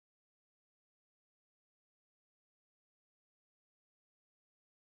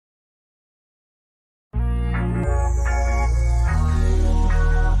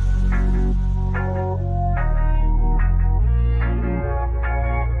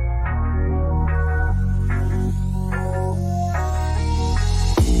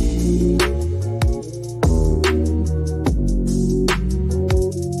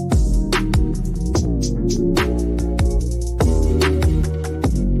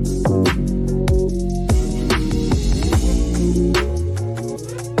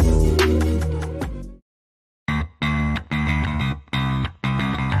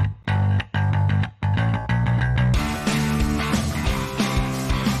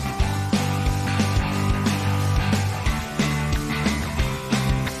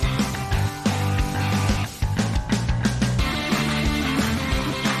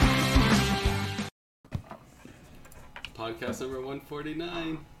Podcast number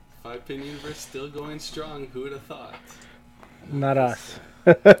 149. 5-Pin Universe still going strong. Who would have thought? Not us.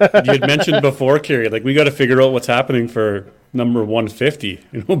 You had mentioned before, Kerry, like we got to figure out what's happening for number 150.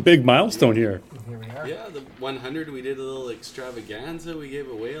 Big milestone here. Here we are. Yeah, the 100, we did a little extravaganza. We gave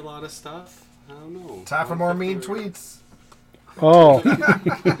away a lot of stuff. I don't know. Time for more mean tweets. Oh.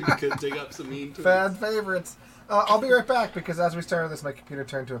 We could dig up some mean tweets. Fan favorites. I'll be right back because as we started this, my computer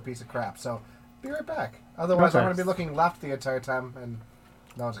turned to a piece of crap. So, be right back. Otherwise, Okay. I'm going to be looking left the entire time, and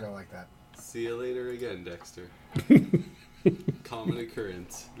no one's going to like that. See you later again, Dexter. Common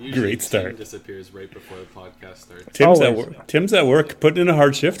occurrence. Usually Great start. Tim disappears right before the podcast starts. Tim's at work, putting in a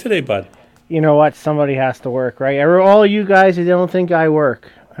hard shift today, bud. You know what? Somebody has to work, right? All you guys who don't think I work,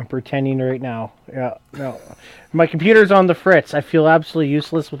 I'm pretending right now. Yeah, no. My computer's on the fritz. I feel absolutely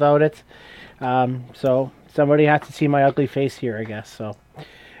useless without it. So somebody has to see my ugly face here, I guess. So,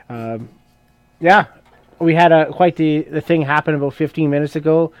 yeah, we had quite the thing happen about 15 minutes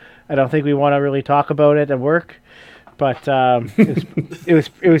ago. I don't think we want to really talk about it at work, but it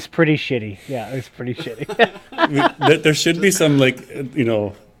was pretty shitty. Yeah, it was pretty shitty. There should be some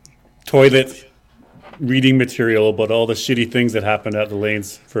toilet reading material about all the shitty things that happened at the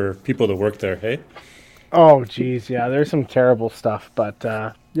lanes for people that work there. Hey. Oh, geez, yeah, there's some terrible stuff, but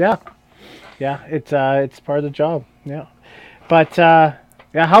yeah, it's part of the job, yeah. But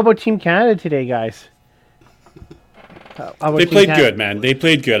yeah, how about Team Canada today, guys? They played good, man. They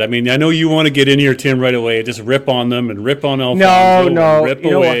played good. I mean, I know you want to get in here, Tim, right away, just rip on them and rip on Alfonso. No, rip you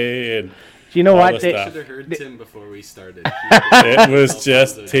know away. And Do you know all what? this I stuff. should have heard Tim before we started. It was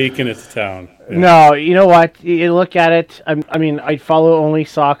just taking it to town. Yeah. No, you know what? You look at it. I mean, I follow only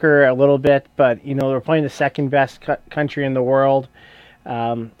soccer a little bit, but they're playing the second best country in the world.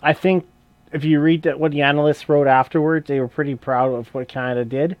 I think if you read what the analysts wrote afterwards, they were pretty proud of what Canada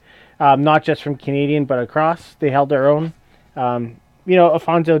did, not just from Canadian but across. They held their own.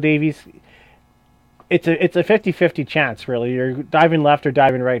 Alfonso Davies. It's a 50-50 chance, really. You're diving left or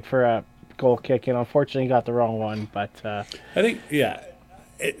diving right for a goal kick, and unfortunately, got the wrong one. But I think, yeah.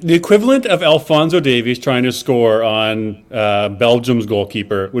 The equivalent of Alfonso Davies trying to score on Belgium's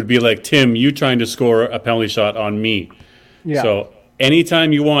goalkeeper would be like, Tim, you trying to score a penalty shot on me. yeah. So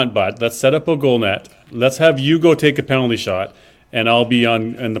anytime you want, bud, let's set up a goal net. Let's have you go take a penalty shot, and I'll be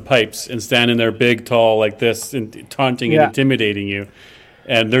in the pipes and standing there big, tall like this and taunting and intimidating you.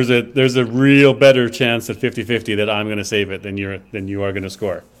 And there's a real better chance at 50-50 that I'm going to save it than you are going to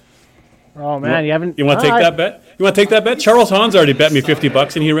score. Oh man, you haven't. You want to take that bet? You want to take that bet? Charles Hans already bet me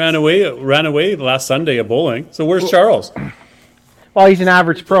 $50, and he ran away last Sunday at bowling. So where's Charles? Well, he's an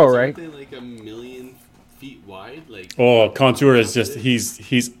average pro, right? Aren't they like 1,000,000 feet wide? Contour is just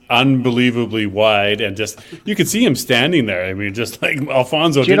he's unbelievably wide, and just you can see him standing there. I mean, just like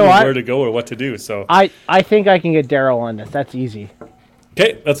Alfonso didn't know where to go or what to do. So I think I can get Daryl on this. That's easy.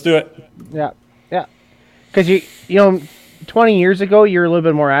 Okay, let's do it. Yeah. Because you 20 years ago you were a little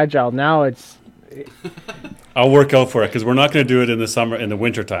bit more agile. Now it's. I'll work out for it because we're not going to do it in the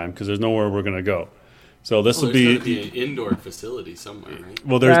winter time because there's nowhere we're going to go. So this will be an indoor facility somewhere, right?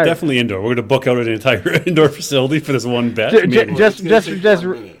 Well, there's definitely indoor. We're going to book out an entire indoor facility for this one bet. Just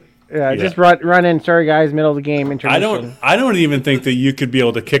run in. Sorry, guys, middle of the game. Intermission. I don't even think that you could be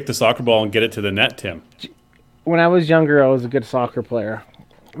able to kick the soccer ball and get it to the net, Tim. When I was younger, I was a good soccer player.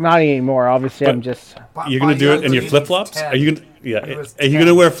 Not anymore. Obviously, I'm just. You're going to do it in your flip flops? Are you going? Yeah. Are you going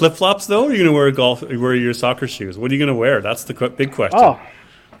to wear flip flops though? Or are you going to wear your soccer shoes? What are you going to wear? That's the big question. Oh.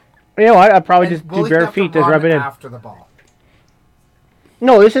 I'd probably just do bare feet, just rub it in. After the ball.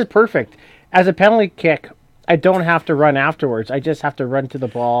 No, this is perfect. As a penalty kick, I don't have to run afterwards. I just have to run to the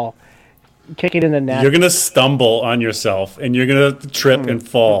ball, kick it in the net. You're going to stumble on yourself, and you're going to trip and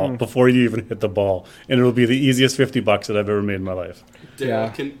fall before you even hit the ball. And it'll be the easiest $50 that I've ever made in my life.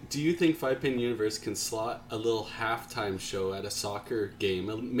 Daryl, do you think 5-Pin Universe can slot a little halftime show at a soccer game,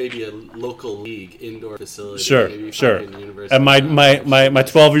 maybe a local league indoor facility? Sure. At my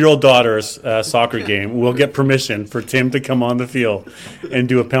 12-year-old daughter's soccer game, we'll get permission for Tim to come on the field and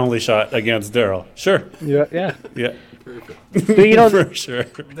do a penalty shot against Daryl. Sure. Yeah. Perfect. So, for sure.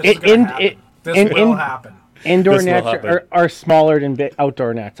 This will happen. Indoor nets are smaller than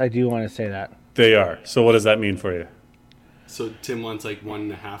outdoor nets. I do want to say that. They are. So what does that mean for you? So Tim wants like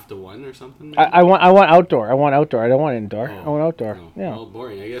 1.5 to 1 or something? I want outdoor. I want outdoor. I don't want indoor. I want outdoor. No. Yeah. Well,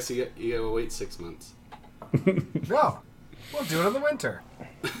 boring. I guess you gotta wait 6 months. No, we'll do it in the winter.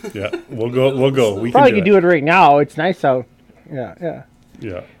 Yeah, we'll go. We probably can do it right now. It's nice out. Yeah.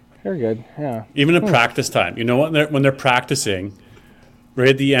 Yeah. Very good. Yeah. Even in practice time, when they're practicing, right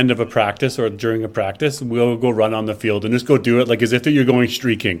at the end of a practice or during a practice, we'll go run on the field and just go do it like as if you're going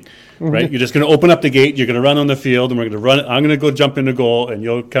streaking, right? You're just going to open up the gate, you're going to run on the field, and we're going to run. I'm going to go jump into goal, and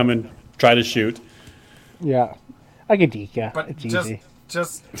you'll come and try to shoot. Yeah. I could deke, yeah. But It's easy.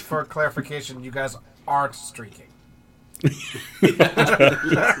 just for clarification, you guys aren't streaking.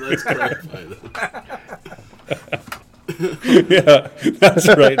 Let's clarify that. Yeah, that's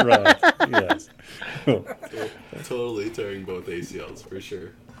right, Ron. Yes. Totally tearing both ACLs for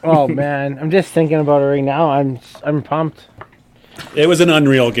sure. Oh man, I'm just thinking about it right now. I'm pumped. It was an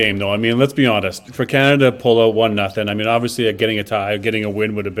unreal game, though. I mean, let's be honest. For Canada to pull out 1-0, I mean, obviously getting a tie, getting a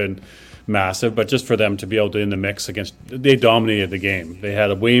win would have been massive, but just for them to be able to in the mix against, they dominated the game. They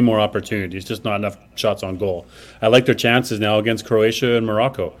had way more opportunities, just not enough shots on goal. I like their chances now against Croatia and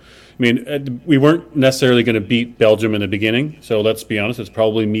Morocco. I mean, we weren't necessarily going to beat Belgium in the beginning, so let's be honest, it's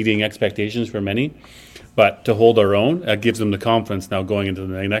probably meeting expectations for many. But to hold our own, that gives them the confidence now going into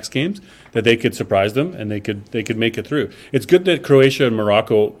the next games that they could surprise them and they could make it through. It's good that Croatia and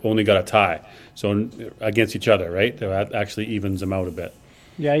Morocco only got a tie, so against each other, right? That actually evens them out a bit.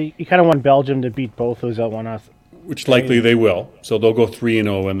 Yeah, you kind of want Belgium to beat both those out 1-0. Which likely they will. So they'll go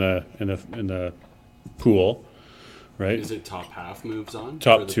 3-0 in the pool, right? Is it top half moves on?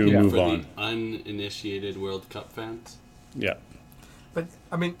 Top two move for on. The uninitiated World Cup fans. Yeah. But,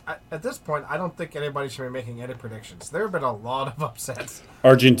 I mean, at this point, I don't think anybody should be making any predictions. There have been a lot of upsets.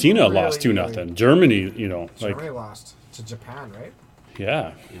 Argentina Really, lost 2-0. Germany, Germany lost to Japan, right?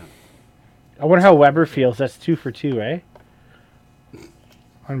 Yeah. I wonder how Weber feels. That's 2 for 2, right?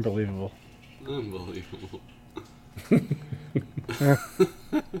 Unbelievable. Unbelievable.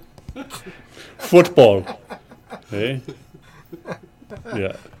 Football. Hey?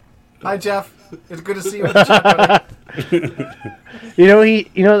 Yeah. Hi, Jeff. It's good to see you in the chat, buddy.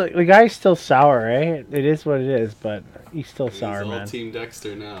 The guy's still sour, right? It is what it is, but he's still sour, He's all man. Team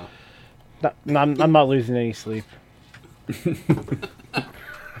Dexter now. I'm not losing any sleep.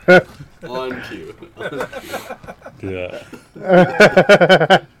 On cue. Yeah.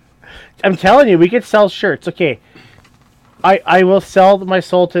 I'm telling you, we could sell shirts. Okay, I will sell my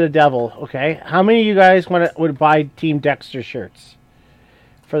soul to the devil. Okay, how many of you guys would buy Team Dexter shirts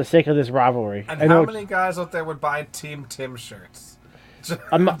for the sake of this rivalry? And I know how many guys out there would buy Team Tim shirts?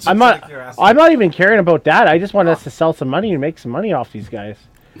 I'm Just not. out of curiosity. I'm not even caring about that. I just want us to sell some money and make some money off these guys.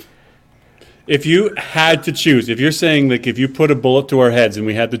 If you had to choose, if you're saying like if you put a bullet to our heads and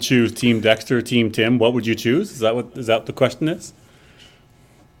we had to choose Team Dexter or Team Tim, what would you choose? Is that the question is?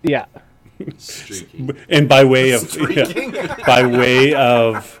 Yeah. Streaking. And by way of Streaking. by way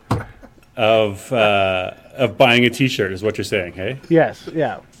of buying a T-shirt is what you're saying, hey? Yes.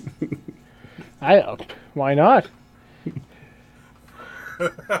 Yeah. Why not?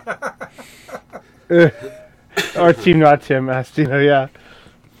 Or Team Not Tim, Astina, yeah.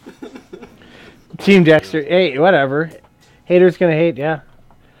 Team Dexter, hey, whatever. Haters gonna hate, yeah.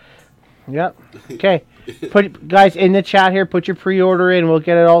 Yep. Okay. Put guys in the chat here. Put your pre-order in. We'll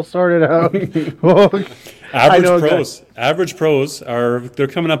get it all sorted out. Average pros they're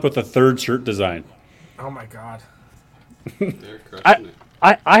coming up with a third shirt design. Oh, my God. They're crushing it.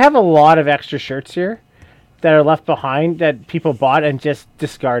 I have a lot of extra shirts here that are left behind that people bought and just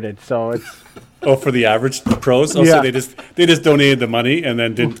discarded. So it's Oh, for the average pros, Yeah. so they just donated the money and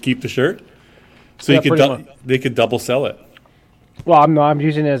then didn't keep the shirt. So Yeah, pretty much. they could double sell it. well, I'm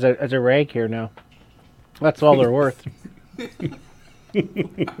using it as a rag here now. That's all they're worth.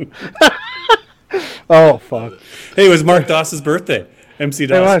 Oh fuck! Hey, it was Mark Doss's birthday. MC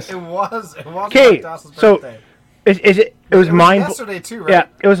Doss. It was Okay, Mark Doss's so birthday. It was It was mind. yesterday, too, right? Yeah,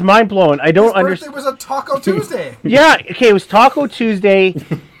 it was mind blowing. I His don't birthday understand. was a Taco Tuesday. Yeah, okay, it was Taco Tuesday.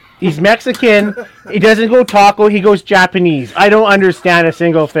 He's Mexican. He doesn't go taco. He goes Japanese. I don't understand a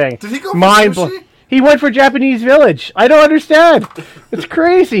single thing. Did he go for Mind sushi? blo- He went for Japanese Village. I don't understand. It's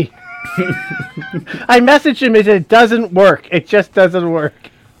crazy. I messaged him and said it doesn't work. It just doesn't work.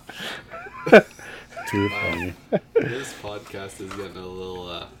 Too funny. This podcast is getting a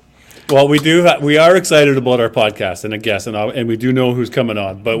little. Well, we are excited about our podcast and a guest, and we do know who's coming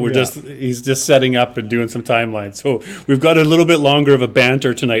on. But he's just setting up and doing some timelines. So we've got a little bit longer of a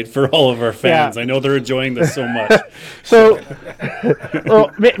banter tonight for all of our fans. Yeah. I know they're enjoying this so much. So,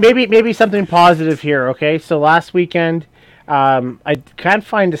 well, maybe something positive here. Okay, so last weekend, I can't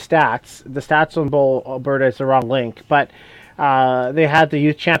find the stats. The stats on Bowl Alberta is the wrong link, but they had the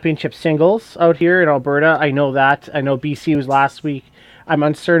youth championship singles out here in Alberta. I know that. I know BC was last week. I'm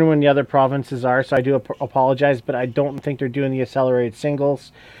uncertain when the other provinces are, so I do apologize, but I don't think they're doing the accelerated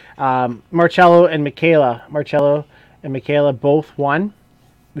singles. Marcello and Michaela both won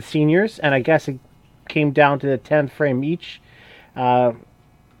the seniors, and I guess it came down to the 10th frame each. Michaela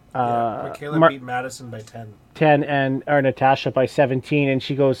beat Madison by 10. 10 and or Natasha by 17, and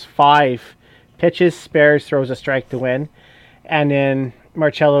she goes 5 pitches, spares, throws a strike to win, and then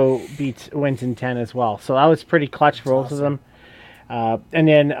Marcello wins in 10 as well. So that was pretty clutch for both of them. And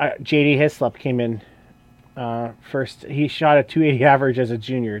then JD Hislop came in first. He shot a 280 average as a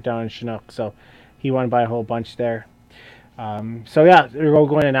junior down in Chinook, so he won by a whole bunch there. So yeah, they're all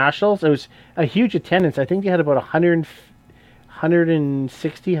going to nationals. It was a huge attendance. I think they had about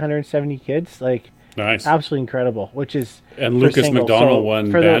 160, 170 kids. Like, nice, absolutely incredible. Which is and Lucas McDonald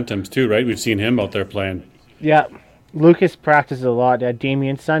won bantams too, right? We've seen him out there playing. Yeah, Lucas practices a lot.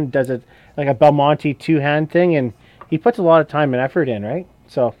 Damien's son does it like a Belmonte 2-hand thing, and he puts a lot of time and effort in, right?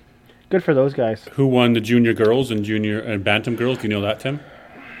 So good for those guys. Who won the junior girls and junior and bantam girls? Do you know that, Tim?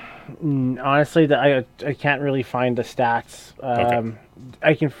 Honestly, I can't really find the stats. Okay.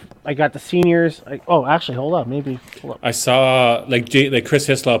 I got the seniors. Actually, hold up. I saw like Chris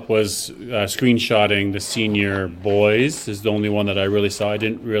Hislop was screenshotting the senior boys. Is the only one that I really saw. I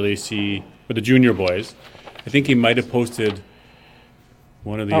didn't really see with the junior boys. I think he might have posted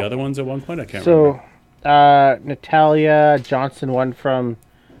one of the other ones at one point. I can't remember. Natalia Johnson won from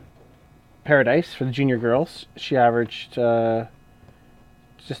Paradise for the junior girls. She averaged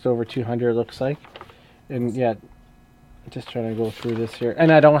just over 200, looks like. And yeah, just trying to go through this here.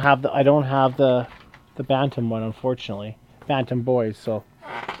 And I don't have the bantam one, unfortunately. Bantam boys, so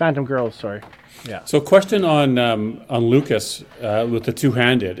bantam girls, sorry. Yeah. So question on Lucas with the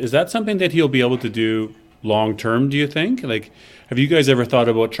two-handed. Is that something that he'll be able to do long term, do you think? Like, have you guys ever thought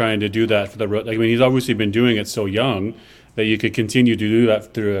about trying to do that for he's obviously been doing it so young that you could continue to do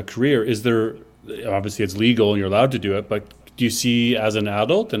that through a career. Is there, obviously it's legal and you're allowed to do it, but do you see as an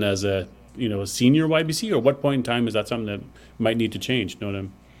adult and as a senior YBC, or what point in time is that something that might need to change? Know what I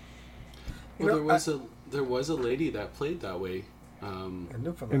mean? Well, there was a lady that played that way. In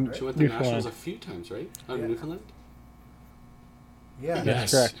Newfoundland, right? She went to nationals a few times, right? Out in Newfoundland? Yeah.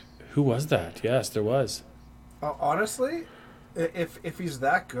 Yes. Correct. Who was that? Yes, there was. Honestly, if he's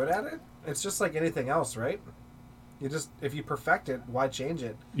that good at it, it's just like anything else, right? If you perfect it, why change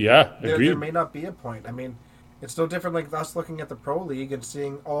it? Yeah, agreed. There may not be a point. I mean, it's no different like us looking at the pro league and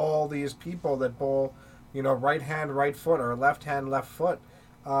seeing all these people that bowl, right hand, right foot, or left hand, left foot.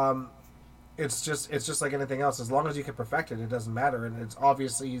 It's just like anything else. As long as you can perfect it, it doesn't matter. And it's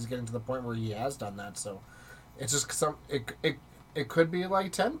obviously he's getting to the point where he has done that. So it's just it could be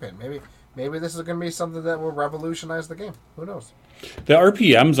like 10-pin. Maybe this is going to be something that will revolutionize the game. Who knows? The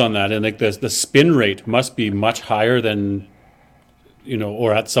RPMs on that and like the spin rate must be much higher than,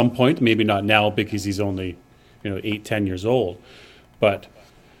 or at some point, maybe not now because he's only, 8-10 years old, but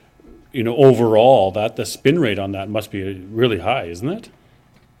overall that the spin rate on that must be really high, isn't it?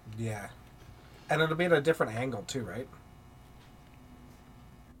 Yeah, and it'll be at a different angle too, right?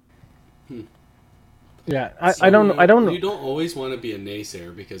 Yeah, I don't know. You don't always want to be a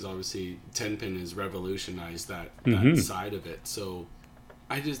naysayer because obviously 10-pin has revolutionized that side of it. So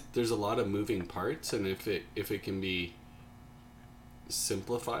there's a lot of moving parts, and if it can be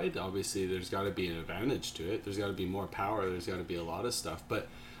simplified, obviously there's got to be an advantage to it. There's got to be more power. There's got to be a lot of stuff. But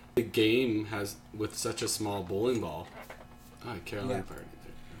the game has, with such a small bowling ball, Caroline Party.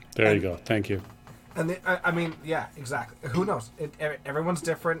 There you go. Thank you. And I mean, yeah, exactly. Who knows? Everyone's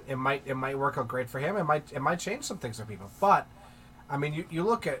different. It might work out great for him. It might change some things for people. But I mean, you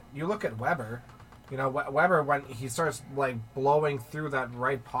look at Weber. Weber, when he starts like blowing through that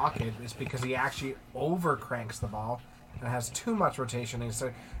right pocket, is because he actually over cranks the ball and has too much rotation.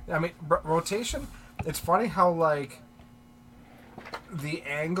 Rotation. It's funny how like the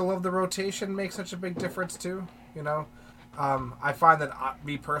angle of the rotation makes such a big difference too. I find that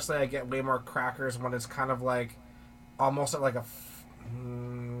me personally, I get way more crackers when it's kind of like almost at like I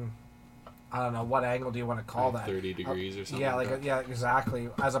don't know, what angle do you want to call that? 30 degrees or something. Yeah, exactly.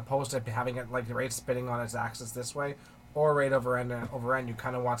 As opposed to having it like right spinning on its axis this way, or right over end. You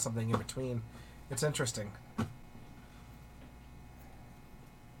kind of want something in between. It's interesting.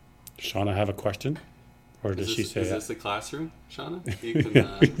 Shauna, have a question? Or does she say is that? this the classroom, Shauna? You can,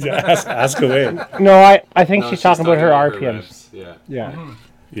 ask away. No, I think she's talking about her RPMs. Yeah. Yeah.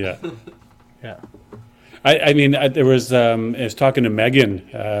 Yeah. I mean, there was, I was talking to Megan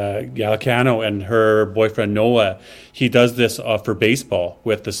Gallicano and her boyfriend Noah. He does this for baseball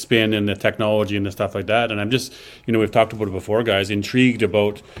with the spin and the technology and the stuff like that. And I'm just, we've talked about it before, guys, intrigued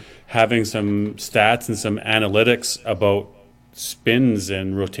about having some stats and some analytics about spins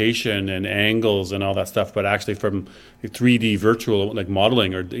and rotation and angles and all that stuff, but actually from 3D virtual like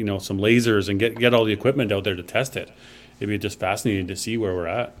modeling or some lasers and get all the equipment out there to test it. It'd be just fascinating to see where we're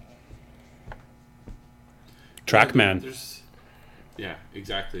at. TrackMan. Yeah,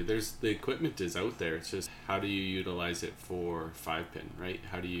 exactly. The equipment is out there. It's just how do you utilize it for 5-pin, right?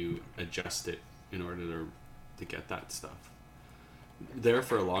 How do you adjust it in order to get that stuff? There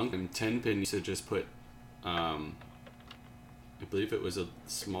for a long time, 10-pin used to just put, I believe it was a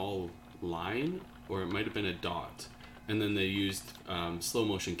small line, or it might have been a dot, and then they used slow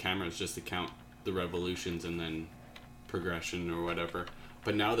motion cameras just to count the revolutions and then progression or whatever.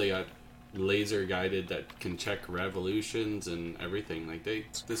 But now they got laser guided that can check revolutions and everything. Like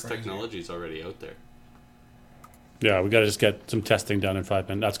this technology is already out there. Yeah, we got to just get some testing done in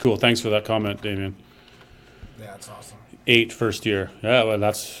 5-pin. That's cool. Thanks for that comment, Damien. Yeah, that's awesome. 8 first year. Yeah, well,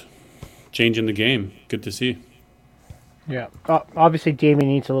 that's changing the game. Good to see. Yeah. Obviously, Damien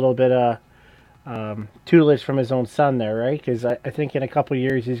needs a little bit of tutelage from his own son there, right? Because I think in a couple of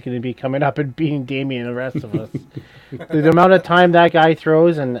years he's going to be coming up and beating Damien and the rest of us. The amount of time that guy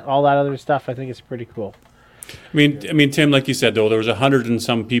throws and all that other stuff, I think is pretty cool. I mean, Tim, like you said, though, there was 100 and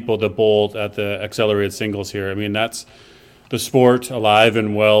some people that bowled at the accelerated singles here. I mean, that's the sport alive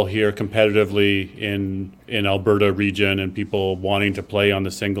and well here competitively in Alberta region, and people wanting to play on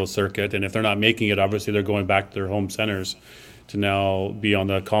the singles circuit. And if they're not making it, obviously they're going back to their home centers to now be on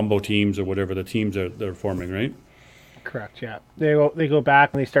the combo teams or whatever the teams they're forming, right? Correct. Yeah, they go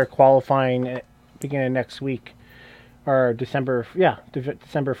back and they start qualifying at beginning next week, or December. Yeah,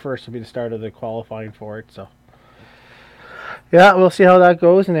 December 1st will be the start of the qualifying for it. So, yeah, we'll see how that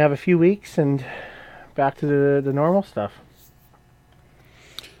goes, and they have a few weeks and back to the normal stuff.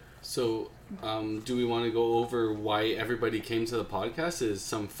 So, do we want to go over why everybody came to the podcast? Is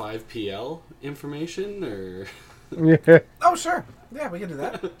some 5PL information or? Yeah. Oh, sure. Yeah, we can do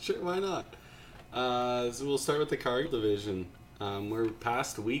that. Sure, why not? So we'll start with the Cargill division. We're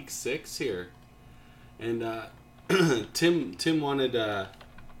past week 6 here, and Tim wanted a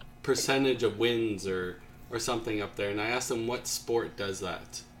percentage of wins or something up there, and I asked him what sport does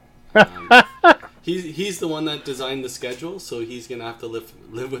that. He's the one that designed the schedule, so he's gonna have to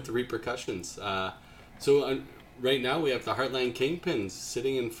live with the repercussions. So right now we have the Heartland Kingpins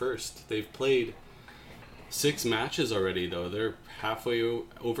sitting in first. They've played 6 matches already, though. They're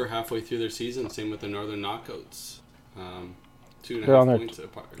over halfway through their season. Same with the Northern Knockouts. 2.5 points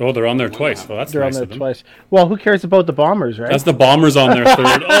apart. Oh, they're on there twice. Well, that's They're nice on of there them. twice. Well, who cares about the Bombers, right? That's the Bombers on their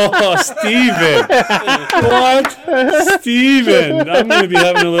third. Oh, Steven! What? Steven! I'm going to be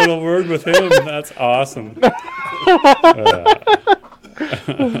having a little word with him. That's awesome.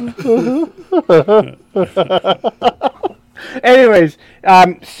 Anyways,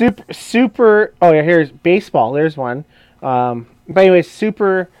 super. Oh yeah, here's baseball. There's one. But anyways,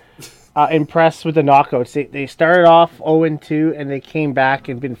 super impressed with the knockouts. They started off 0-2 and they came back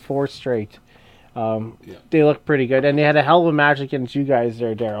and been 4 straight. They look pretty good, and they had a hell of a match against you guys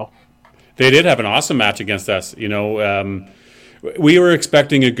there, Daryl. They did have an awesome match against us. You know, we were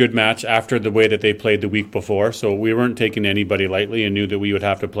expecting a good match after the way that they played the week before, so we weren't taking anybody lightly and knew that we would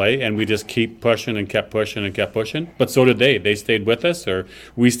have to play, and we just keep pushing and kept pushing and kept pushing. But so did they. They stayed with us, or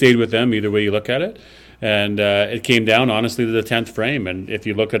we stayed with them, either way you look at it. And it came down, honestly, to the 10th frame. And if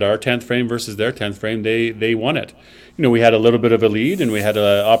you look at our 10th frame versus their 10th frame, they won it. You know, we had a little bit of a lead, and we had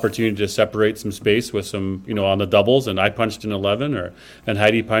an opportunity to separate some space with some, you know, on the doubles. And I punched in 11, and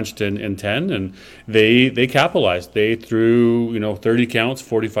Heidi punched in 10. And they capitalized. They threw, 30 counts,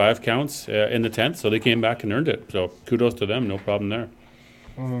 45 counts in the 10th. So they came back and earned it. So kudos to them. No problem there.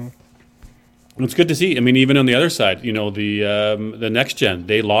 Mm-hmm. It's good to see. I mean, even on the other side, the next gen,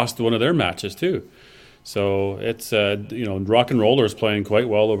 they lost one of their matches too. So it's, Rock and Rollers playing quite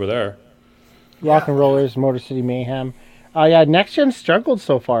well over there. Rock and Rollers, Motor City Mayhem. Next gen struggled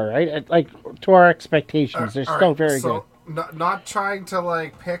so far, right? Like, to our expectations, they're still very good. Not trying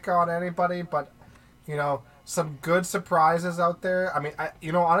to, pick on anybody, but, some good surprises out there. I mean,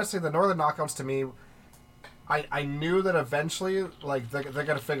 honestly, the Northern Knockouts, to me, I knew that eventually, they're going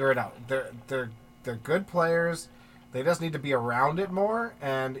to figure it out. They're good players. They just need to be around it more,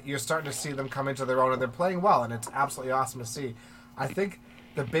 and you're starting to see them come into their own, and they're playing well, and it's absolutely awesome to see. I think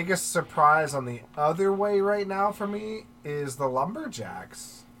the biggest surprise on the other way right now for me is the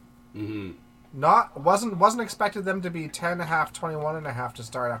Lumberjacks. Mm-hmm. Wasn't expected them to be 10.5, 21.5 to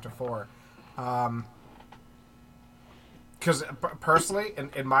start after 4. Because personally,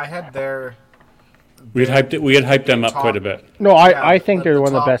 in my head, we had hyped them up quite a bit. No, I think they're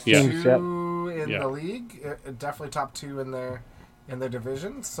one of the best teams. In the league, definitely top 2 in their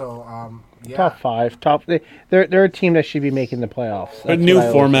division. So top 5, they're a team that should be making the playoffs. But new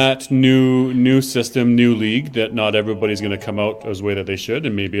format, new system, new league that not everybody's going to come out as way that they should,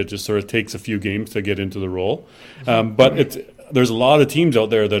 and maybe it just sort of takes a few games to get into the role. But there's a lot of teams out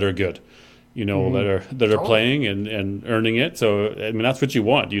there that are good. that are playing and earning it. So I mean, that's what you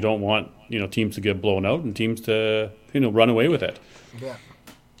want. You don't want teams to get blown out and teams to run away with it. Yeah.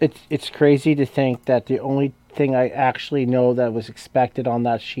 It's crazy to think that the only thing I actually know that was expected on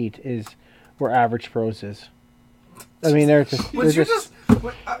that sheet is where average pros is. I mean, would you just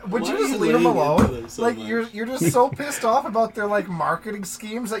leave them alone? Like you're just so pissed off about their like marketing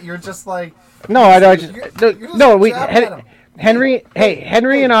schemes that you're just like. No, I don't. No, Henry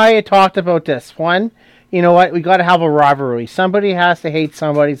and I had talked about this. One, you know what? We got to have a rivalry. Somebody has to hate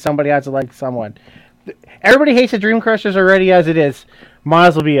somebody. Somebody has to like someone. Everybody hates the Dream Crushers already as it is. Might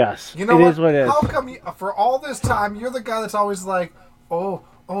as well be us. You know it what? Is what it is. How come for all this time you're the guy that's always like, oh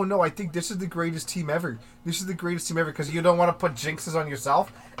no, I think this is the greatest team ever. This is the greatest team ever because you don't want to put jinxes on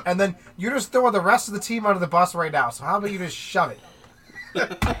yourself, and then you're just throwing the rest of the team under the bus right now. So how about you just shove it?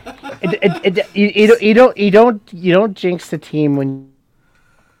 You don't jinx the team when.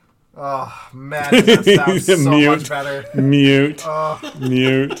 Oh man, that sounds so much better. Mute.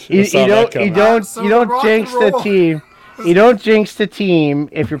 You don't jinx the team. You don't jinx the team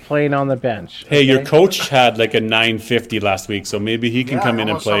if you're playing on the bench. Hey, your coach had like a 950 last week, so maybe he can come in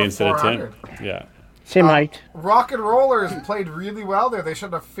and play instead of 10. Yeah. Same height. Rock and Rollers played really well there. They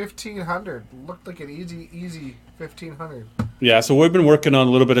shot a 1500. Looked like an easy 1500. Yeah, so we've been working on a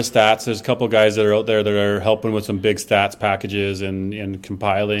little bit of stats. There's a couple of guys that are out there that are helping with some big stats packages and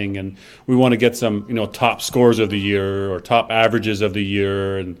compiling, and we want to get some, top scores of the year or top averages of the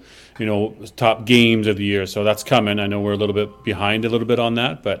year and, top games of the year. So that's coming. I know we're a little bit behind on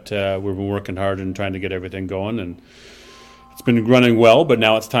that, but we've been working hard and trying to get everything going, and it's been running well, but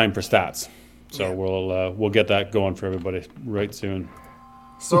now it's time for stats. So we'll get that going for everybody right soon.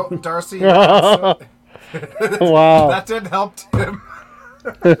 So, Darcy... Wow. That didn't help Tim.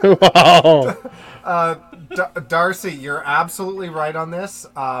 Wow. Darcy, you're absolutely right on this.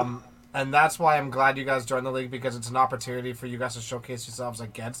 And that's why I'm glad you guys joined the league, because it's an opportunity for you guys to showcase yourselves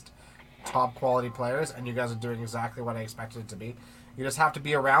against top quality players, and you guys are doing exactly what I expected it to be. You just have to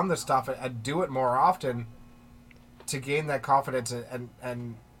be around this stuff and do it more often to gain that confidence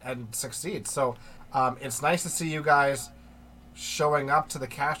and succeed. So it's nice to see you guys showing up to the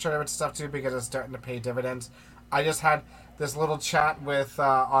cash tournament stuff too, because it's starting to pay dividends. I just had this little chat with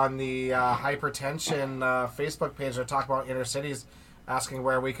on the Hypertension Facebook page. I talk about inner cities, asking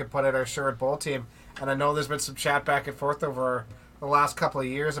where we could put in our Sherwood Bowl team, and I know there's been some chat back and forth over the last couple of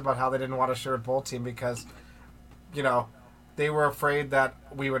years about how they didn't want a Sherwood Bowl team because they were afraid that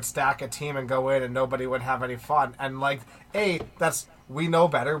we would stack a team and go in and nobody would have any fun. And we know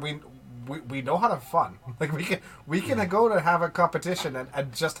better. We know how to have fun. Like we can go to have a competition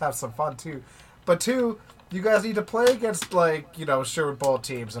and just have some fun too. But two, you guys need to play against Sherwood Bowl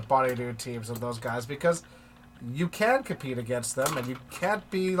teams and Bonnie Doon teams and those guys, because you can compete against them, and you can't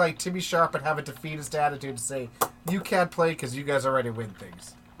be like Timmy Sharp and have a defeatist attitude and say you can't play because you guys already win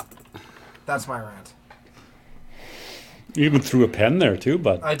things. That's my rant. You even threw a pen there too,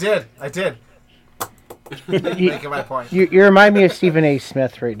 bud. I did. Making my point. You remind me of Stephen A.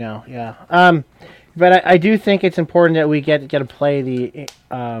 Smith right now. Yeah. But I do think it's important that we get to play the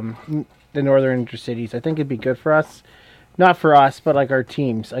Northern Intercities. I think it'd be good for us. Not for us, but like our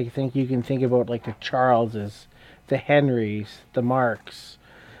teams. I think you can think about like the Charleses, the Henrys, the Marks,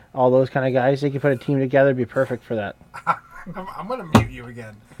 all those kind of guys. They could put a team together, it'd be perfect for that. I'm going to mute you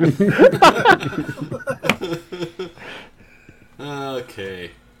again.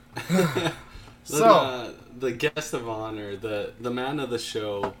 Okay. So the guest of honor, the man of the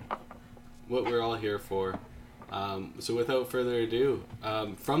show, what we're all here for. So without further ado,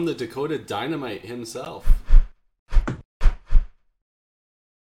 from the Dakota Dynamite himself,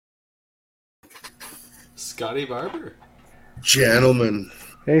 Scotty Barber. Gentlemen.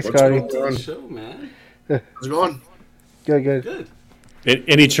 Hey, Scotty. What's going on? Show, man. How's it going? Good.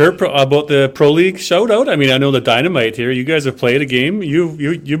 Any chirp about the Pro League shout out? I mean, I know the Dynamite here. You guys have played a game.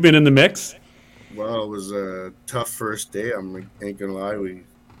 You've been in the mix. Well, it was a tough first day. Ain't gonna lie. We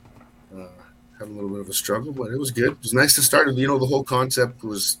had a little bit of a struggle, but it was good. It was nice to start. The whole concept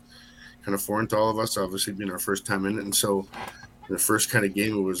was kind of foreign to all of us, obviously being our first time in it. And so in the first kind of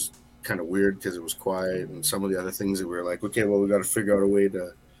game, it was kind of weird because it was quiet, and some of the other things that we were like, okay, well, we got to figure out a way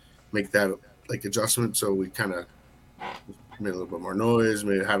to make that like adjustment. So we kind of made a little bit more noise,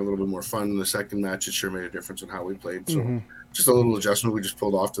 had a little bit more fun in the second match. It sure made a difference in how we played. So just a little adjustment. We just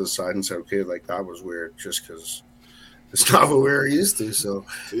pulled off to the side and said, okay, like that was weird just because it's not what we were used to. So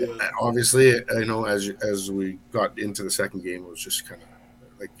obviously, as we got into the second game, it was just kind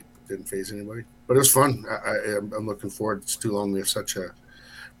of like it didn't faze anybody. But it was fun. I'm looking forward. It's too long. We have such a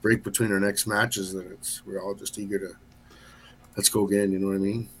break between our next matches that we're all just eager to let's go again. You know what I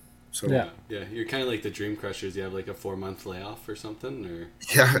mean? So Yeah. You're kind of like the Dream Crushers. You have like a 4-month layoff or something, or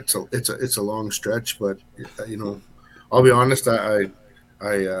yeah, it's a long stretch, but I'll be honest. I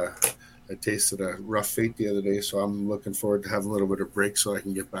tasted a rough fate the other day, so I'm looking forward to having a little bit of break so I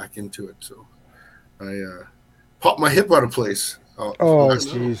can get back into it. So I popped my hip out of place.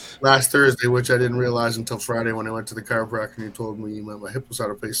 jeez. Last Thursday, which I didn't realize until Friday when I went to the chiropractor and he told me my hip was out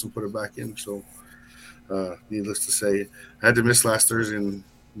of place and put it back in. So, needless to say, I had to miss last Thursday, and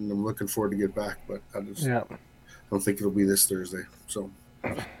I'm looking forward to get back. But I don't think it'll be this Thursday. So.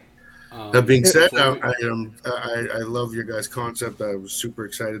 That being said, I love your guys' concept. I was super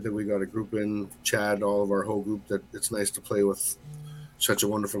excited that we got a group in, Chad, all of our whole group. That it's nice to play with such a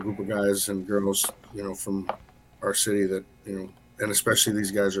wonderful group of guys and girls, from our city. That and especially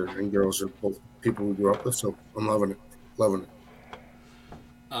these guys and girls are both people we grew up with. So I'm loving it.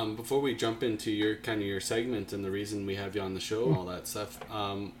 Before we jump into your segment and the reason we have you on the show and all that stuff,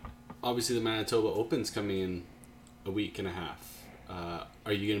 obviously the Manitoba Open's coming in a week and a half.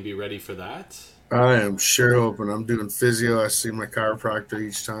 Are you going to be ready for that? I am sure hoping. I'm doing physio. I see my chiropractor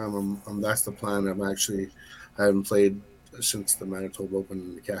each time. That's the plan. I haven't played since the Manitoba Open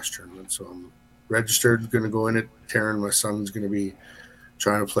and the cash tournament, so I'm registered. Going to go in it. Taryn, my son's going to be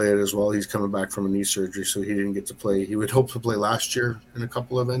trying to play it as well. He's coming back from a knee surgery, so he didn't get to play. He would hope to play last year in a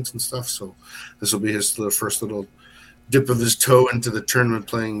couple of events and stuff. So this will be his first little dip of his toe into the tournament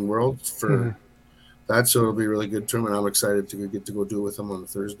playing world for. Mm-hmm. So it'll be really good to him, and I'm excited to get to go do it with him on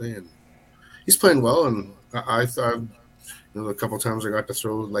Thursday. And he's playing well, and I thought, a couple of times I got to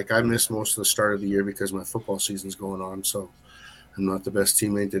throw. Like, I missed most of the start of the year because my football season's going on, so I'm not the best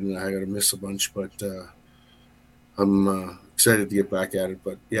teammate, and I got to miss a bunch. But I'm excited to get back at it.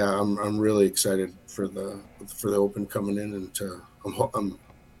 But yeah, I'm really excited for the Open coming in, and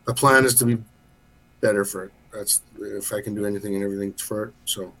the plan is to be better for it. That's if I can do anything and everything for it.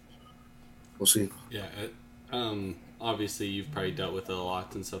 So. We'll see. Yeah. Obviously, you've probably dealt with it a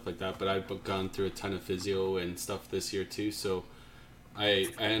lot and stuff like that, but I've gone through a ton of physio and stuff this year too, so I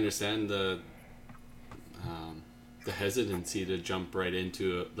understand the hesitancy to jump right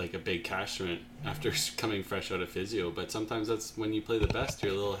into a big cash tournament after coming fresh out of physio, but sometimes that's when you play the best.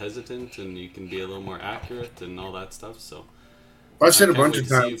 You're a little hesitant and you can be a little more accurate and all that stuff. So I said a bunch of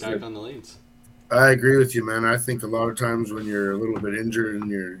times. See you back on the lanes. I agree with you, man. I think a lot of times when you're a little bit injured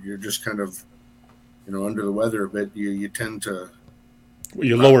and you're just kind of under the weather a bit, you tend to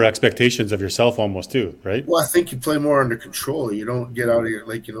you lower expectations of yourself almost too, right? Well, I think you play more under control. You don't get out of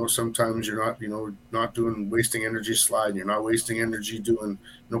your sometimes you're not doing wasting energy sliding. You're not wasting energy doing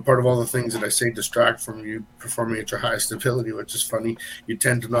part of all the things that I say distract from you performing at your highest ability, which is funny. You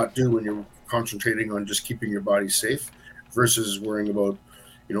tend to not do when you're concentrating on just keeping your body safe versus worrying about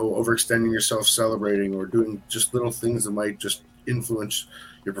overextending yourself, celebrating, or doing just little things that might just influence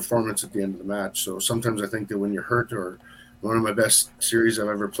your performance at the end of the match. So sometimes I think that when you're hurt, or one of my best series I've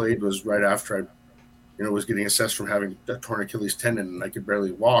ever played was right after I was getting assessed from having a torn Achilles tendon, and I could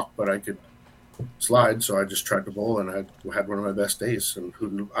barely walk, but I could slide. So I just tried to bowl, and I had one of my best days. And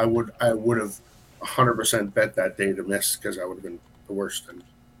I would have 100% bet that day to miss because I would have been the worst. And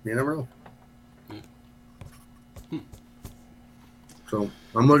you never know. So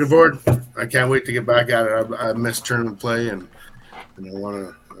I'm looking forward. I can't wait to get back at it. I missed tournament play, and I want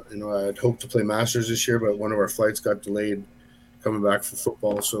to. I'd hoped to play Masters this year, but one of our flights got delayed coming back from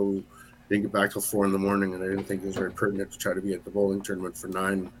football, so didn't get back till 4 a.m, and I didn't think it was very pertinent to try to be at the bowling tournament for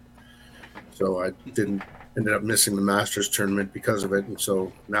 9. So I ended up missing the Masters tournament because of it, and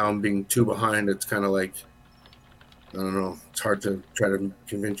so now I'm being 2 behind. It's kind of like, I don't know. It's hard to try to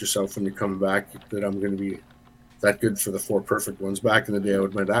convince yourself when you're coming back that I'm going to be that good for the 4 perfect ones. Back in the day, I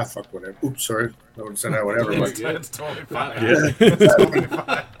would have been, fuck whatever. Oops, sorry. I would have said whatever. It's totally fine. Yeah. It's totally fine.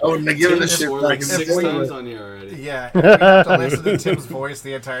 I wouldn't have given a shit. Like 6 times on you already. Yeah, you have to listen to Tim's voice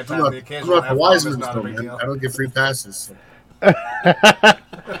the entire time. The occasional I'm not the wise is ones, not though, a big man. deal. I don't get free passes. So.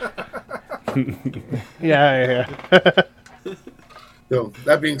 Yeah. So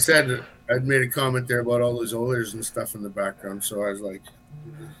that being said, I'd made a comment there about all those Oilers and stuff in the background, so I was like,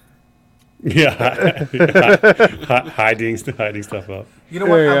 yeah, hiding stuff up. You know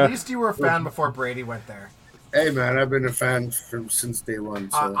what? Yeah. At least you were a fan before Brady went there. hey man, I've been a fan since day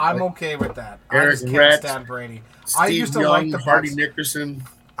one. So I'm okay with that. Eric I just can't Rhett, stand Brady. Steve I used to Young, like the Hardy Bucks. Nickerson.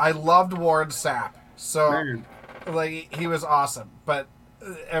 I loved Warren Sapp. So Man, like he was awesome, but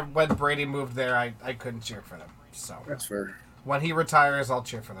when Brady moved there, I couldn't cheer for them. So that's fair. when he retires, I'll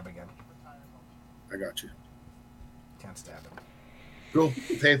cheer for them again. I got you. Can't stand him. Cool.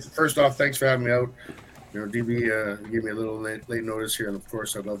 Hey, first off, thanks for having me out. DB gave me a little late notice here, and of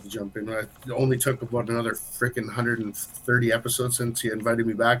course I'd love to jump in. It only took about another freaking 130 episodes since you invited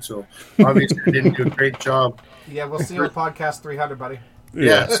me back, so obviously I didn't do a great job. Yeah, we'll see you on podcast 300, buddy.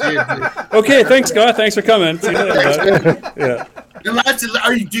 Yeah. Okay, thanks, Scott. Thanks for coming. See you later, bud. Yeah. And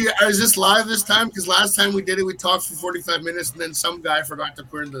is this live this time? Because last time we did it, we talked for 45 minutes, and then some guy forgot to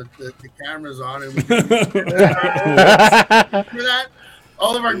turn the cameras on. And remember that?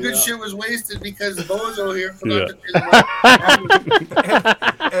 All of our good shit was wasted because Bozo here forgot to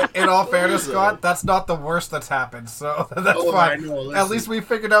turn In all fairness, Scott, that's not the worst that's happened, so that's fine. At least we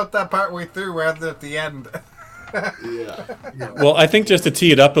figured out that part way through rather than at the end. Well, I think just to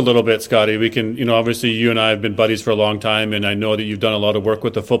tee it up a little bit, Scotty, we can, obviously you and I have been buddies for a long time, and I know that you've done a lot of work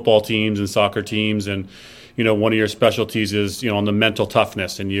with the football teams and soccer teams, and one of your specialties is on the mental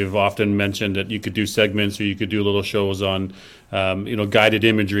toughness, and you've often mentioned that you could do segments or you could do little shows on guided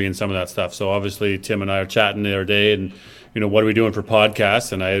imagery and some of that stuff. So obviously Tim and I are chatting the other day, and what are we doing for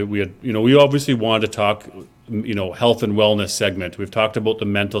podcasts, and we obviously wanted to talk health and wellness segment. We've talked about the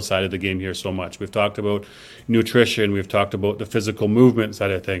mental side of the game here so much. We've talked about nutrition. We've talked about the physical movement side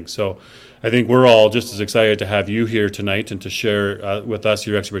of things. So I think we're all just as excited to have you here tonight and to share with us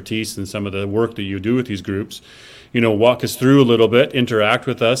your expertise and some of the work that you do with these groups. Walk us through a little bit, interact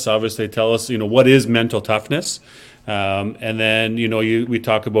with us, obviously tell us, what is mental toughness. And then, we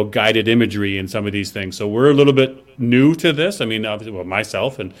talk about guided imagery and some of these things. So we're a little bit new to this. I mean, obviously,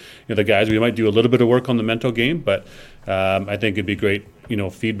 myself and the guys, we might do a little bit of work on the mental game, but I think it'd be great,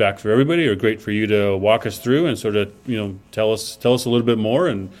 feedback for everybody, or great for you to walk us through and sort of, tell us a little bit more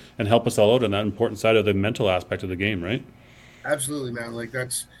and help us all out on that important side of the mental aspect of the game, right? Absolutely, man. Like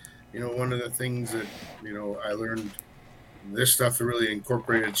that's, one of the things that, I learned. This stuff really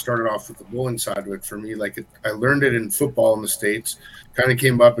incorporated, started off with the bowling side of it for me. Like I learned it in football in the States, kind of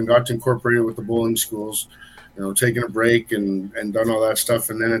came up and got to incorporate it with the bowling schools, taking a break and done all that stuff.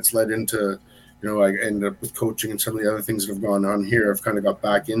 And then it's led into, I ended up with coaching and some of the other things that have gone on here. I've kind of got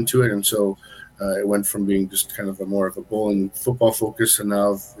back into it. And so it went from being just kind of more of a bowling football focus. And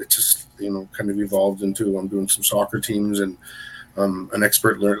now it's just, kind of evolved into, I'm doing some soccer teams and, an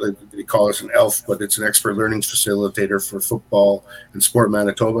expert they call us an ELF, but it's an expert learning facilitator for football and sport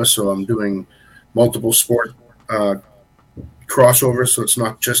Manitoba. So I'm doing multiple sport crossovers. So it's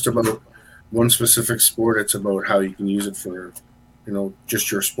not just about one specific sport. It's about how you can use it for, just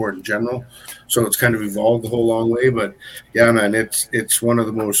your sport in general. So it's kind of evolved the whole long way, but yeah, man, it's one of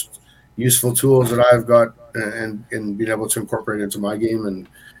the most useful tools that I've got and being able to incorporate into my game. And,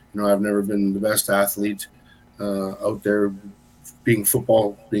 I've never been the best athlete out there, being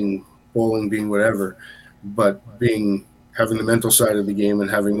football, being bowling, being whatever, but having the mental side of the game and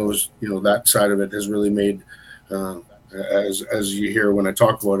having those, that side of it has really made, as you hear when I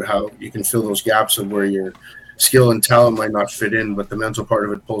talk about it, how you can fill those gaps of where your skill and talent might not fit in, but the mental part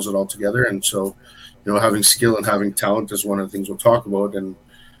of it pulls it all together. And so, having skill and having talent is one of the things we'll talk about. And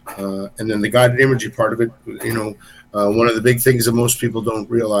then the guided imagery part of it, one of the big things that most people don't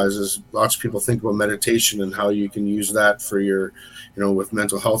realize is lots of people think about meditation and how you can use that for your, with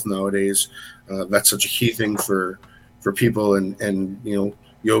mental health nowadays. That's such a key thing for people and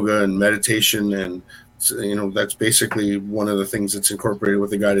yoga and meditation. And, that's basically one of the things that's incorporated with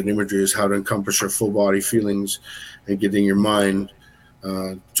the guided imagery is how to encompass your full body feelings and getting your mind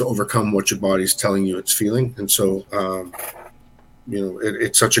to overcome what your body's telling you it's feeling. And so,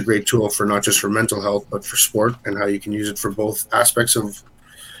 it's such a great tool for not just for mental health, but for sport and how you can use it for both aspects of,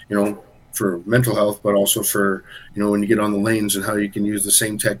 for mental health, but also for, when you get on the lanes and how you can use the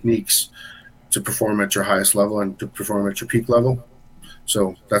same techniques to perform at your highest level and to perform at your peak level.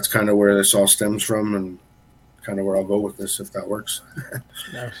 So that's kind of where this all stems from and kind of where I'll go with this, if that works.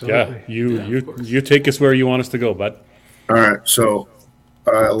 Absolutely. Yeah, you take us where you want us to go, bud. All right. So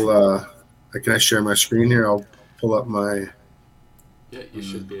can I share my screen here? I'll pull up my... Yeah, you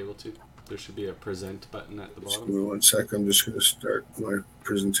should be able to. There should be a present button at the bottom. Just give me 1 second. I'm just going to start my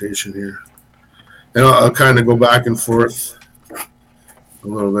presentation here. And I'll kind of go back and forth a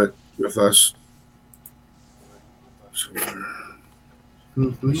little bit with us.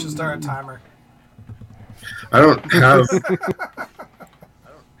 We should start a timer. I don't have...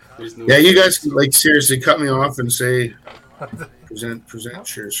 No you guys can, seriously cut me off and say, present,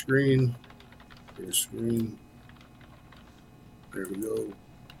 share screen. Share screen. There we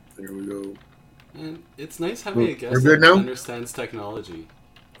go. And it's nice having a guest good that now? understands technology.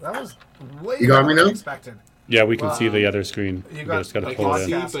 That was way You got me better than now? expected. Yeah, we can see the other screen. You got to the pull it in.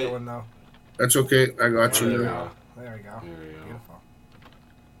 podcast going though. That's okay. I got There we you. go. There we go. There we go. Beautiful.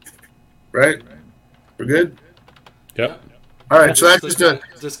 Right? We're good? Yep. All right. So that's click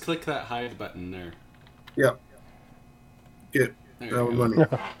just just click that hide button there. Yeah. Good. There That you was go. money.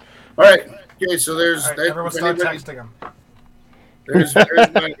 All right. Okay, so there's All right, everyone start anybody- texting him. there's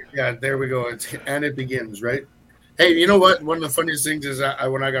my, yeah, there we go. And it begins, right? Hey, you know what? One of the funniest things is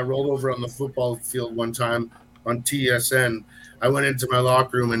when I got rolled over on the football field one time on TSN, I went into my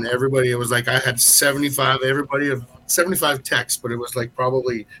locker room and everybody, it was like I had 75 texts, but it was like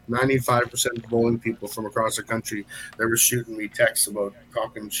probably 95% bowling people from across the country that were shooting me texts about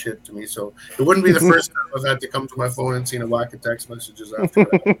talking shit to me. So it wouldn't be the first time I've had to come to my phone and seen a whack of text messages after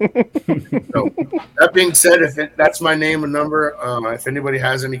that. So that being said, that's my name and number. If anybody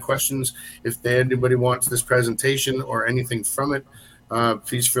has any questions, if anybody wants this presentation or anything from it,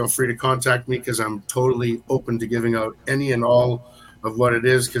 please feel free to contact me because I'm totally open to giving out any and all of what it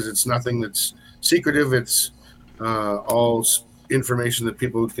is because it's nothing that's secretive. It's all information that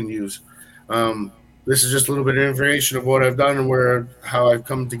people can use. This is just a little bit of information of what I've done and how I've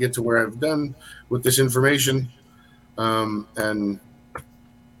come to get to where I've done with this information, and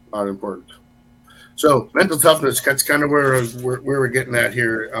not important. So mental toughness, that's kind of where we're getting at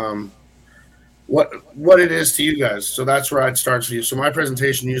here. What it is to you guys. So that's where I'd start for you. So my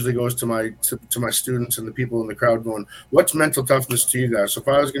presentation usually goes to my students and the people in the crowd going, what's mental toughness to you guys? So if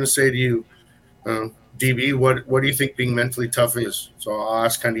I was going to say to you, DB, what do you think being mentally tough is? So I'll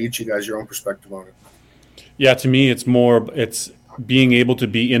ask kind of each of you guys your own perspective on it. Yeah, to me, it's being able to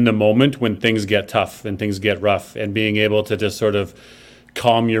be in the moment when things get tough and things get rough, and being able to just sort of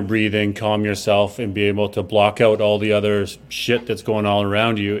calm your breathing, calm yourself, and be able to block out all the other shit that's going on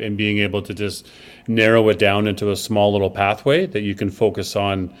around you, and being able to just narrow it down into a small little pathway that you can focus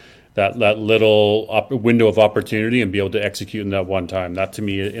on that little window of opportunity and be able to execute in that one time. That, to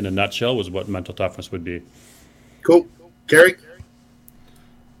me, in a nutshell, was what mental toughness would be. Cool. Gary?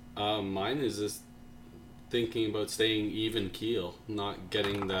 Mine is just thinking about staying even keel, not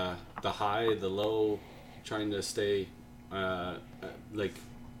getting the high, the low, trying to stay, like,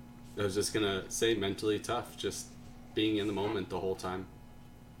 I was just going to say mentally tough, just being in the moment the whole time.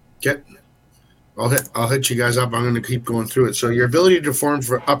 Okay. I'll hit you guys up. I'm going to keep going through it. So your ability to perform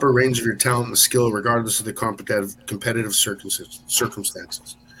for upper range of your talent and skill, regardless of the competitive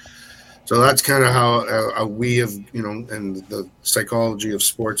circumstances. So that's kind of how we have, and the psychology of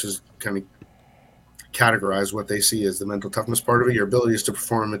sports is kind of categorize what they see as the mental toughness part of it. Your ability is to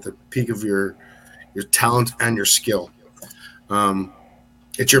perform at the peak of your talent and your skill.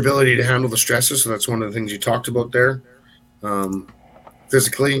 It's your ability to handle the stresses. So that's one of the things you talked about there,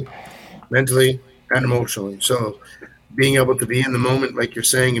 physically, mentally, and emotionally. So being able to be in the moment, like you're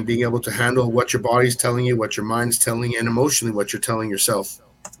saying, and being able to handle what your body's telling you, what your mind's telling you, and emotionally what you're telling yourself.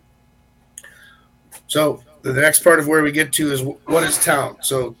 So the next part of where we get to is what is talent?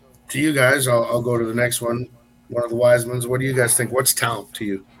 So to you guys, I'll go to the next one of the wise ones. What do you guys think? What's talent to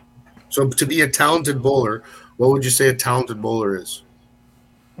you? So to be a talented bowler, what would you say a talented bowler is?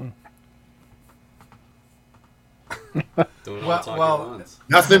 Don't all talk at once.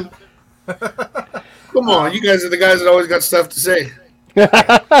 Nothing? Come on, you guys are the guys that always got stuff to say.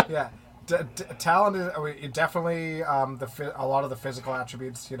 Yeah, talent is definitely a lot of the physical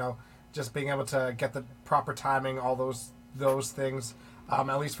attributes. Just being able to get the proper timing, all those things.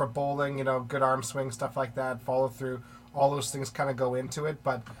 At least for bowling, good arm swing, stuff like that, follow through. All those things kind of go into it,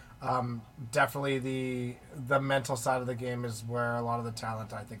 but definitely the mental side of the game is where a lot of the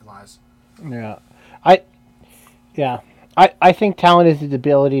talent, I think, lies. Yeah, I think talent is the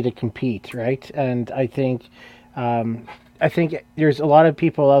ability to compete, right? And I think there's a lot of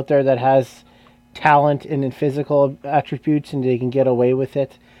people out there that has talent in physical attributes and they can get away with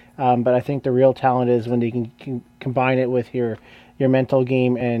it. But I think the real talent is when they can combine it with your mental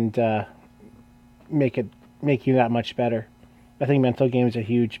game and make you that much better. I think mental game is a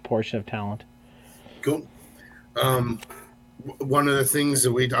huge portion of talent. Cool. One of the things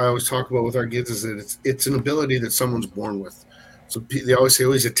that I always talk about with our kids is that it's an ability that someone's born with. So they always say,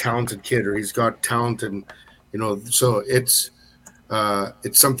 "Oh, he's a talented kid," or "He's got talent," and so it's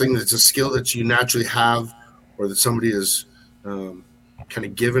something that's a skill that you naturally have, or that somebody is kind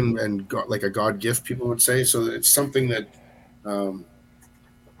of given and got, like a God gift, people would say. So it's something that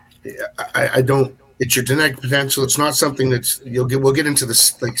I don't. It's your genetic potential. It's not something that's we'll get into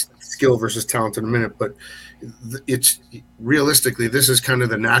this like skill versus talent in a minute, but it's realistically this is kind of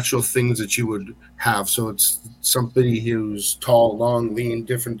the natural things that you would have. So it's somebody who's tall, long, lean,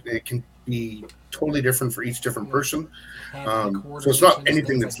 different. It can be totally different for each different person. So it's not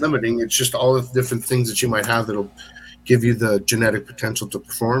anything that's limiting. It's just all the different things that you might have that'll give you the genetic potential to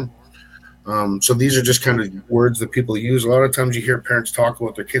perform. So these are just kind of words that people use. A lot of times you hear parents talk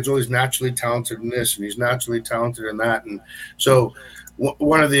about their kids, "Oh, he's naturally talented in this, and he's naturally talented in that." And so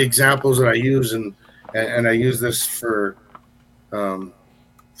one of the examples that I use, and and I use this for the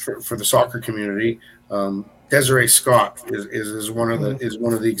soccer community. Desiree Scott is one of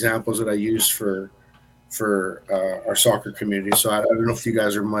the examples that I use for our soccer community. So I don't know if you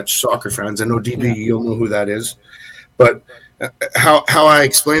guys are much soccer fans. I know DB, you'll know who that is, but how I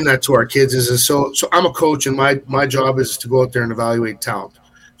explain that to our kids is so I'm a coach, and my job is to go out there and evaluate talent.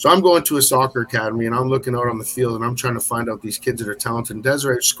 So I'm going to a soccer academy, and I'm looking out on the field, and I'm trying to find out these kids that are talented. And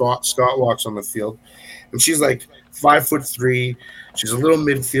Desiree Scott walks on the field, and she's like 5'3". She's a little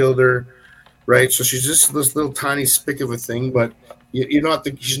midfielder, right? So she's just this little tiny spick of a thing, but she's not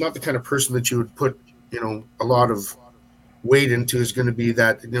the kind of person that you would put, a lot of weight into. Is going to be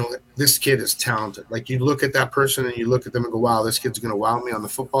that, this kid is talented. Like, you look at that person and you look at them and go, wow, this kid's going to wow me on the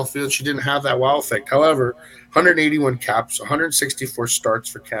football field. She didn't have that wow effect. However, 181 caps, 164 starts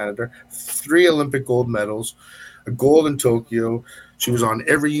for Canada, 3 Olympic gold medals, a gold in Tokyo. She was on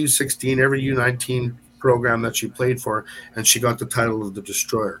every U16, every U19 program that she played for, and she got the title of the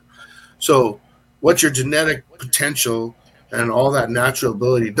Destroyer. So what's your genetic potential and all that natural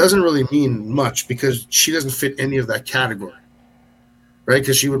ability doesn't really mean much, because she doesn't fit any of that category, right?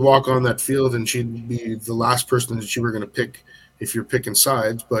 Because she would walk on that field and she'd be the last person that you were going to pick if you're picking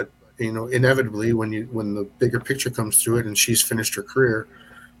sides. But inevitably, when the bigger picture comes through it, and she's finished her career,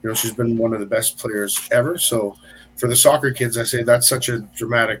 she's been one of the best players ever. So for the soccer kids, I say that's such a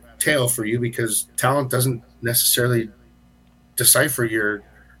dramatic tale for you, because talent doesn't necessarily decipher your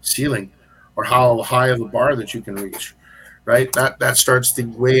ceiling or how high of a bar that you can reach, right? That starts to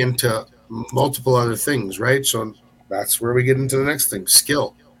weigh into multiple other things, right? So that's where we get into the next thing,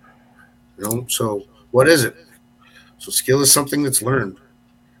 skill. So what is it? So skill is something that's learned,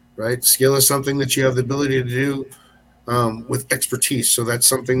 right? Skill is something that you have the ability to do with expertise. So that's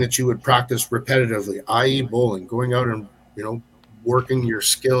something that you would practice repetitively, i.e. bowling, going out and, working your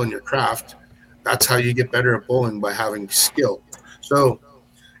skill and your craft. That's how you get better at bowling, by having skill. So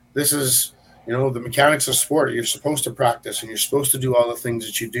this is, the mechanics of sport. You're supposed to practice, and you're supposed to do all the things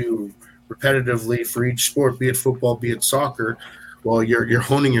that you do repetitively for each sport, be it football, be it soccer. Well, you're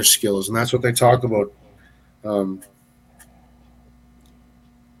honing your skills, and that's what they talk about.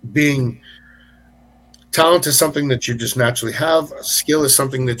 Being talent is something that you just naturally have. Skill is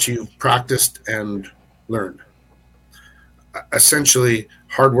something that you've practiced and learned. Essentially,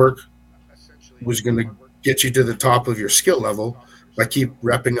 hard work was going to get you to the top of your skill level. By keep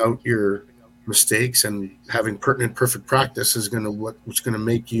repping out your mistakes and having pertinent, perfect practice is what's going to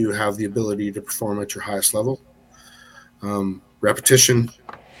make you have the ability to perform at your highest level. Repetition,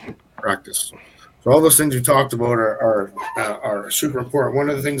 practice. So all those things we talked about are super important. One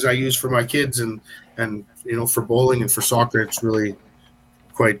of the things I use for my kids and for bowling and for soccer, it's really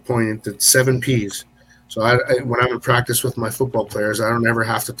quite poignant. It's 7 Ps. So when I'm in practice with my football players, I don't ever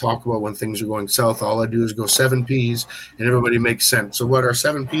have to talk about when things are going south. All I do is go 7 Ps, and everybody makes sense. So what our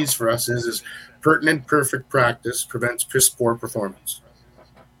 7 Ps for us is pertinent, perfect practice prevents piss poor performance.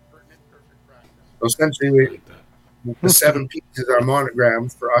 So essentially, the 7 Ps is our monogram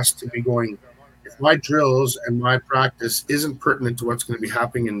for us to be going, if my drills and my practice isn't pertinent to what's going to be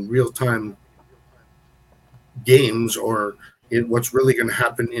happening in real-time games, or what's really going to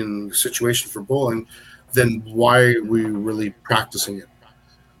happen in the situation for bowling, then why are we really practicing it?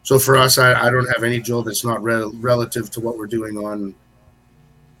 So for us, I don't have any drill that's not relative to what we're doing on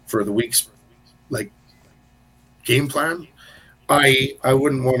for the week's game plan. I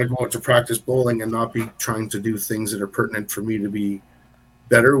wouldn't want to go out to practice bowling and not be trying to do things that are pertinent for me to be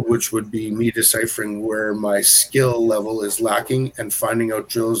better, which would be me deciphering where my skill level is lacking and finding out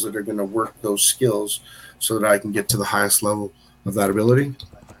drills that are going to work those skills so that I can get to the highest level of that ability.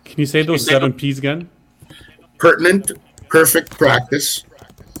 Can you say those 7 Ps again? Pertinent, perfect practice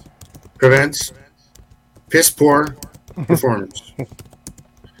prevents piss poor performance.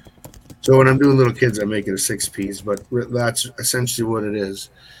 So when I'm doing little kids, I make it a 6 Ps, but that's essentially what it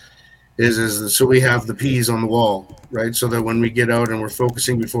is. So we have the P's on the wall, right? So that when we get out and we're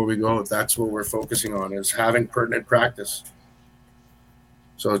focusing before we go out, that's what we're focusing on, is having pertinent practice.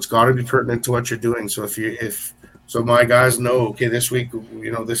 So it's got to be pertinent to what you're doing. So So my guys know, okay, this week,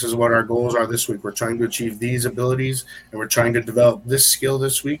 this is what our goals are this week. We're trying to achieve these abilities, and we're trying to develop this skill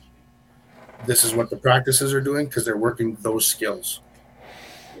this week. This is what the practices are doing, because they're working those skills,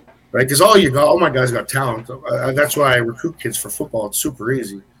 right? Because all my guys got talent. That's why I recruit kids for football. It's super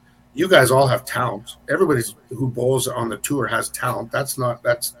easy. You guys all have talent. Everybody who bowls on the tour has talent.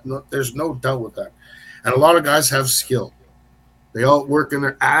 There's no doubt with that. And a lot of guys have skill. They all working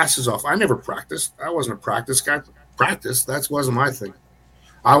their asses off. I never practiced. I wasn't a practice guy. Practice, that wasn't my thing.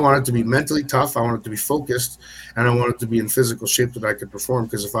 I want it to be mentally tough. I want it to be focused, and I want it to be in physical shape that I could perform.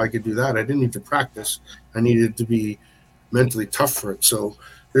 Because if I could do that, I didn't need to practice. I needed to be mentally tough for it. So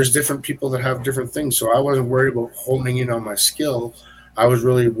there's different people that have different things. So I wasn't worried about honing in on my skill. I was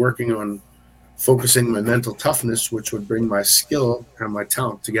really working on focusing my mental toughness, which would bring my skill and my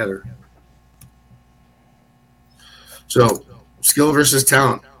talent together. So skill versus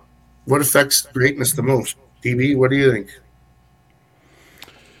talent. What affects greatness the most? DB, what do you think?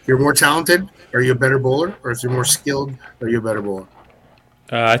 If you're more talented, are you a better bowler? Or if you're more skilled, are you a better bowler?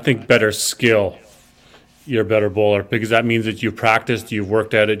 I think better skill, you're a better bowler, because that means that you've practiced, you've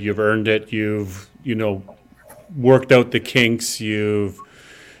worked at it, you've earned it, you've, worked out the kinks, you've,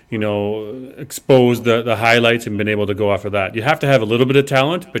 exposed the highlights and been able to go after that. You have to have a little bit of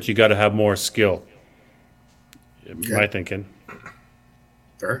talent, but you got to have more skill. Okay. My thinking.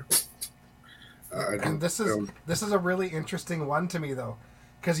 Fair. And this is a really interesting one to me, though,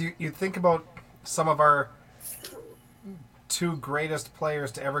 because you think about some of our two greatest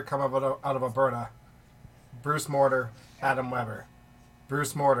players to ever come out of Alberta, Bruce Mortar, Adam Weber.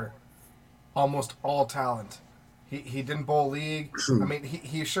 Bruce Mortar, almost all talent. He didn't bowl league. I mean,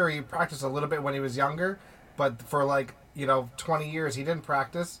 he practiced a little bit when he was younger, but for 20 years he didn't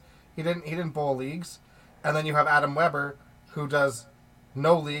practice. He didn't bowl leagues. And then you have Adam Weber, who does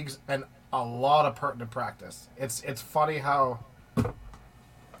no leagues and a lot of pertinent practice. It's funny how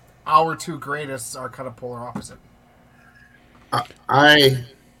our two greatest are kind of polar opposite.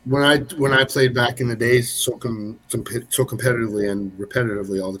 When I played back in the days so competitively and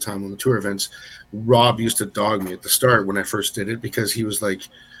repetitively all the time on the tour events, Rob used to dog me at the start when I first did it, because he was like,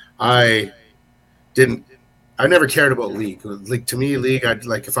 I never cared about league. Like, to me, league,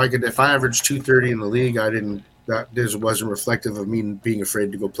 if I averaged 230 in the league, this wasn't reflective of me being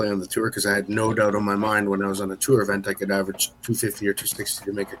afraid to go play on the tour, because I had no doubt in my mind when I was on a tour event I could average 250 or 260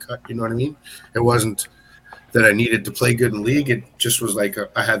 to make a cut. You know what I mean? It wasn't that I needed to play good in league. It just was like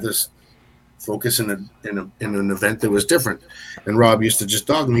I had this focus in an event that was different. And Rob used to just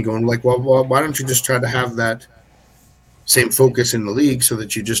dog me, going like, well, why don't you just try to have that same focus in the league, so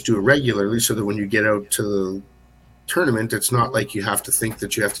that you just do it regularly, so that when you get out to the tournament, it's not like you have to think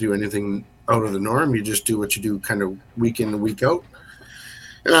that you have to do anything out of the norm. You just do what you do kind of week in and week out.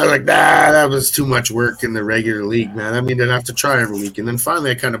 And I was like, that was too much work in the regular league, man. I mean, I'd have to try every week. And then finally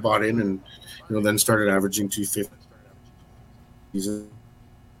I kind of bought in and, then started averaging 250.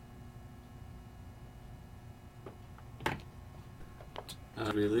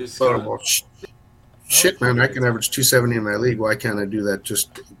 Shit, man, I can average 270 in my league. Why can't I do that?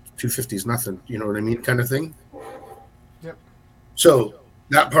 Just 250 is nothing. You know what I mean? Kind of thing. Yep. So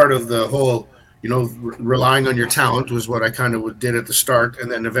that part of the whole, relying on your talent was what I kind of did at the start.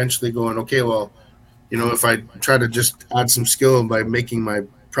 And then eventually going, okay, well, if I try to just add some skill by making my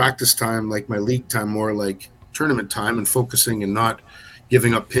practice time, like my league time, more like tournament time, and focusing and not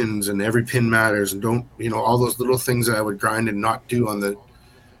giving up pins, and every pin matters, and don't, all those little things that I would grind and not do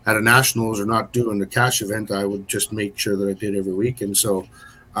at a nationals or not do in the cash event, I would just make sure that I did every week. And so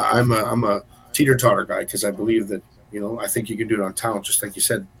I'm a teeter-totter guy, because I believe that, I think you can do it on talent. Just like you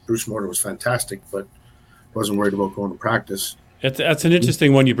said, Bruce Mortar was fantastic, but wasn't worried about going to practice. That's an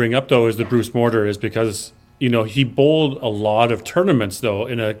interesting one you bring up, though, is the Bruce Mortar, is because, he bowled a lot of tournaments, though,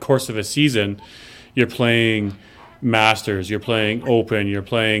 in a course of a season. You're playing Masters, you're playing Open, you're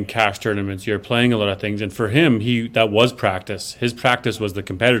playing cash tournaments, you're playing a lot of things. And for him, that was practice. His practice was the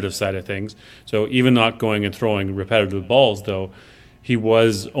competitive side of things. So even not going and throwing repetitive balls, though, he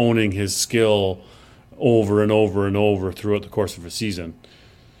was owning his skill over and over and over throughout the course of a season.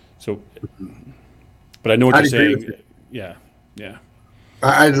 So, but I know what you're saying. Yeah.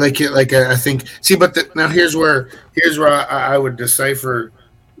 I like it. Like, I think. See, but now here's where I would decipher.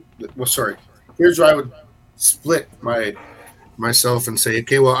 Well, sorry. Here's where I would split myself and say,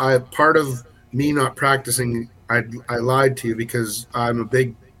 okay, well, part of me not practicing, I lied to you, because I'm a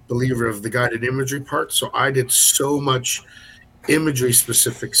big believer of the guided imagery part. So I did so much imagery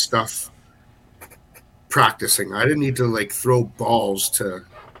specific stuff practicing. I didn't need to throw balls to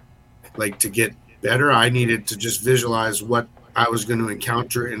get better. I needed to just visualize what I was going to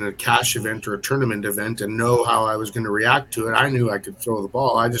encounter in a cash event or a tournament event and know how I was going to react to it. I knew I could throw the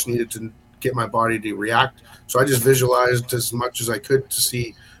ball. I just needed to get my body to react. So I just visualized as much as I could to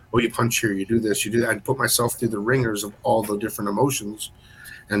see, oh, you punch here, you do this, you do that. I'd put myself through the ringers of all the different emotions.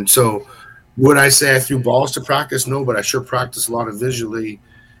 And so would I say I threw balls to practice? No, but I sure practiced a lot of visualization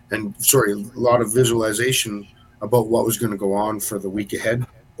about what was going to go on for the week ahead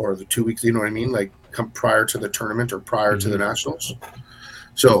or the 2 weeks, you know what I mean? Come prior to the tournament or prior to the nationals.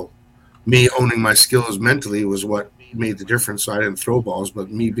 So me owning my skills mentally was what made the difference. So I didn't throw balls, but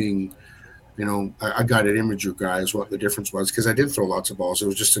me being, I got an imager guy is what the difference was, because I did throw lots of balls. It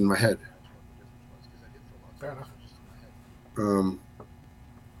was just in my head. Fair enough.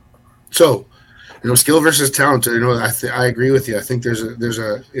 So, skill versus talent. I agree with you. I think it's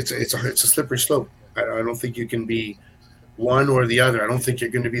a slippery slope. I don't think you can be one or the other. I don't think you're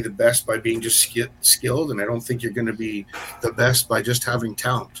going to be the best by being just skilled, and I don't think you're going to be the best by just having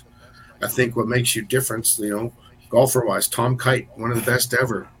talent. I think what makes you different, golfer-wise, Tom Kite, one of the best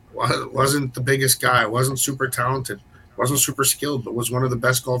ever, wasn't the biggest guy, wasn't super talented, wasn't super skilled, but was one of the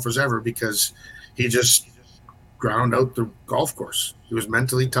best golfers ever because he just ground out the golf course. He was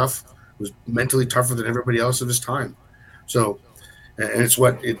mentally tough, was mentally tougher than everybody else of his time. So, and it's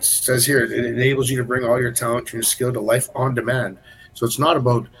what it says here. It enables you to bring all your talent and your skill to life on demand. So it's not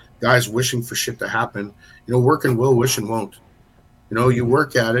about guys wishing for shit to happen. Work and will, wish and won't. You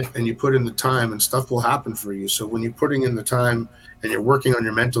work at it and you put in the time and stuff will happen for you. So when you're putting in the time and you're working on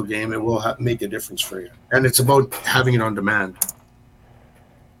your mental game, it will make a difference for you. And it's about having it on demand.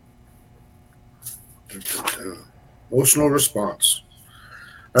 Emotional response.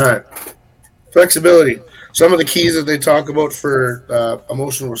 All right. Flexibility. Some of the keys that they talk about for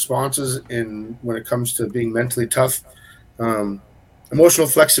emotional responses when it comes to being mentally tough. Emotional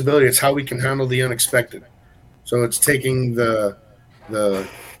flexibility, it's how we can handle the unexpected. So it's taking the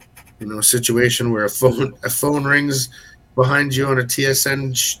situation where a phone rings behind you on a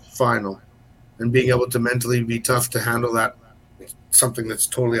TSN final and being able to mentally be tough to handle that, something that's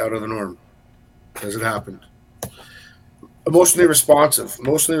totally out of the norm as it happened. Emotionally responsive.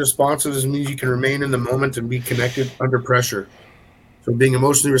 Emotionally responsive means you can remain in the moment and be connected under pressure. So being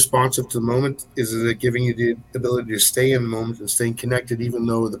emotionally responsive to the moment is it giving you the ability to stay in the moment and staying connected even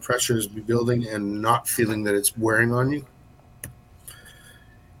though the pressure is building and not feeling that it's wearing on you.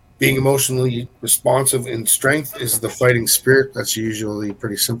 Being emotionally responsive in strength is the fighting spirit. That's usually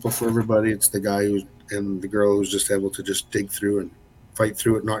pretty simple for everybody. It's the guy and the girl who's just able to just dig through and fight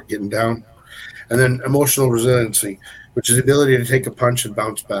through it, not getting down. And then emotional resiliency, which is the ability to take a punch and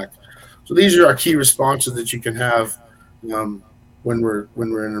bounce back. So these are our key responses that you can have when we're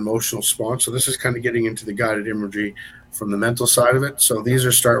in an emotional response. So this is kind of getting into the guided imagery from the mental side of it. So these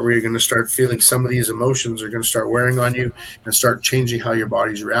are where you're going to start feeling some of these emotions are going to start wearing on you and start changing how your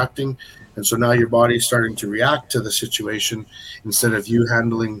body's reacting. And so now your body's starting to react to the situation instead of you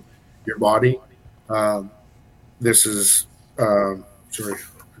handling your body. This is sorry,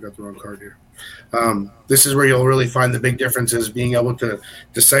 I got the wrong card here. This is where you'll really find the big difference is being able to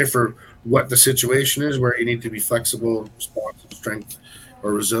decipher what the situation is, where you need to be flexible, responsive, strength,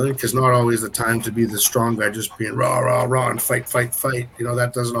 or resilient, because not always the time to be the strong guy just being rah, and fight.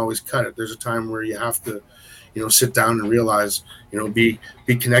 That doesn't always cut it. There's a time where you have to, sit down and realize, be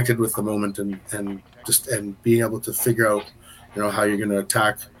connected with the moment and being able to figure out, how you're going to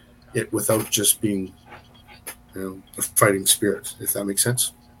attack it without just being, a fighting spirit, if that makes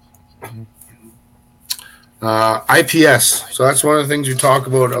sense. Mm-hmm. IPS. So that's one of the things we talk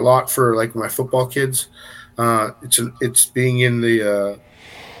about a lot for like my football kids. It's being in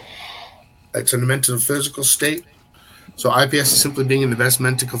it's in a mental physical state. So IPS is simply being in the best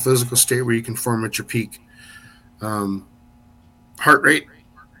mental physical state where you can perform at your peak. Heart rate,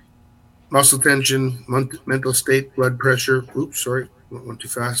 muscle tension, mental state, blood pressure. Oops, sorry, went too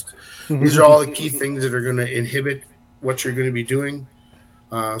fast. These are all the key things that are going to inhibit what you're going to be doing.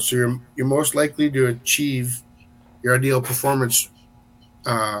 So you're most likely to achieve your ideal performance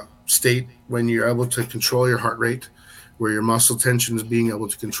state when you're able to control your heart rate, where your muscle tension is being able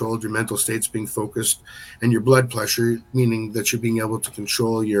to control, your mental state's being focused, and your blood pressure, meaning that you're being able to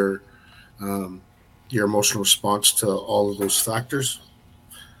control your emotional response to all of those factors.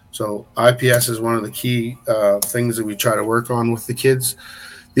 So IPS is one of the key things that we try to work on with the kids.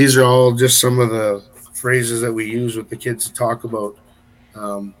 These are all just some of the phrases that we use with the kids to talk about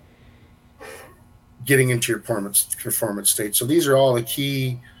getting into your performance state. So these are all the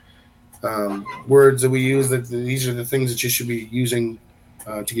key words that we use. These are the things that you should be using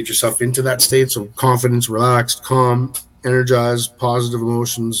to get yourself into that state. So confidence, relaxed, calm, energized, positive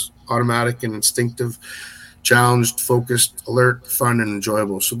emotions, automatic and instinctive, challenged, focused, alert, fun, and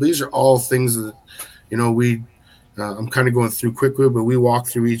enjoyable. So these are all things that, I'm kind of going through quickly, but we walk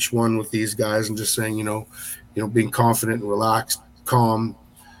through each one with these guys and just saying, being confident and relaxed, calm,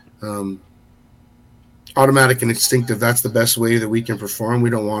 automatic and instinctive. That's the best way that we can perform. We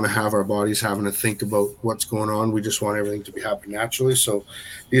don't want to have our bodies having to think about what's going on. We just want everything to be happening naturally. So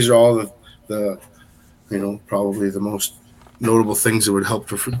these are all the probably the most notable things that would help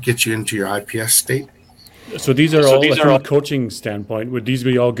to get you into your IPS state. So these are all, from a coaching standpoint, would these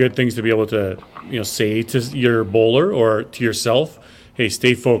be all good things to be able to, say to your bowler or to yourself? Hey,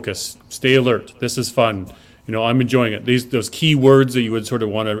 stay focused, stay alert. This is fun. I'm enjoying it. Those key words that you would sort of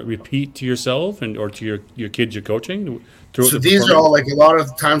want to repeat to yourself or to your kids you're coaching. So these are all, like, a lot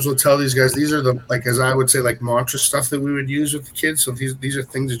of times we'll tell these guys, these are the, like, as I would say, like, mantra stuff that we would use with the kids. So these are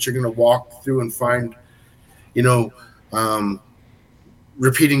things that you're going to walk through and find,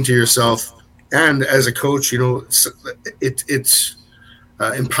 repeating to yourself. And as a coach, it's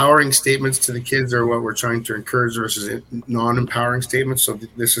empowering statements to the kids are what we're trying to encourage versus non-empowering statements. So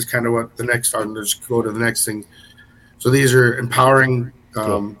this is kind of what the next, let's go to the next thing. So these are empowering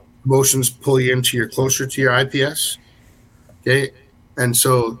emotions, pull you closer to your IPS. Okay. And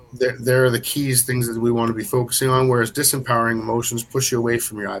so there are the keys, things that we want to be focusing on, whereas disempowering emotions push you away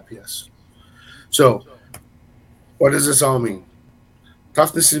from your IPS. So what does this all mean?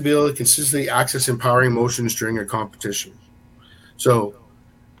 Toughness is to be able to consistently access empowering emotions during a competition. So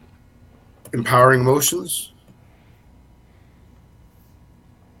empowering emotions.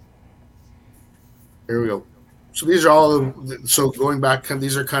 Here we go. So these are all. So going back,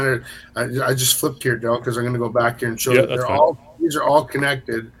 these are kind of. I just flipped here, Del, because I'm going to go back here and show you. These are all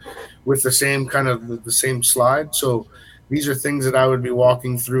connected with the same kind of the same slide. So these are things that I would be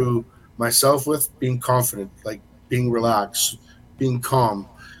walking through myself with, being confident, like being relaxed, being calm.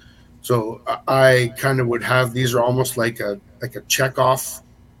 So I kind of would have, these are almost like a check off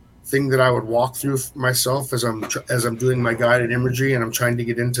thing that I would walk through myself as I'm doing my guided imagery and I'm trying to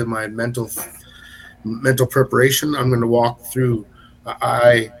get into my mental preparation. I'm going to walk through.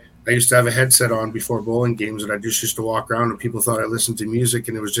 I used to have a headset on before bowling games, and I just used to walk around, and people thought I listened to music,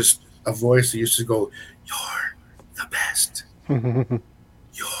 and it was just a voice that used to go, "You're the best.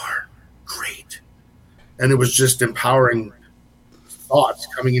 You're great," and it was just empowering thoughts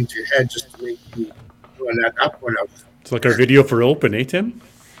coming into your head just to make you. And at that point, it's like our video for Open, eh, Tim?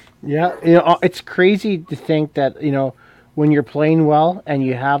 Yeah, it's crazy to think that when you're playing well and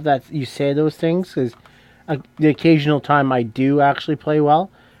you have that, you say those things, because the occasional time I do actually play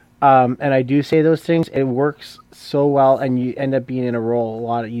well, and I do say those things, it works so well, and you end up being in a role a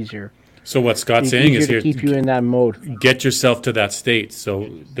lot easier. So what Scott's saying is here, keep you in that mode. Get yourself to that state. So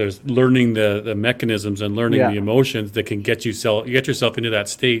there's learning the mechanisms and learning the emotions that can get yourself into that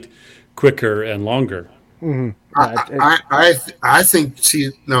state quicker and longer. Mm-hmm. I think,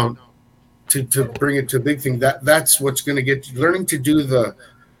 to bring it to a big thing, that's what's going to get you learning to do the,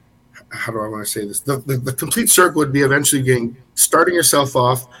 how do I want to say this? The complete circle would be eventually starting yourself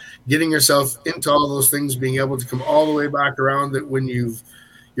off, getting yourself into all those things, being able to come all the way back around, that when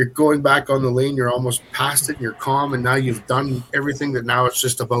you're going back on the lane, you're almost past it, and you're calm, and now you've done everything, that now it's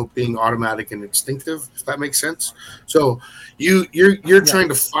just about being automatic and instinctive, if that makes sense. So you're trying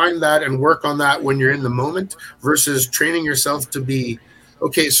to find that and work on that when you're in the moment, versus training yourself to be,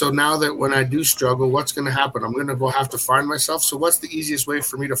 okay, so now that when I do struggle, what's going to happen? I'm going to go have to find myself. So what's the easiest way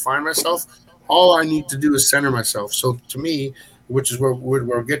for me to find myself? All I need to do is center myself. So to me, which is where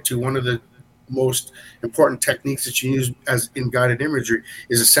we'll get to, one of the most important techniques that you use as in guided imagery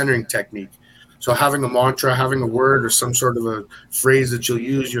is a centering technique. So having a mantra, having a word or some sort of a phrase that you'll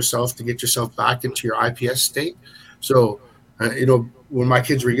use yourself to get yourself back into your IPS state. So, when my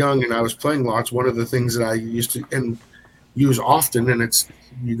kids were young and I was playing lots, one of the things that I used to use often, and it's,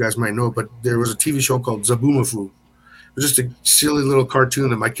 you guys might know, but there was a TV show called Zaboomafoo. It was just a silly little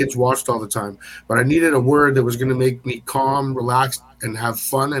cartoon that my kids watched all the time. But I needed a word that was going to make me calm, relaxed, and have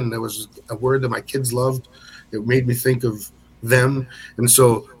fun. And there was a word that my kids loved. It made me think of them. And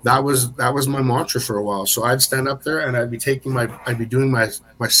so that was my mantra for a while. So I'd stand up there and I'd be doing my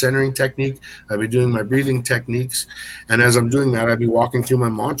centering technique. I'd be doing my breathing techniques. And as I'm doing that, I'd be walking through my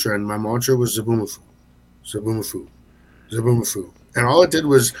mantra. And my mantra was Zaboomafoo, Zaboomafoo, Zaboomafoo. And all it did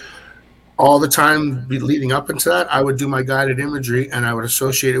was, all the time leading up into that, I would do my guided imagery and I would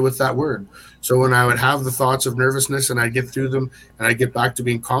associate it with that word. So when I would have the thoughts of nervousness and I'd get through them and I'd get back to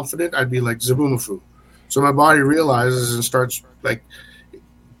being confident, I'd be like Zaboomafoo. So my body realizes and starts like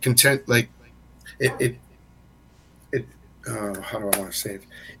content, like it how do I want to say it?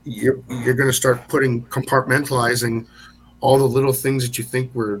 You're going to start compartmentalizing all the little things that you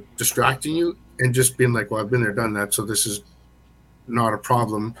think were distracting you and just being like, well, I've been there, done that. So this is not a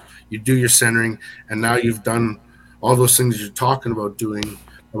problem. You do your centering, and now you've done all those things you're talking about doing,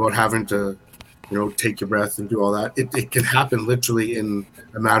 about having to, take your breath and do all that. It can happen literally in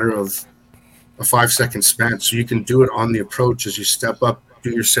a matter of a 5-second span. So you can do it on the approach as you step up, do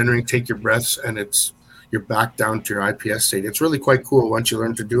your centering, take your breaths, and you're back down to your IPS state. It's really quite cool once you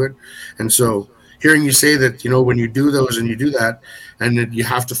learn to do it. And so hearing you say that, when you do those and you do that, and then you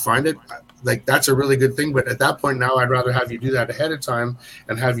have to find it, like that's a really good thing. But at that point now, I'd rather have you do that ahead of time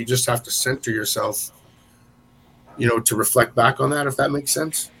and have you just have to center yourself, to reflect back on that, if that makes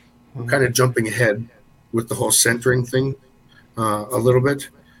sense. I'm kind of jumping ahead with the whole centering thing a little bit,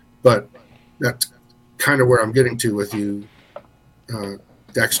 but that's kind of where I'm getting to with you,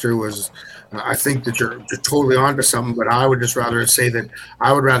 Dexter, was I think that you're totally onto something, but I would just rather say that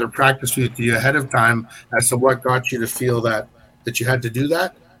I would rather practice with you ahead of time as to what got you to feel that you had to do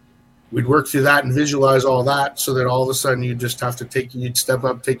that. We'd work through that and visualize all that so that all of a sudden you'd just have to you'd step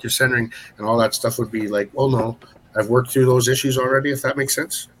up, take your centering, and all that stuff would be like, oh no, I've worked through those issues already, if that makes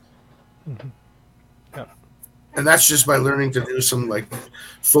sense. Mm-hmm. Yeah. And that's just by learning to do some like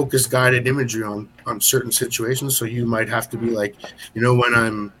focused guided imagery on certain situations. So you might have to be like, when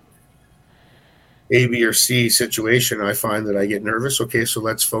I'm A, B, or C situation, I find that I get nervous. Okay, so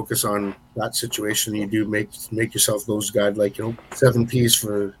let's focus on that situation. You do make yourself those 7 Ps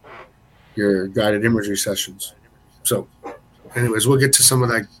for your guided imagery sessions. So anyways, we'll get to some of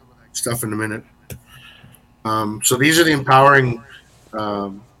that stuff in a minute. So these are the empowering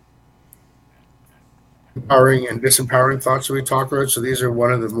and disempowering thoughts that we talk about. So these are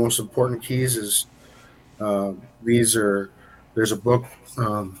one of the most important keys. There's a book,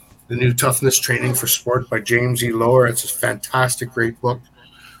 The New Toughness Training for Sport by James E. Lower. It's a fantastic, great book.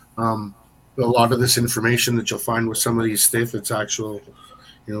 A lot of this information that you'll find with some of these stuff, it's actual,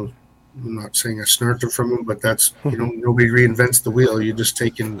 I'm not saying I snort it from them, but that's, nobody reinvents the wheel. You just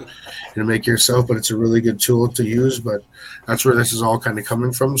take and make yourself, but it's a really good tool to use. But that's where this is all kind of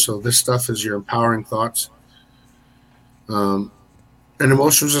coming from. So this stuff is your empowering thoughts. And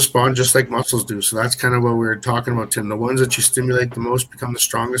emotions respond just like muscles do. So that's kind of what we were talking about, Tim. The ones that you stimulate the most become the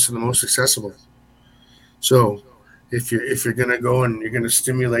strongest and the most accessible. So if you're going to go and you're going to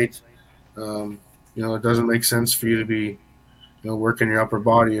stimulate, it doesn't make sense for you to be working your upper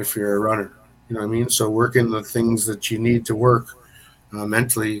body if you're a runner. You know what I mean? So working the things that you need to work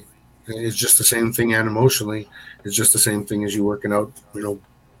mentally is just the same thing, and emotionally it's just the same thing as you working out,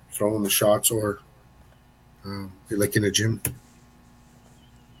 throwing the shots or like in a gym.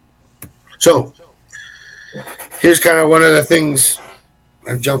 So here's kind of one of the things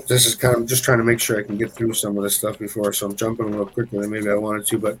this is kind of just trying to make sure I can get through some of this stuff before, so I'm jumping real quickly than maybe I wanted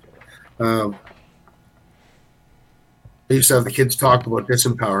to, but I used to have the kids talk about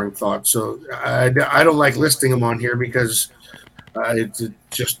disempowering thoughts. So I don't like listing them on here because it's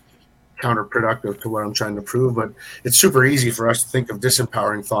just counterproductive to what I'm trying to prove. But it's super easy for us to think of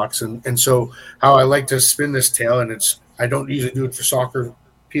disempowering thoughts. And so how I like to spin this tale, and I don't usually do it for soccer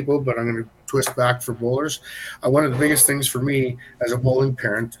people, but I'm going to twist back for bowlers. One of the biggest things for me as a bowling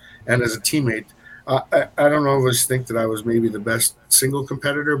parent and as a teammate, I don't always think that I was maybe the best single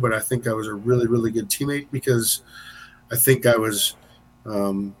competitor, but I think I was a really, really good teammate because I think I was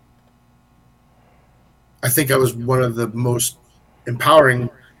one of the most empowering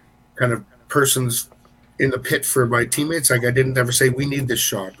kind of persons in the pit for my teammates. Like I didn't ever say we need this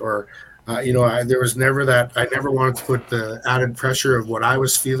shot, or there was never that. I never wanted to put the added pressure of what I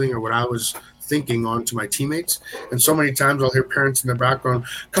was feeling or what I was thinking onto my teammates. And so many times I'll hear parents in the background,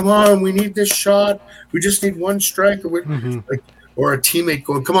 "Come on, we need this shot. We just need one strike," or or a teammate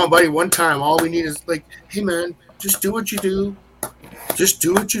going, "Come on, buddy, one time. All we need is like, hey man, just do what you do. Just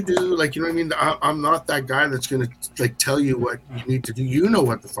do what you do." Like, you know what I mean? I'm not that guy that's going to like tell you what you need to do. You know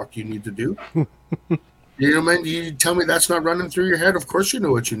what the fuck you need to do. Man, you tell me that's not running through your head. Of course you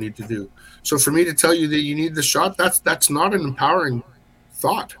know what you need to do. So for me to tell you that you need the shot, that's not an empowering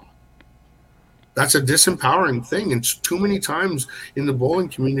thought. That's a disempowering thing. And too many times in the bowling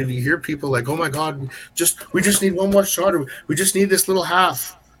community, you hear people like, "Oh my God, we just need one more shot, or we just need this little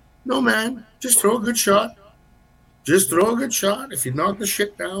half." No, man, just throw a good shot. Just throw a good shot. If you knock the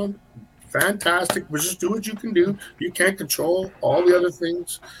shit down, fantastic. But just do what you can do. You can't control all the other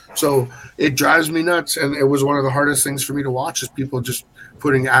things. So it drives me nuts. And it was one of the hardest things for me to watch, is people just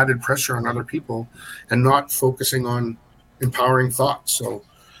putting added pressure on other people and not focusing on empowering thoughts. So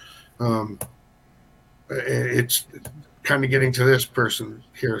it's kind of getting to this person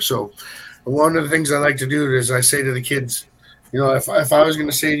here. So one of the things I like to do is I say to the kids, if I was going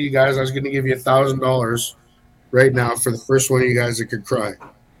to say to you guys, I was going to give you $1,000 right now for the first one of you guys that could cry,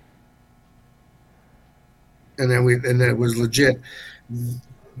 and then it was legit,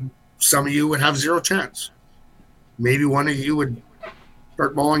 some of you would have zero chance. Maybe one of you would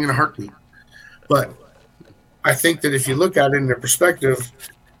start bawling in a heartbeat. But I think that if you look at it in the perspective,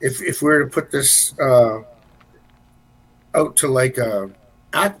 if we were to put this out to like a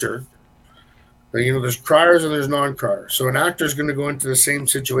actor, there's criers and there's non-criers. So an actor is going to go into the same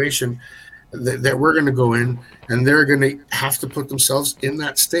situation that we're going to go in, and they're going to have to put themselves in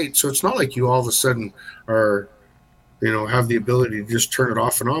that state. So it's not like you all of a sudden are, have the ability to just turn it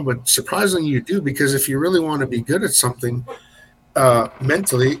off and on, but surprisingly you do, because if you really want to be good at something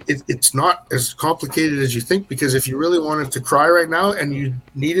mentally, it's not as complicated as you think, because if you really wanted to cry right now and you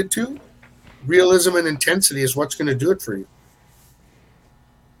needed to, realism and intensity is what's going to do it for you.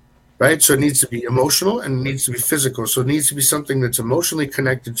 Right? So it needs to be emotional and it needs to be physical. So it needs to be something that's emotionally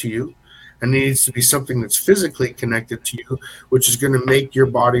connected to you, and it needs to be something that's physically connected to you, which is going to make your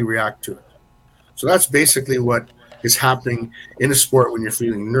body react to it. So that's basically what is happening in a sport when you're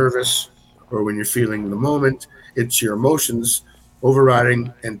feeling nervous or when you're feeling the moment. It's your emotions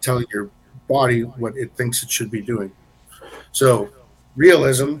overriding and telling your body what it thinks it should be doing. So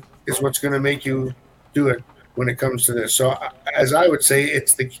realism is what's going to make you do it when it comes to this. So as I would say,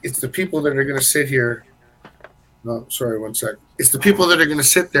 it's the people that are going to sit here. No, sorry, one sec. It's the people that are going to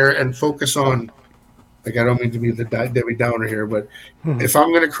sit there and focus on, like, I don't mean to be the Debbie Downer here, but if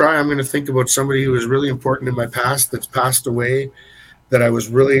I'm going to cry, I'm going to think about somebody who was really important in my past that's passed away, that I was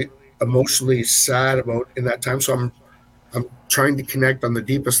really emotionally sad about in that time. So I'm trying to connect on the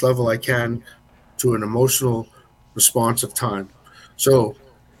deepest level I can to an emotional response of time. So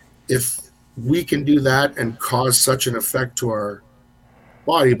if we can do that and cause such an effect to our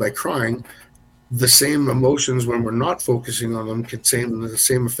body by crying, the same emotions when we're not focusing on them could the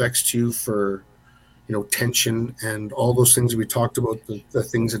same effects to you for, tension and all those things we talked about, the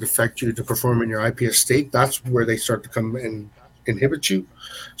things that affect you to perform in your IPS state. That's where they start to come and inhibit you.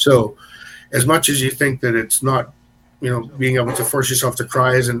 So as much as you think that it's not, being able to force yourself to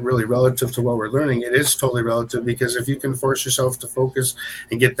cry isn't really relative to what we're learning, it is totally relative, because if you can force yourself to focus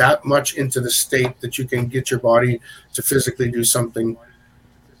and get that much into the state that you can get your body to physically do something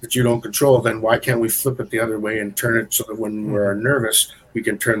that you don't control, then why can't we flip it the other way and turn it so that when we're nervous, we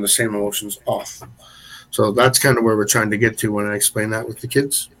can turn the same emotions off? So that's kind of where we're trying to get to when I explain that with the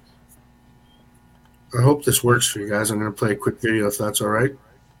kids. I hope this works for you guys. I'm going to play a quick video if that's all right.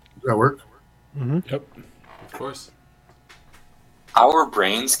 Does that work? Mm-hmm. Yep. Of course. Our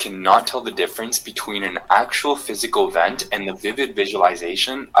brains cannot tell the difference between an actual physical event and the vivid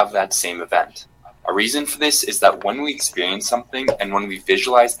visualization of that same event. A reason for this is that when we experience something and when we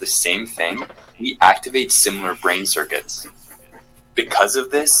visualize the same thing, we activate similar brain circuits. Because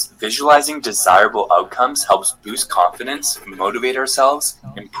of this, visualizing desirable outcomes helps boost confidence, motivate ourselves,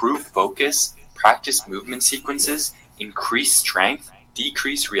 improve focus, practice movement sequences, increase strength,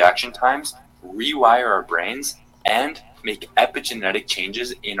 decrease reaction times, rewire our brains, and make epigenetic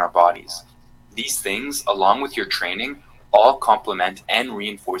changes in our bodies. These things, along with your training, all complement and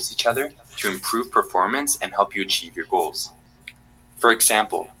reinforce each other to improve performance and help you achieve your goals. For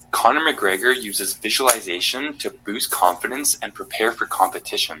example, Conor McGregor uses visualization to boost confidence and prepare for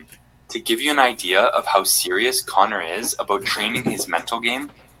competition. To give you an idea of how serious Conor is about training his mental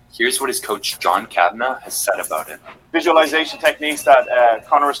game, here's what his coach John Kavanagh has said about it. Visualization techniques that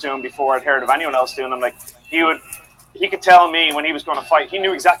Conor was doing before I'd heard of anyone else doing them. Like he could tell me when he was going to fight, he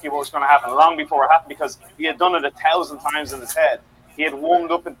knew exactly what was going to happen long before it happened, because he had done it 1,000 times in his head. He had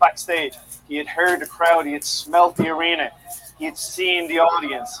warmed up in backstage. He had heard the crowd. He had smelt the arena. He had seen the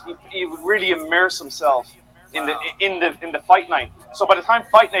audience. He would really immerse himself in the fight night. So by the time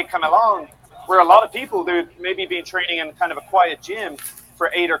fight night came along, where a lot of people they'd maybe been training in kind of a quiet gym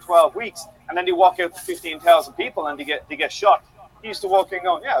for 8 or 12 weeks, and then they walk out to 15,000 people and they get shot. He used to walk in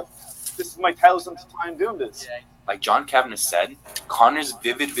going, yeah, this is my 1,000th time doing this. Like John Kavanagh said, Conor's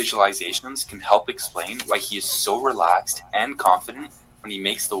vivid visualizations can help explain why he is so relaxed and confident when he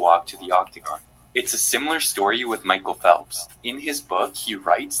makes the walk to the octagon. It's a similar story with Michael Phelps. In his book, he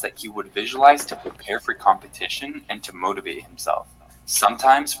writes that he would visualize to prepare for competition and to motivate himself,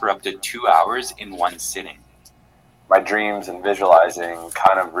 sometimes for up to 2 hours in one sitting. My dreams and visualizing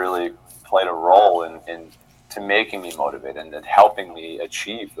kind of really played a role in to making me motivated and helping me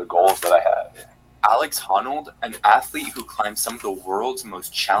achieve the goals that I had. Alex Honnold, an athlete who climbs some of the world's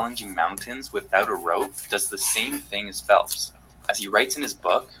most challenging mountains without a rope, does the same thing as Phelps. As he writes in his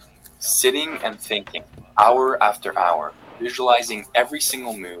book, sitting and thinking, hour after hour, visualizing every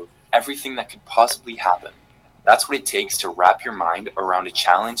single move, everything that could possibly happen. That's what it takes to wrap your mind around a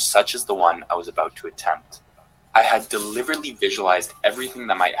challenge such as the one I was about to attempt. I had deliberately visualized everything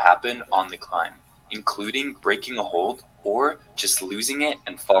that might happen on the climb, including breaking a hold or just losing it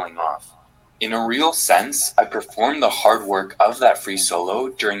and falling off. In a real sense, I performed the hard work of that free solo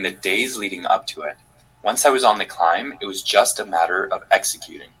during the days leading up to it. Once I was on the climb, it was just a matter of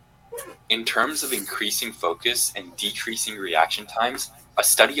executing. In terms of increasing focus and decreasing reaction times, a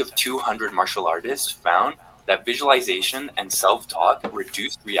study of 200 martial artists found that visualization and self-talk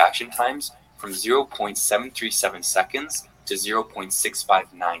reduced reaction times from 0.737 seconds to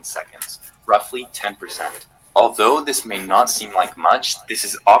 0.659 seconds, roughly 10%. Although this may not seem like much, this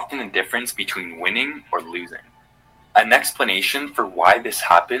is often the difference between winning or losing. An explanation for why this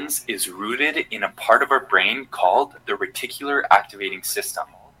happens is rooted in a part of our brain called the reticular activating system.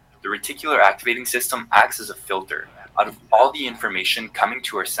 The reticular activating system acts as a filter. Out of all the information coming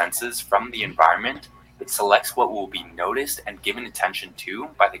to our senses from the environment, it selects what will be noticed and given attention to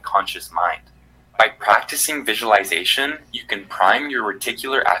by the conscious mind. By practicing visualization, you can prime your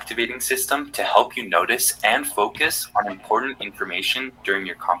reticular activating system to help you notice and focus on important information during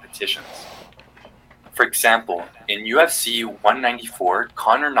your competitions. For example, in UFC 194,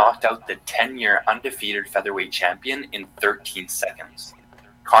 Conor knocked out the 10-year undefeated featherweight champion in 13 seconds.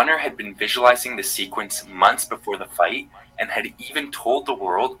 Conor had been visualizing the sequence months before the fight and had even told the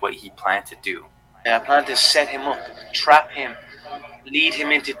world what he planned to do. I plan to set him up, trap him, lead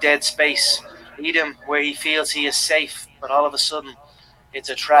him into dead space, lead him where he feels he is safe, but all of a sudden, it's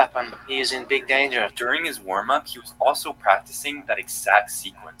a trap and he is in big danger. During his warm-up, he was also practicing that exact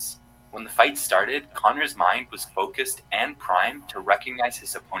sequence. When the fight started, Conor's mind was focused and primed to recognize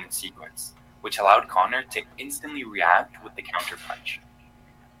his opponent's sequence, which allowed Conor to instantly react with the counterpunch.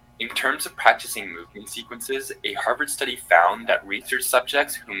 In terms of practicing movement sequences, a Harvard study found that research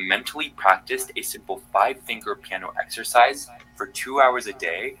subjects who mentally practiced a simple 5-finger piano exercise for 2 hours a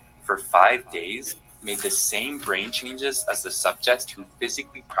day for 5 days made the same brain changes as the subjects who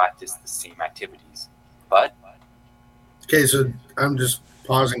physically practiced the same activities. But okay, so I'm just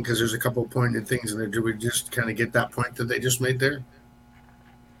pausing because there's a couple of pointed things in there. Did we just kind of get that point that they just made there?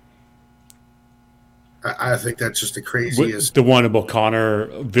 I think that's just the craziest. The one about Conor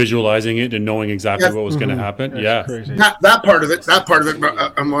visualizing it and knowing exactly what was going to happen. That's Yeah. crazy. That part of it.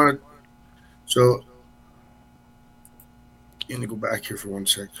 I'm on it. So, I'm going to go back here for 1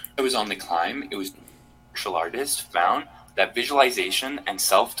 sec. it was on the climb, martial artists found that visualization and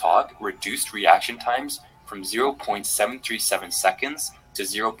self-talk reduced reaction times from 0.737 seconds to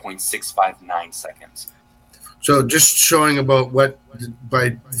 0.659 seconds. So just showing about what,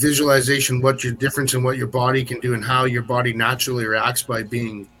 by visualization, what your difference in what your body can do and how your body naturally reacts by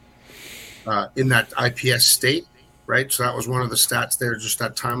being in that IPS state, right? So that was one of the stats there, just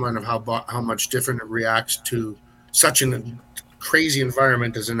that timeline of how much different it reacts to such a crazy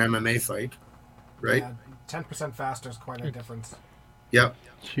environment as an MMA fight, right? Yeah, 10% faster is quite a difference. Yep.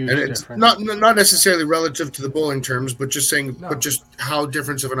 Huge And it's difference. not necessarily relative to the bowling terms, but just saying, No. but just how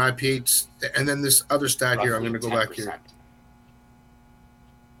difference of an IP8. And then this other stat here, I'm going to go back here.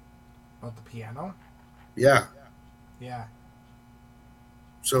 About the piano? Yeah. Yeah.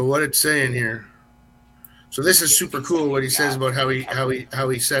 So what it's saying here. So this is super cool what he says about how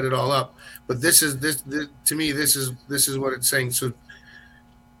he set it all up. But this to me this is what it's saying. So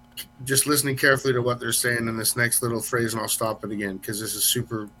just listening carefully to what they're saying in this next little phrase, and I'll stop it again because this is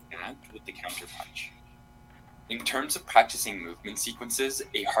super. With the counterpunch. In terms of practicing movement sequences,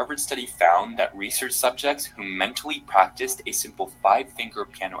 a Harvard study found that research subjects who mentally practiced a simple 5-finger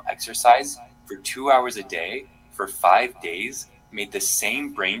piano exercise for 2 hours a day for 5 days made the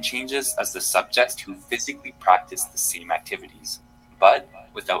same brain changes as the subjects who physically practiced the same activities, but